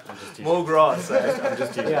just teasing. More grass, eh? I'm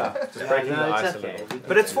just teasing. Yeah. Just breaking the ice a okay. little.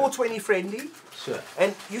 But it's 420 friendly. Sure.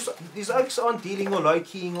 And these oaks aren't dealing or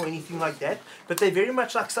low-keying or anything like that, but they're very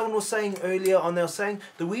much like someone was saying earlier on, they were saying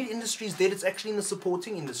the weed industry is dead, it's actually in the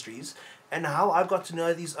supporting industries. And how I got to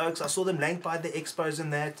know these oaks, I saw them laying by the expos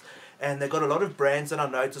and that, and they got a lot of brands that I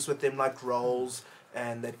noticed with them, like Rolls,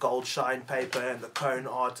 and that Gold Shine Paper, and the Cone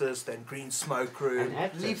Artist, and Green Smoke Room,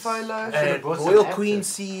 Leafolo. and Royal Queen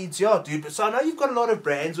Seeds. Yeah, dude. So I know you've got a lot of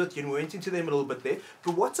brands with you, and we went into them a little bit there.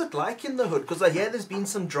 But what's it like in the hood? Because I hear there's been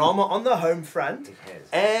some drama on the home front It has.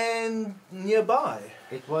 and nearby.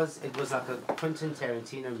 It was like a Quentin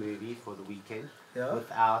Tarantino movie for the weekend Yeah.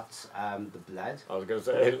 without the blood. I was going to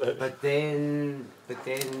say. But then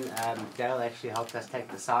Dale actually helped us take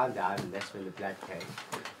the sign down, and that's when the blood came.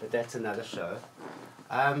 But that's another show.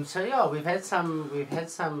 So yeah, we've had some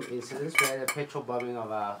incidents. We had a petrol bombing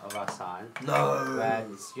of our sign. No. But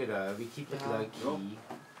it's, you know, we keep it low key.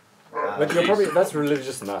 But you're probably, that's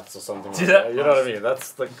religious nuts or something like Yeah. that. You know what I mean?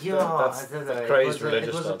 That's the, Yeah, that's I don't the know. crazed It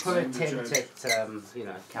religious was a nuts. poor attempt at you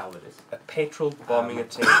know, cowardice. A petrol bombing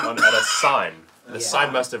attempt at a sign. The Yeah.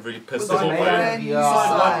 sign must have really pissed Was them it off. made eh? brand new Yeah,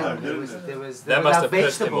 sign? there was That must have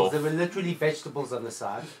pissed him vegetables. off. There were literally vegetables on the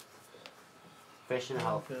sign. Fresh and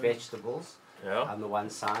healthy vegetables Yeah. on the one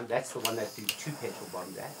sign. That's the one that threw 2 petrol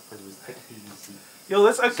bombs at because it was thick PVC. Yo,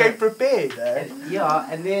 that's okay So- prepared, eh? And, yeah,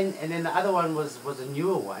 and then the other one was a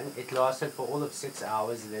newer one. It lasted for all of 6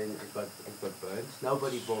 hours, and then it got burned.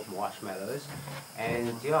 Nobody bought marshmallows,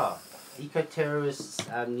 and yeah, eco-terrorists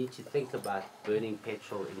need to think about burning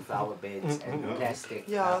petrol in flower beds and plastic.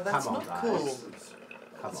 Yeah, that's come on, not guys. cool.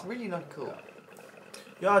 Come It's on. really not cool.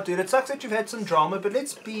 Yeah, dude, it sucks that you've had some drama, but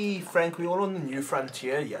let's be frank, we're all on the new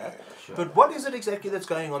frontier, yeah? Sure. But what is it exactly that's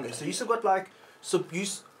going on there? So you still got like,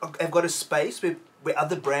 have got a space where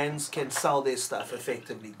other brands can sell their stuff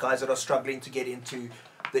effectively. Guys that are struggling to get into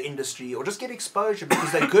the industry or just get exposure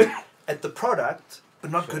because they're good at the product,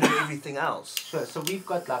 but not good at everything else. Sure. So we've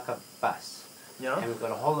got like a bus, Yeah? and we've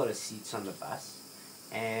got a whole lot of seats on the bus.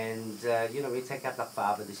 And, you know, we take up like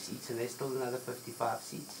 5 of the seats, and there's still another 55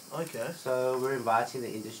 seats. Okay. So we're inviting the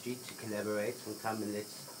industry to collaborate and come and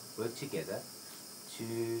let's work together to,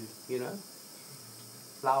 you know,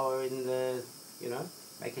 flower in the, you know,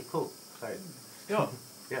 make it cool. Sorry. Yeah.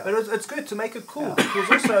 Yeah. But it's good to make it cool Yeah.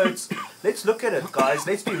 because also let's look at it, guys.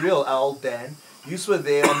 Let's be real, Al, Dan. You were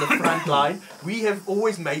there on the front line. We have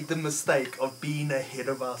always made the mistake of being ahead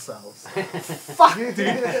of ourselves. Fuck, dude.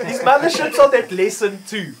 These motherships are that lesson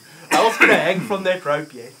too. I was gonna hang from that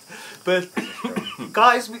rope yet. But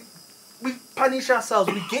guys, we punish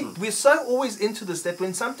ourselves. We're so always into this that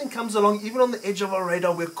when something comes along, even on the edge of our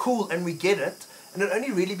radar, we're cool and we get it. And it only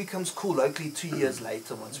really becomes cool locally 2 years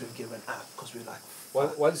later once we've given up because we're like,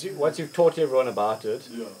 Once you've taught everyone about it,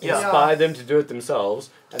 Yeah. inspire them to do it themselves,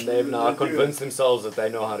 and they've now convinced themselves that they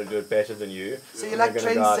know how to do it better than you. So you're and like they're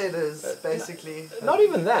gonna go out- trendsetters, basically. Not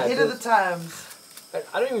even that. Ahead of the times.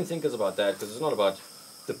 I don't even think it's about that because it's not about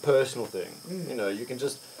the personal thing. You know, you can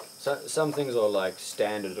just some things are like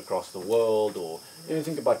standard across the world, or you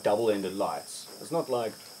think about double-ended lights. It's not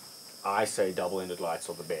like I say double-ended lights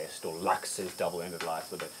are the best, or Lux says double-ended lights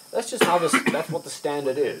are the best. That's just how that's what the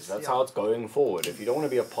standard is. That's how it's going forward. If you don't want to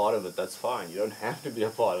be a part of it, that's fine. You don't have to be a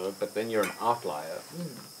part of it, but then you're an outlier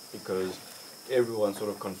because everyone sort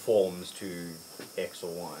of conforms to X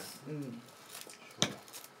or Y.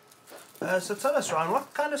 So tell us, Ryan,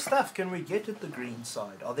 what kind of stuff can we get at the green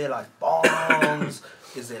side? Are there like bongs?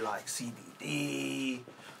 Is there like CBD?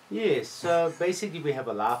 Yes, so basically we have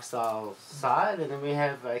a lifestyle side, and then we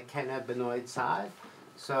have a cannabinoid side.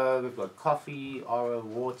 So we've got coffee, RO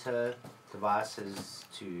water, devices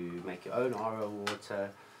to make your own RO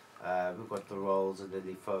water. We've got the rolls and the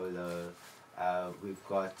Leafolo. We've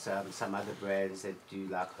got some other brands that do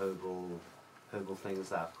like herbal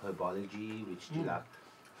things like Herbology, which do like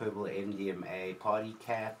herbal MDMA party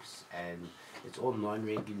caps, and it's all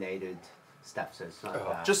non-regulated stuff, so it's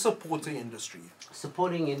not Just supporting industry.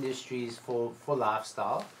 supporting industries for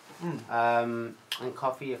lifestyle. And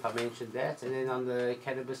coffee, if I mentioned that. And then on the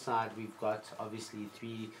cannabis side, we've got obviously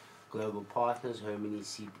 3 global partners: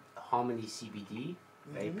 Harmony CBD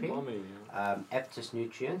vaping, Aptus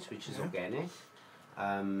Nutrients, which is organic,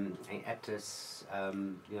 And Aptus,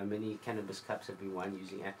 many cannabis cups have been won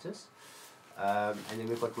using Aptus. And then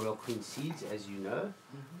we've got Royal Queen Seeds, as you know.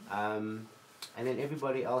 And then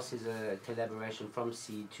everybody else is a collaboration from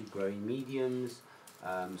seed to growing mediums,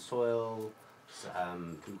 soil.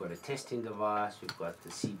 We've got a testing device. We've got the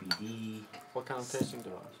CBD. What kind of testing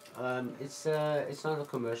device? It's not a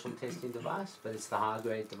commercial testing device, but it's the high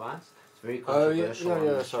grade device. It's very Oh controversial.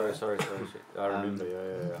 yeah. Sorry. I remember.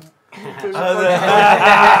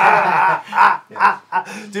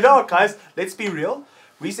 Do you know what, guys? Let's be real.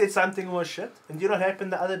 We said something was shit, and you know what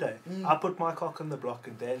happened the other day? I put my cock on the block,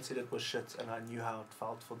 and Dan said it was shit, and I knew how it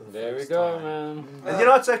felt for the There we first go, time. man. And you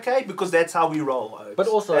know it's okay because that's how we roll. Oaks. But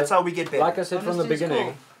also, that's how we get better. Like I said from the Honesty's beginning,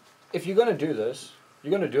 cool. if you're gonna do this,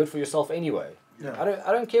 you're gonna do it for yourself anyway. Yeah.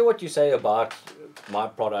 I don't care what you say about my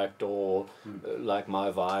product or like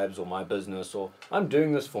my vibes or my business, or I'm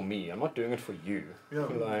doing this for me. I'm not doing it for you. Yeah.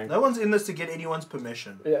 Like, No one's in this to get anyone's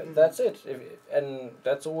permission. yeah, that's it. And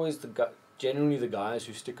that's always generally the guys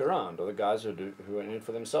who stick around, or the guys who are in it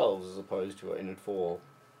for themselves, as opposed to are in it for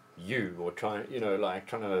you, or trying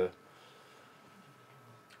to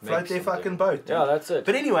Float their fucking boat. Yeah, that's it.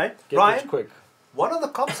 But anyway, Get Ryan, rich quick. what are the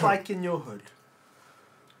cops like in your hood?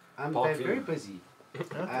 They're Parkview. very busy.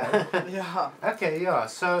 Yeah. Okay, yeah.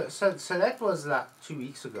 So that was like 2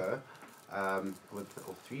 weeks ago, or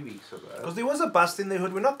 3 weeks ago. Because there was a bust in the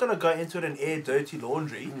hood. We're not going to go into it and air dirty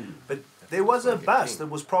laundry, but there was a bust that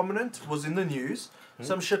was prominent, was in the news.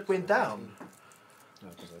 Some shit went down.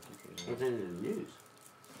 Was in the news.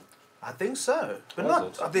 I think so. But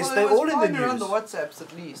Was not. it? They're Well, it was all in the flying news. around the WhatsApps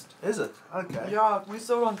at least. Is it? Okay. Yeah, we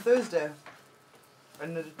saw it on Thursday.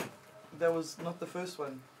 And that was not the first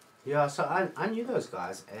one. Yeah, so I knew those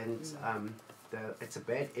guys, and it's a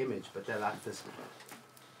bad image, but they're like this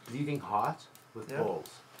bleeding heart with Yeah. balls.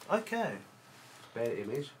 Okay. Bad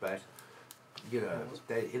image, but you know,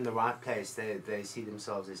 they're in the right place. They see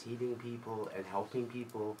themselves as healing people and helping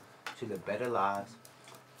people to live better lives,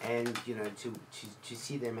 and you know, to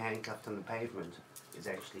see them handcuffed on the pavement is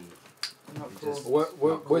actually Not It cool.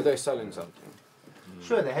 just- Were they selling something?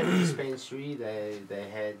 sure. They had a dispensary. They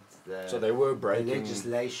had the So they were the breaking.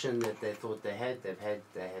 legislation that they thought they had. They had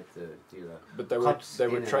the But they were cops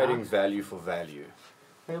in and trading out. value for value.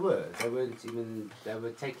 They weren't even. They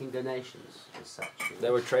were taking donations as such. you know.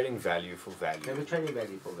 They were trading value for They value. were trading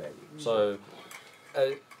value for value. So,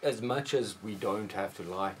 as much as we don't have to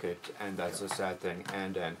like it, and that's a sad thing,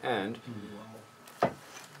 and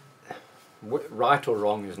right or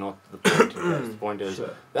wrong is not the point. The point is Sure.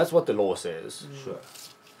 that's what the law says. Sure.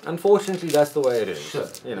 Unfortunately, that's the way it is. Sure.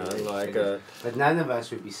 You know, It is, like it is. But none of us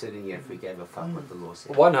would be sitting here if we gave a fuck what the law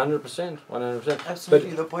said. 100%, 100%.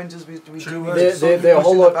 Absolutely. The point is we True need words. to sort of There are a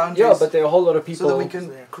whole push the lot. boundaries Yeah, but there are a whole lot of so that we people.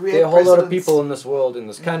 can create There are a whole lot of precedents. people in this world, in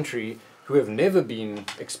this country, who have never been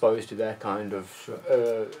exposed to that kind of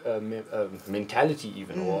mentality,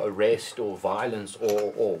 even, or arrest, or violence,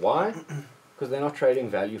 or why? Because they're not trading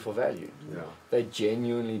value for value. Yeah. They're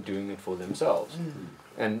genuinely doing it for themselves.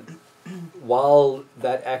 And while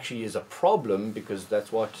that actually is a problem, because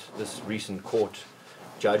that's what this recent court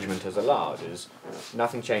judgment has allowed, is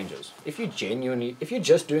nothing changes. If you're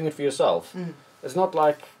just doing it for yourself, it's not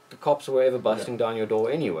like the cops were ever busting down your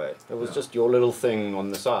door anyway. It was Yeah. just your little thing on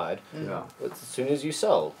the side. Yeah. It's as soon as you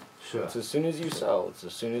sell. Sure. It's as soon as you sell. It's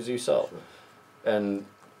as soon as you sell. Sure. And,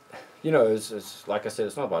 you know, it's like I said,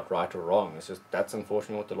 it's not about right or wrong. It's just that's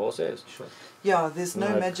unfortunately what the law says. Sure. Yeah, there's no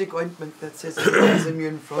Like- magic ointment that says everyone's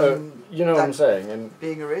immune from You know what I'm that saying? And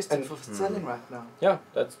being arrested and- for selling right now. yeah,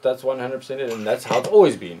 that's 100% it, and that's how it's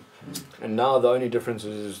always been. And now the only difference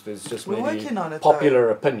is there's just We're maybe working on it, popular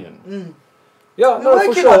opinion. Mm. Yeah, We're no, for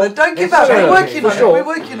working sure. on it. Don't give For up. sure. We're working For on sure. it.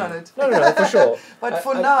 We're working on it. No, for sure. But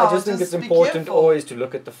for I now, just think it's be important careful. always to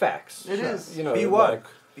look at the facts. It is. You know, Be woke.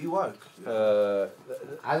 Be woke.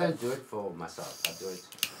 I don't do it for myself. I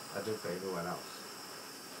do it for everyone else.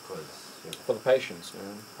 Because for the patients,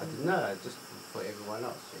 man. I didn't know, just for everyone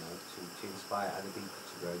else, you know, to inspire other people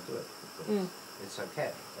to go and do it. Because it's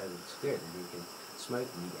okay and it's good, and you can smoke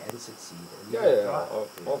weed and succeed and Yeah, live yeah, life, of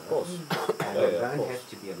you know. course. And Yeah, you yeah, of don't course. have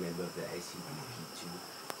to be a member of the ACBP to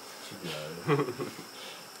know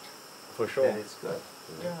For sure. that it's good.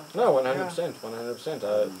 You know. Yeah. No, 100%,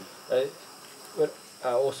 100%. But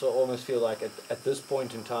I also almost feel like at this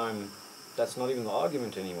point in time, that's not even the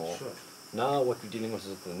argument anymore. Sure. Now what we're dealing with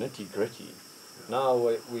is the nitty gritty. Now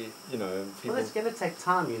we you know, people. Well, it's going to take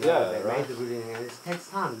time, you know. Yeah, they right. made the ruling, and it takes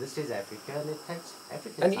time. This is Africa, and it takes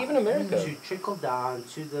Africa And time even America. to trickle down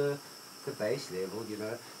to the base level, you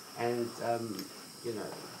know. And you know,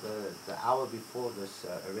 the hour before this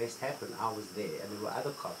arrest happened, I was there, and there were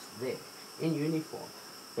other cops there in uniform,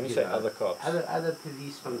 When you You say know, other cops, other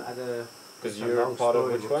police from other. because it's a you're long part of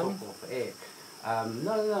story, which we'll one? talk off air.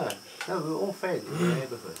 No, we're all friends in the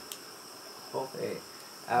neighborhood. Off air.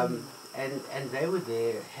 And they were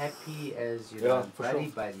there, happy as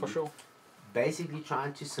buddy, for sure. basically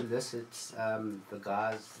trying to solicit the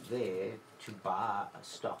guys there to buy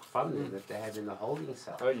stock from them that they have in the holding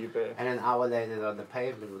cell. Oh, you bet. And an hour later, they're on the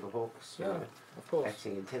pavement with the hawks, you Yeah, know, of course.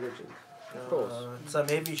 acting intelligent. Of course. Some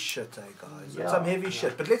heavy shit, guys. Yeah. Some heavy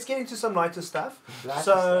shit. But let's get into some lighter stuff. Lighter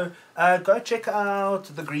So go check out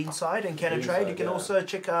the Green Side and Canna Green Trade. You Side, can yeah. also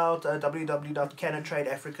check out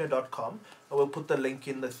www.cannatradeafrica.com. I will put the link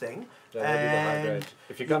in the thing. Yeah, that'd be the high And grade.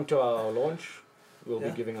 If you come to our launch, we'll Yeah.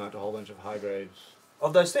 be giving out a whole bunch of high grades.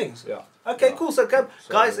 of those things. Yeah. Okay, Yeah. cool. So come,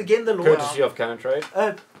 So, guys, again, the launch. Courtesy of Canna Trade.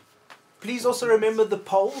 Please also remember the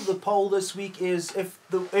poll. The poll this week is if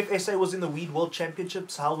SA was in the Weed World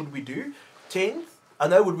Championships, how would we do? 10th? I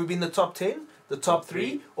know, would we be in the top 10? The top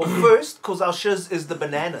 3? Or first, because our shiz is the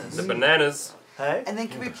bananas. The bananas. Hey? And then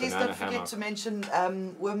can we please Banana don't forget hammock. to mention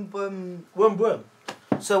Worm. Worm.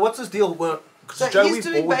 So what's his deal? Well, So Joe, he's we've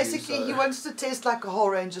doing bored you, basically, so- he wants to test like a whole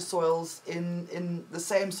range of soils in the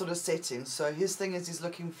same sort of setting. So his thing is he's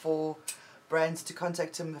looking for brands to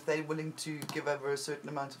contact him if they're willing to give over a certain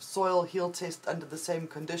amount of soil. He'll test under the same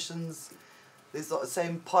conditions. There's the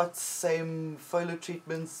same pots, same foliar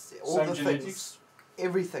treatments, all Same the genetics? things.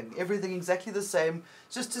 Everything exactly the same,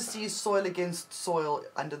 just to see soil against soil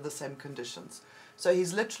under the same conditions. So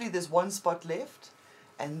he's literally, there's one spot left.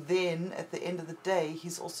 And then at the end of the day,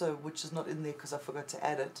 he's also, which is not in there because I forgot to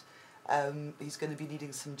add it, he's going to be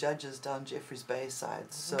needing some judges down Jeffreys Bay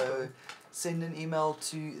side. So send an email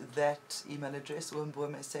to that email address,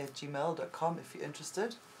 wormboomsa@gmail.com if you're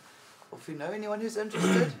interested. Or if you know anyone who's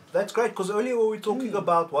interested. That's great, because earlier we were talking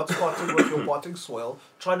about what's potting with your potting soil,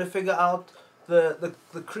 trying to figure out the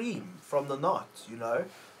cream from the knot, you know.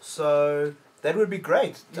 So that would be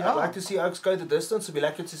great. Yeah. I'd like to see Oaks go the distance. I'd be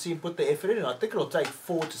lucky to see him put the effort in. I think it'll take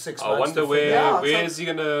 4 to 6 months. I wonder to figure where out. where is he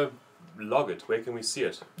gonna log it? Where can we see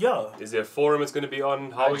it? Yeah. Is there a forum it's gonna be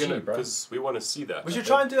on? How are we IG, gonna? bro. Because we want to see that. We should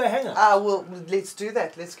try and do a hangout. Well, let's do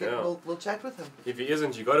that. Let's get, Yeah. we'll chat with him. If he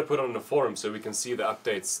isn't, you got to put it on the forum so we can see the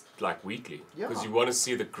updates like weekly. Because Yeah. you want to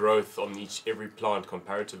see the growth on every plant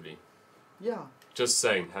comparatively. Yeah. Just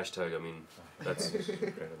saying, hashtag. I mean, that's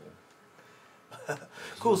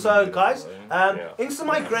Cool, so guys, Yeah.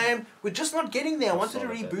 Instagram, we're just not getting there. I wanted to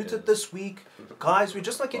reboot it this week. Guys, we're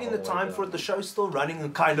just not getting the time for it. The show's still running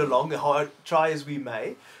and kind of long, hard try as we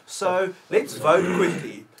may. So let's vote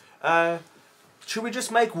quickly. Should we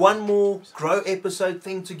just make one more grow episode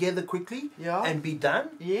thing together quickly Yeah. and be done?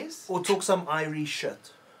 Yes. Or talk some Irish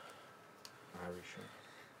shit?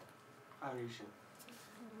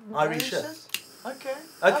 Irish shit. Okay.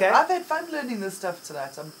 Okay. I've had fun learning this stuff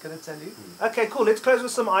tonight, I'm going to tell you. Okay, cool. Let's close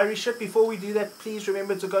with some Irish shit. Before we do that, please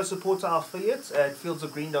remember to go support our affiliates at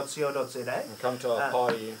fieldsofgreen.co.za. And come to our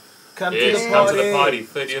party. Come yes, to the come party. to the party.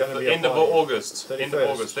 It's 30th, gonna be a end of party. August. End of 31st.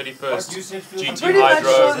 August, 31st. You said GT I'm pretty much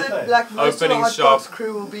Hydro. sure that like most of the Opening Hot shop. Box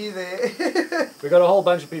crew will be there. We got a whole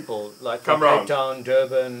bunch of people, like Come from round. Cape Town,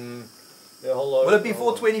 Durban, a whole lot. Will it be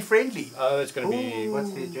 420 friendly? Oh, it's going to be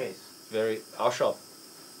What's the address? our shop.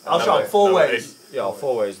 Our shop, Number- 4 number ways. Yeah,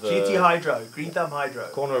 4 ways. The GT Hydro, Greenthumb Hydro.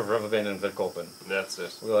 corner of Riverbend and Witkoppen. 8. That's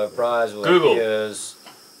it. We'll have prize, we'll Google. have beers.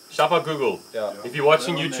 Shop out Google. Yeah. If you're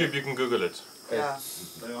watching They're on YouTube, there. you can Google it. Yeah.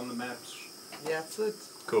 They're on the maps. Yeah, that's it.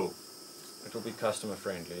 Cool. It will be customer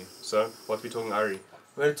friendly. So, what we talking Ari?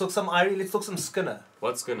 We're going to talk some Irie, let's talk some Skinner.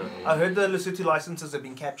 What's gonna I heard the Lesotho licenses have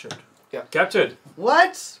been captured. captured?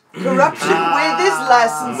 What? Corruption where there's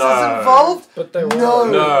licenses No. involved? But they No,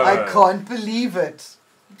 No. I can't believe it.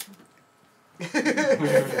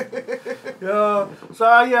 Yeah,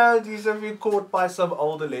 so these have been caught by some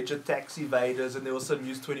old alleged tax evaders, and there was some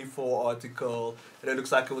News 24 article, and it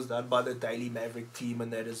looks like it was done by the Daily Maverick team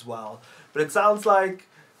and that as well. But it sounds like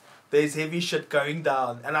there's heavy shit going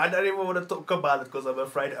down, and I don't even want to talk about it because I'm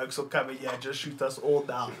afraid Oaks will come in here and just shoot us all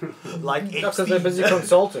down. Like because they're busy Epstein.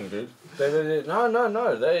 consulting, dude.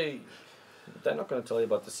 No. They're not going to tell you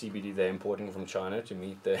about the CBD they're importing from China to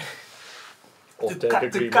meet their to off-take cut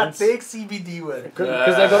agreements. their CBD with.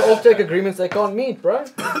 Because they've got off-take agreements they can't meet, bro.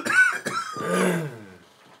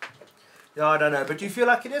 Yeah, I don't know, but do you feel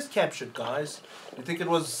like it is captured, guys? Do you think it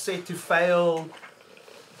was set to fail?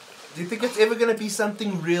 Do you think it's ever going to be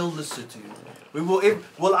something real Lesotho?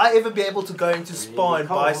 Will I ever be able to go into Spa and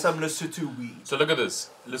buy some Lesotho weed? So look at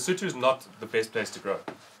this. Lesotho is not the best place to grow.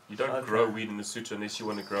 You don't Okay. grow weed in Lesotho unless you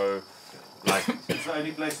want to grow, like, It's the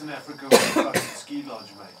only place in Africa where a fucking ski lodge,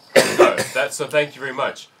 mate. no. So thank you very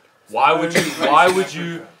much. Why would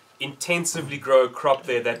you intensively grow a crop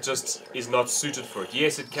there that just is not suited for it.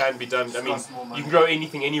 Yes, it can be done. I mean, Costs more money. you can grow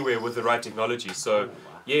anything anywhere with the right technology. So,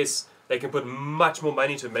 yes, they can put much more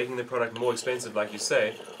money to making the product more expensive, like you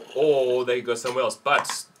say, or they go somewhere else.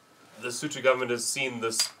 But the Sotho government has seen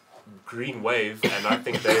this green wave, and I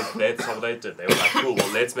think that's what they did. They were like, cool,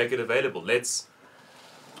 well, let's make it available. Let's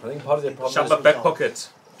I think part of their problem shove a back pocket.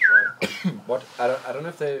 what I don't know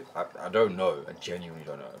if they I don't know, I genuinely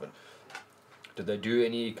don't know, but did they do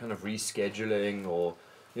any kind of rescheduling, or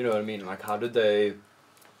you know what I mean, like how did they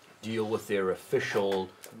deal with their official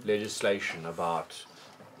legislation about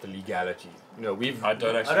the legality? You know, I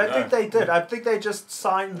don't actually I don't know. think they did. I think they just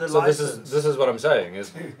signed the so license. this is what I'm saying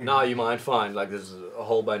is now you might find like there's a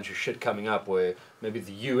whole bunch of shit coming up where maybe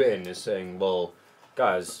the UN is saying, well,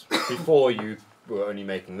 guys, before you were only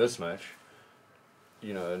making this much,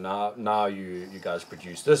 you know, now you guys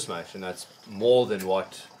produce this much, and that's more than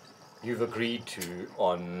what you've agreed to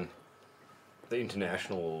on the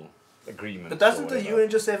international agreement. But doesn't or the whatever. UN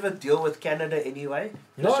just ever deal with Canada anyway?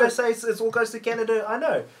 No. Let's just say it all goes to Canada. I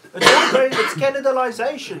know. It's all going, it's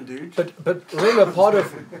Canadalization, dude. But remember, part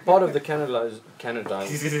of the Canada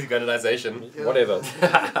Canonization. whatever,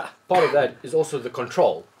 part of that is also the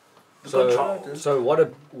control. Control. So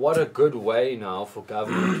what a good way now for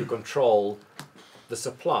government to control the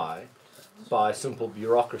supply by simple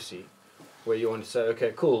bureaucracy, where you want to say,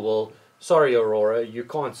 okay, cool, well, sorry Aurora, you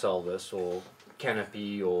can't sell this, or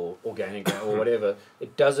Canopy, or Organic, or whatever.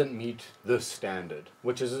 It doesn't meet this standard,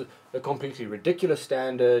 which is a completely ridiculous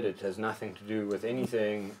standard. It has nothing to do with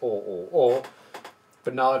anything, or.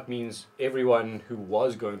 But now it means everyone who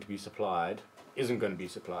was going to be supplied isn't going to be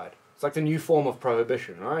supplied. It's like the new form of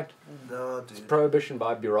prohibition, right? No, It's dude. prohibition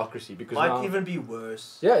by bureaucracy, because Might now, even be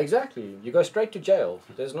worse. yeah, exactly. You go straight to jail.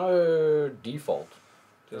 There's no default.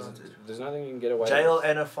 There's, No, dude. there's nothing you can get away Jail with.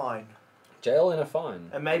 and a fine. Jail and a fine.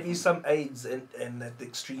 And maybe some AIDS and that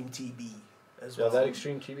extreme TB as Yeah, well. that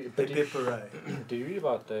extreme TV. But Pepperoni. did you read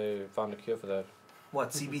about they found a cure for that? What,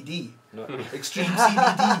 CBD? No. Extreme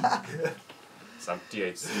CBD. Some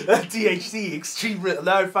THC. THC, extreme.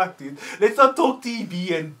 No, fuck, dude. Let's not talk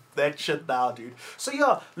TB and that shit now, dude. So,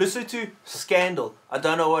 yeah, listen to Scandal. I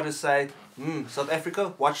don't know what to say. South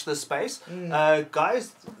Africa, watch this space.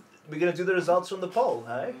 Guys, we're going to do the results from the poll,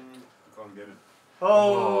 hey? Can't get it. It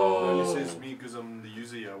Oh. only says me because I'm the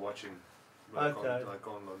user here watching. But Okay. I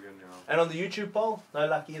can't log in now. And on the YouTube poll, no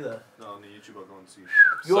luck either. No, on the YouTube I can't see.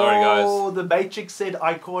 Sorry, guys. The Matrix said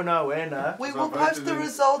Icona winner. We So will I post voted the in-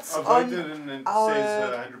 results I on voted and it our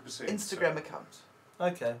says 100%. Instagram so. account.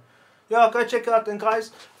 Okay. Yeah, go check it out. And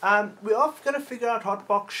guys, we are going to figure out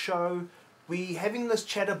Hotbox Show. We having this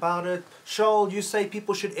chat about it. Shoal, you say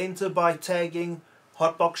people should enter by tagging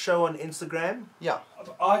Hotbox Show on Instagram. Yeah.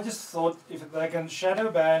 I just thought if they can shadow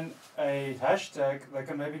ban a hashtag, they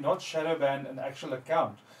can maybe not shadow ban an actual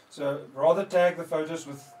account. So rather tag the photos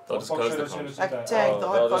with They'll just close the Hotbox account. Tag the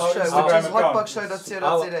they'll Hotbox just- Show, which is Instagram account.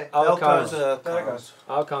 hotboxshow.co.za. Our They'll close account, the Tag account. us.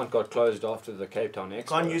 our account got closed after the Cape Town Expo.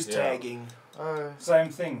 Can't use Yeah. tagging. Oh. Same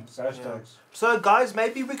thing, it's hashtags. So guys,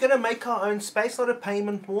 maybe we're going to make our own space, not a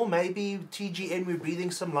payment wall. Maybe TGN, we're breathing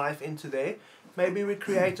some life into there. Maybe we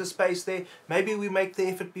create a space there. Maybe we make the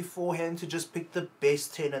effort beforehand to just pick the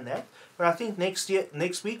best 10 and that. But I think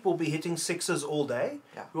next week we'll be hitting sixes all day.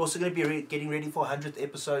 Yeah. We're also going to be getting ready for 100th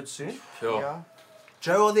episode soon. Sure. Yeah.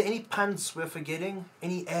 Joe, are there any puns we're forgetting?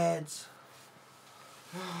 Any ads?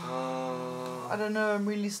 I don't know, I'm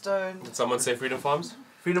really stoned. Did someone say Freedom Farms?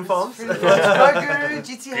 Freedom Farms? Freedom Farms,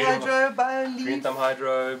 GT Green- Hydro, BioLeaf, Greenthumb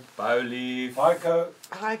Hydro, BioLeaf, Hyco,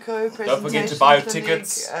 Hyco, presentation Don't forget to buy your clinic,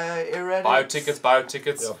 tickets. Erratics. bio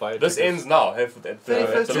tickets. Yeah, bio This tickets. ends now at the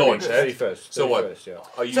 31st launch. Eh? 31st. So what? 31st, yeah.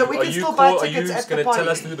 Are you So we are can you still buy are tickets you at the going to tell party.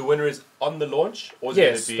 us who the winner is on the launch, or is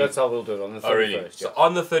Yes, it going that's to how we'll do it on the 31st. be? Oh, really? Yeah. So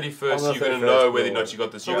on the 31st, On the you're going to 31st, know whether or we'll- not you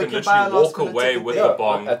got this. So You we can can buy a literally last walk minute away ticket with there. the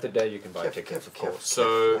bong. At the day you can buy Kif, tickets, kif, of kif. course. So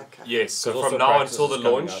Okay. yes, so 'Cause from also now practice until the is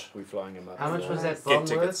coming launch, up, we're flying him up. How much was that Get bond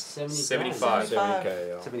tickets. worth? 70 75. 70k,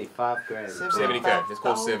 yeah. 75 grand. 70k. It's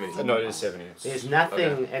called 70. No, it is 70. There's nothing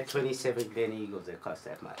at 27 Glen Eagles that costs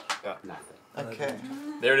that much. Yeah. Nothing. Okay.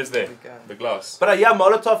 There it is. There, There we go. the glass. But yeah,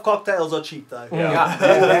 Molotov cocktails are cheap though. Yeah,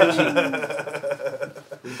 they're cheap.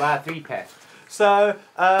 We buy a 3-pack. So,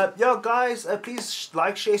 yeah, guys, please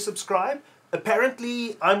like, share, subscribe.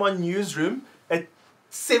 Apparently, I'm on Newsroom at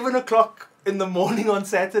 7 o'clock in the morning on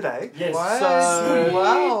Saturday. yes. What? So,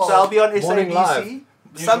 Wow. so I'll be on Morning SABC. live. Something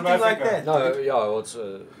News from like Africa. that. No, yeah, well, it's,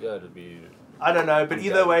 yeah, it'll be... I don't know, but I'm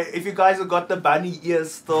either done. way, if you guys have got the bunny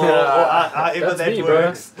ears still, Yeah, or however that's that me, bro.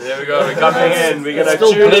 works. There we go. We're coming in. We're It's gonna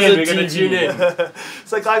still tune in. Blizzard We're gonna TV. tune in.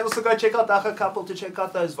 So guys, also go check out Dacha Couple to check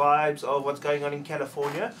out those vibes of what's going on in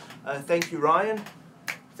California. Thank you, Ryan.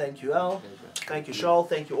 Thank you, Al. Thank you, Charles.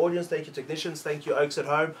 Thank you, audience. Thank you, technicians. Thank you, Oaks at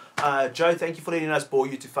home. Joe, thank you for letting us bore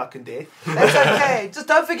you to fucking death. That's okay. Just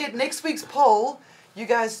don't forget, next week's poll, you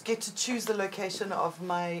guys get to choose the location of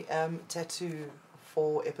my tattoo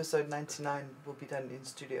for episode 99. Will be done in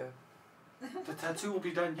studio. The tattoo will be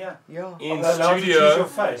done here. Yeah. In Are they allowed to choose studio. your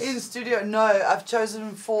face? In studio, no. I've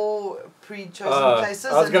chosen 4 pre-chosen places.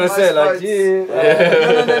 I was and gonna the say, most like, votes. yeah.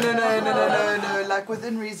 No, like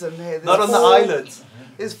within reason. Hey, there's Not on the 4 islands.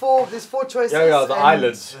 There's 4 choices. Yeah, the and-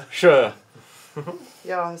 eyelids. Sure.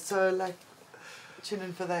 Yeah, so like, tune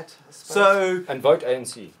in for that. I suppose. So, And vote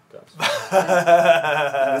ANC, guys.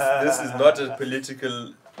 This is not a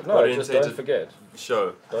political No, just don't orientated forget.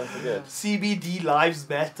 show. Don't forget. CBD lives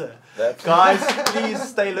matter. That's Guys, please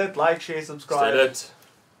stay lit, like, share, subscribe. Stay lit.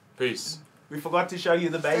 Peace. We forgot to show you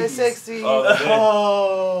the Stay babies. sexy. Oh, they're there.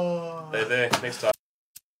 Oh. They're there next time.